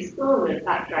was this moment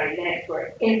after I left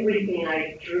where everything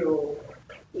I drew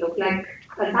looked like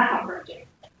a Zaha project.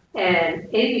 And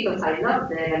A, because I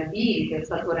loved it, and B, because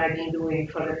that's what I've been doing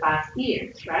for the past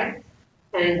years, right?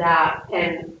 And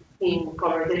in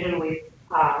conversation with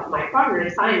my partner,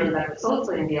 Simon, that was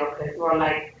also in the office, we're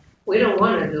like, we don't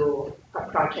want to do a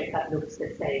project that looks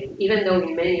the same, even though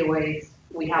in many ways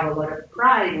we have a lot of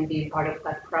pride in being part of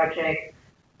that project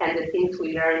and the things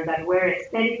we learned that were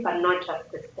aesthetic, but not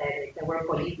just aesthetic. They were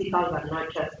political, but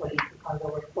not just political. They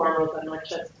were formal, but not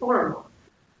just formal.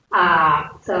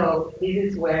 So this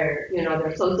is where,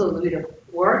 there's also a little bit of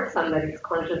work, some that is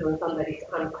conscious and some that is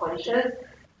unconscious.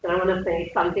 And I want to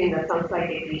say something that sounds like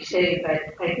a cliche,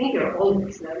 but I think you're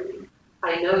always learning.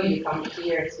 I know you come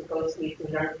here supposedly to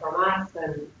learn from us,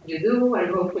 and you do,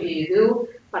 and hopefully you do,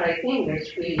 but I think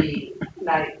there's really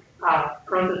like a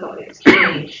process of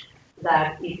exchange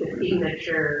that is a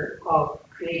signature of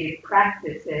creative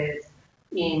practices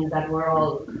in that we're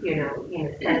all, in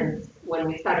a sense, when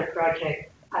we start a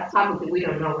project, as faculty, we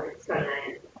don't know where it's going to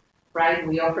end, right?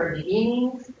 We offer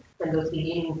beginnings, and those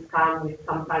beginnings come with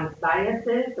sometimes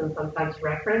biases and sometimes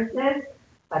references,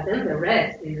 but then the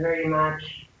rest is very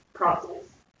much process.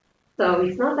 So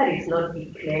it's not that it's not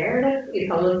declared,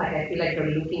 it's almost like I feel like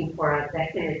you're looking for a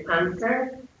definite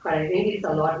answer, but I think it's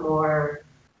a lot more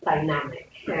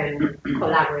dynamic and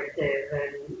collaborative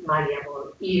and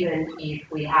malleable, even if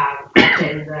we have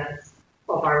agendas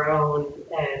of our own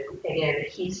and, again, a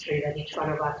history that each one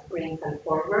of us brings and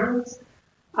foregrounds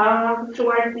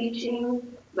to our teaching,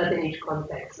 but then each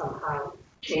context somehow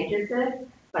changes it.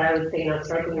 But I would say now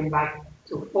circling back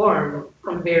to form,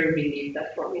 I'm very relieved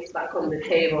that form is back on the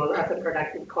table as a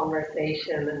productive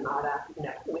conversation and not a,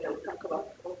 we don't talk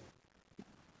about form.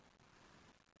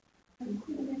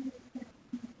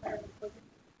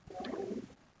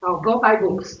 Oh, go buy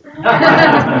books.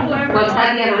 Was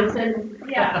that the Andersen?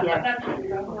 Yeah. Yeah.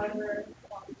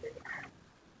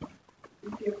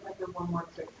 One more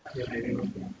six.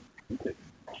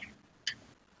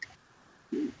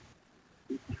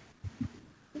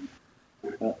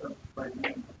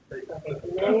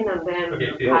 And then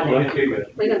Okay, Alex.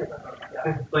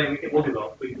 we'll do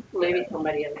both. Maybe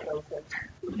somebody else also.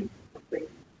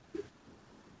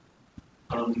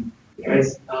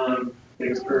 Guys,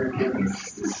 thanks for giving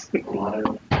us this a lot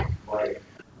of like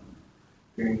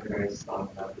hearing you guys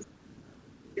talk about this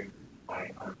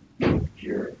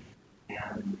here,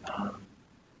 and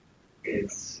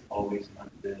it's always fun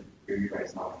to hear you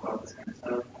guys talk about this kind of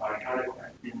stuff. I had a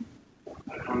question,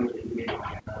 a comment that you made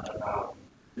about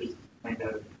just kind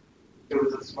of, it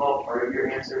was a small part of your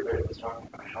answer, but it was talking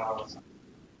about how some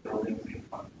buildings can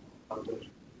public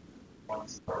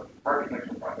once or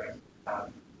architectural projects have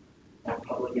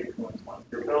public influence once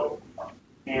they're built.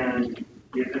 And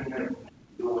given that we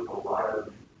deal with a lot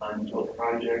of unbuilt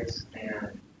projects,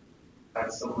 and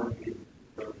as someone who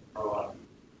really grow up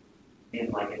in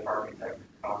like an architect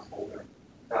household,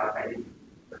 that I didn't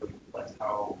really realize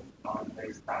how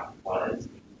commonplace that was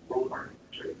in world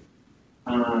architecture.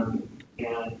 And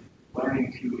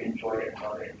learning to enjoy it and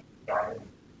love it in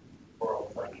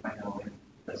worlds, like I know in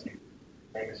this new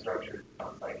mega structure,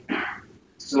 sounds like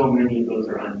so many of those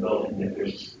are unbuilt, and that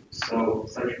there's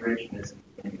such richness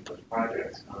in those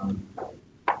projects.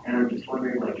 And I'm just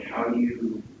wondering, like, how do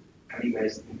you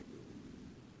guys think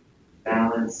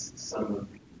balance some of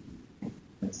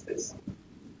this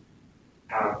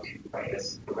have to, I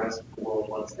guess, the rest of the world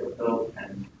once they're built,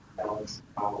 and balance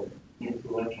how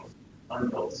influential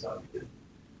unbuilt stuff is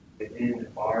within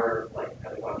our like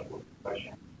pedagogical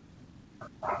profession,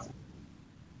 class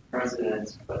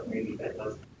presidents, but maybe that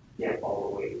doesn't get all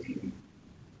the way to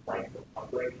like the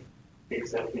public,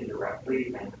 except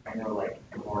indirectly. And I know like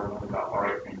the more I learn about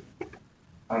art, and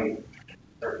I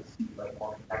start to see like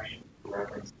more connection to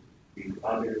reference to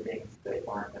other things that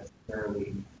aren't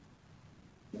necessarily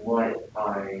what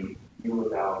I knew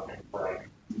about and what I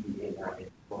could see in that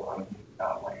info I knew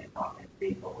about when it's not in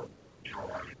data or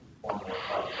formal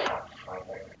that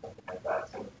project or something like that.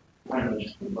 So I don't know,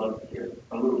 just would love to hear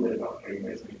a little bit about how you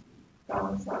guys can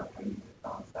balance that, how you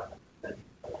balance that.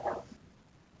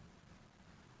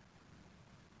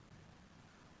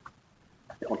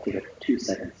 I'll take a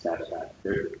 2-second stab at that.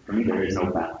 For me, there is no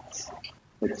balance.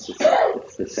 It's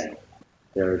the same.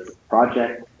 There's a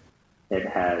project that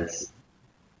has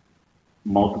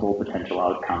multiple potential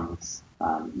outcomes.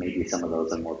 Maybe some of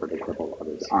those are more predictable,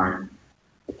 others aren't.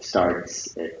 It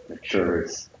starts, it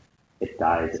matures, it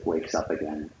dies, it wakes up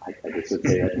again. I just would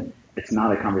say that it's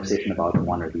not a conversation about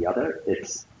one or the other,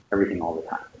 it's everything all the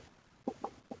time.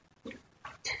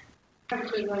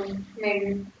 Actually,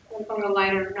 maybe on a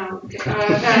lighter note.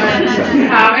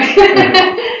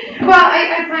 Well,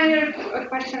 I find a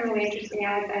question really interesting,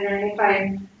 Alexander, and if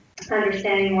I'm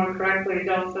understanding more correctly, it's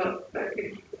also,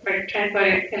 if I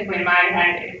translate it simply in my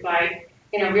head, it's like,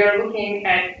 we are looking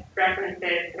at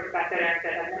references or precedents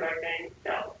that have never been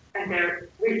built. And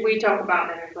we talk about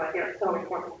them as like they're so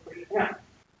important for you to know.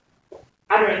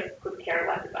 Others could care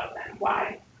less about them.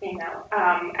 Why?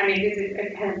 I mean, this is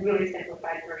a kind of really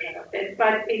simplified version of this,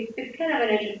 but it's kind of an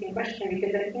interesting question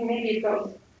because I think maybe it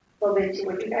goes a little bit to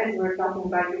what you guys were talking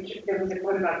about, which there was a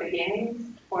quote about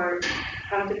beginnings or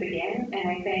how to begin. And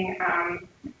I think,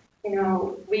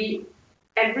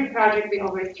 every project we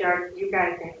always start, you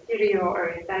guys in studio or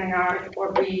in seminars,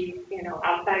 or we,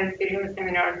 outside of studio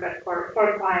seminars, but for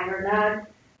a client or not,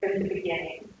 there's a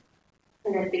beginning.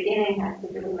 And that beginning has to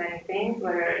do with many things,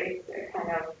 whether it's a kind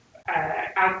of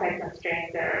outside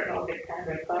constraints that are a little bit kind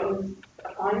of imposed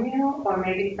upon you, or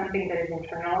maybe something that is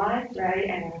internalized, right,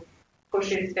 and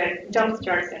pushes that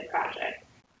jumpstarts that project.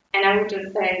 And I would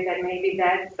just say that maybe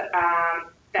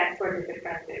that's where the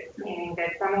difference is, meaning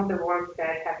that some of the works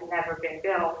that have never been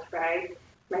built, right,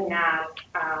 may not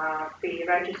be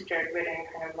registered within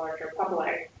kind of larger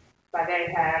public, but they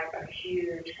have a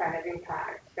huge kind of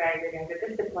impact, right, within the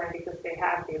discipline because they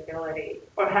have the ability,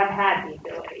 or have had the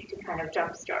ability to kind of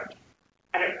jumpstart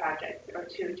other projects, or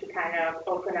to kind of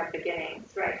open up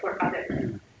beginnings, right, for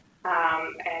others,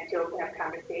 and to open up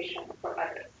conversation for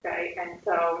others, right,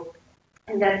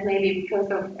 and that's maybe because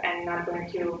of, and not going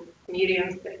to medium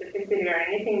specificity or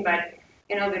anything, but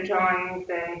the drawings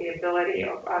and the ability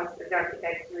of us as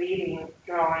architects reading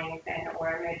drawings and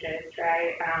or images,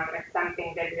 right, is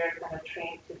something that we are kind of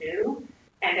trained to do,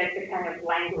 and that's the kind of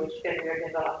language that we are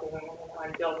developing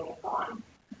and building upon.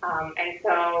 And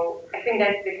so I think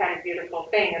that's the kind of beautiful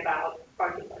thing about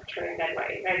architecture in that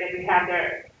way, right, that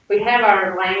we have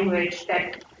our language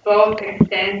that both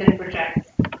extends and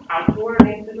projects outward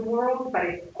into the world, but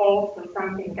it's also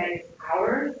something that is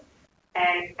ours.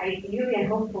 And ideally and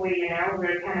hopefully,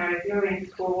 we're kind of, as you're in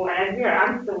school, and as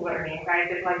I'm still learning, right,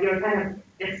 that like you're kind of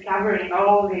discovering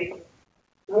all these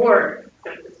words,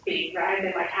 so to speak, right,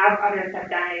 that like how others have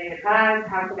done it in the past,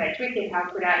 how could I tweak it, how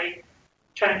could I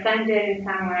transcend it in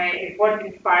some way. It's what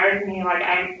inspires me. Like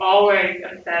I'm always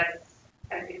obsessed,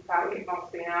 as you probably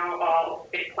mostly know, all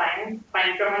big plan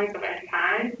drawings of any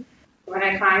kind. When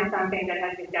I find something that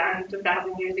has been done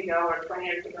 2,000 years ago or 20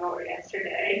 years ago or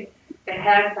yesterday that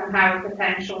has somehow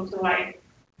potential to like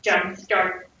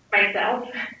jumpstart myself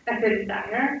as a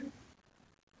designer,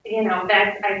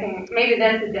 that's, I think, maybe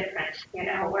that's the difference,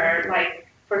 where like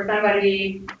for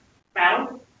somebody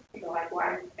else, you go like,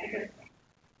 why is it interesting?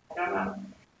 I don't know.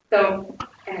 So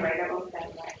anyway, that was kind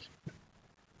of my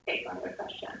take on the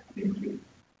question.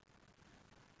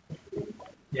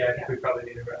 Yeah, I think we probably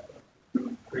need to wrap up.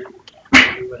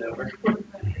 Whatever.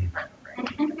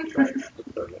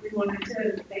 We wanted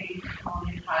to thank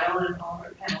Molly and Kyle and all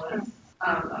our panelists,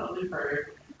 not only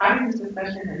for having this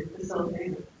discussion and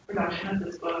facilitating the production of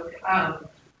this book,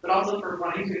 but also for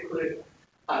wanting to include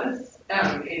us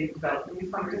in developing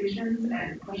these conversations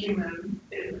and pushing them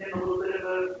in a little bit of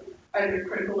a either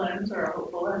critical lens or a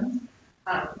hopeful lens.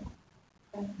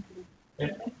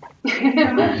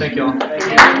 Thank you all. Thank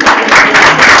you.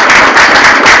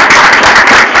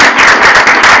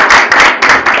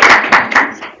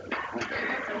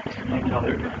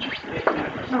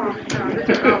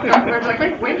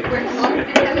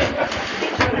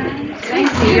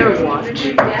 Thanks to your watch.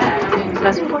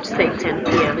 Let's watch say 10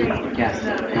 p.m. Yes.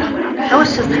 I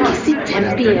was just like, is it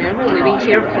 10 p.m. and we've been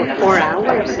here for 4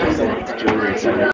 hours?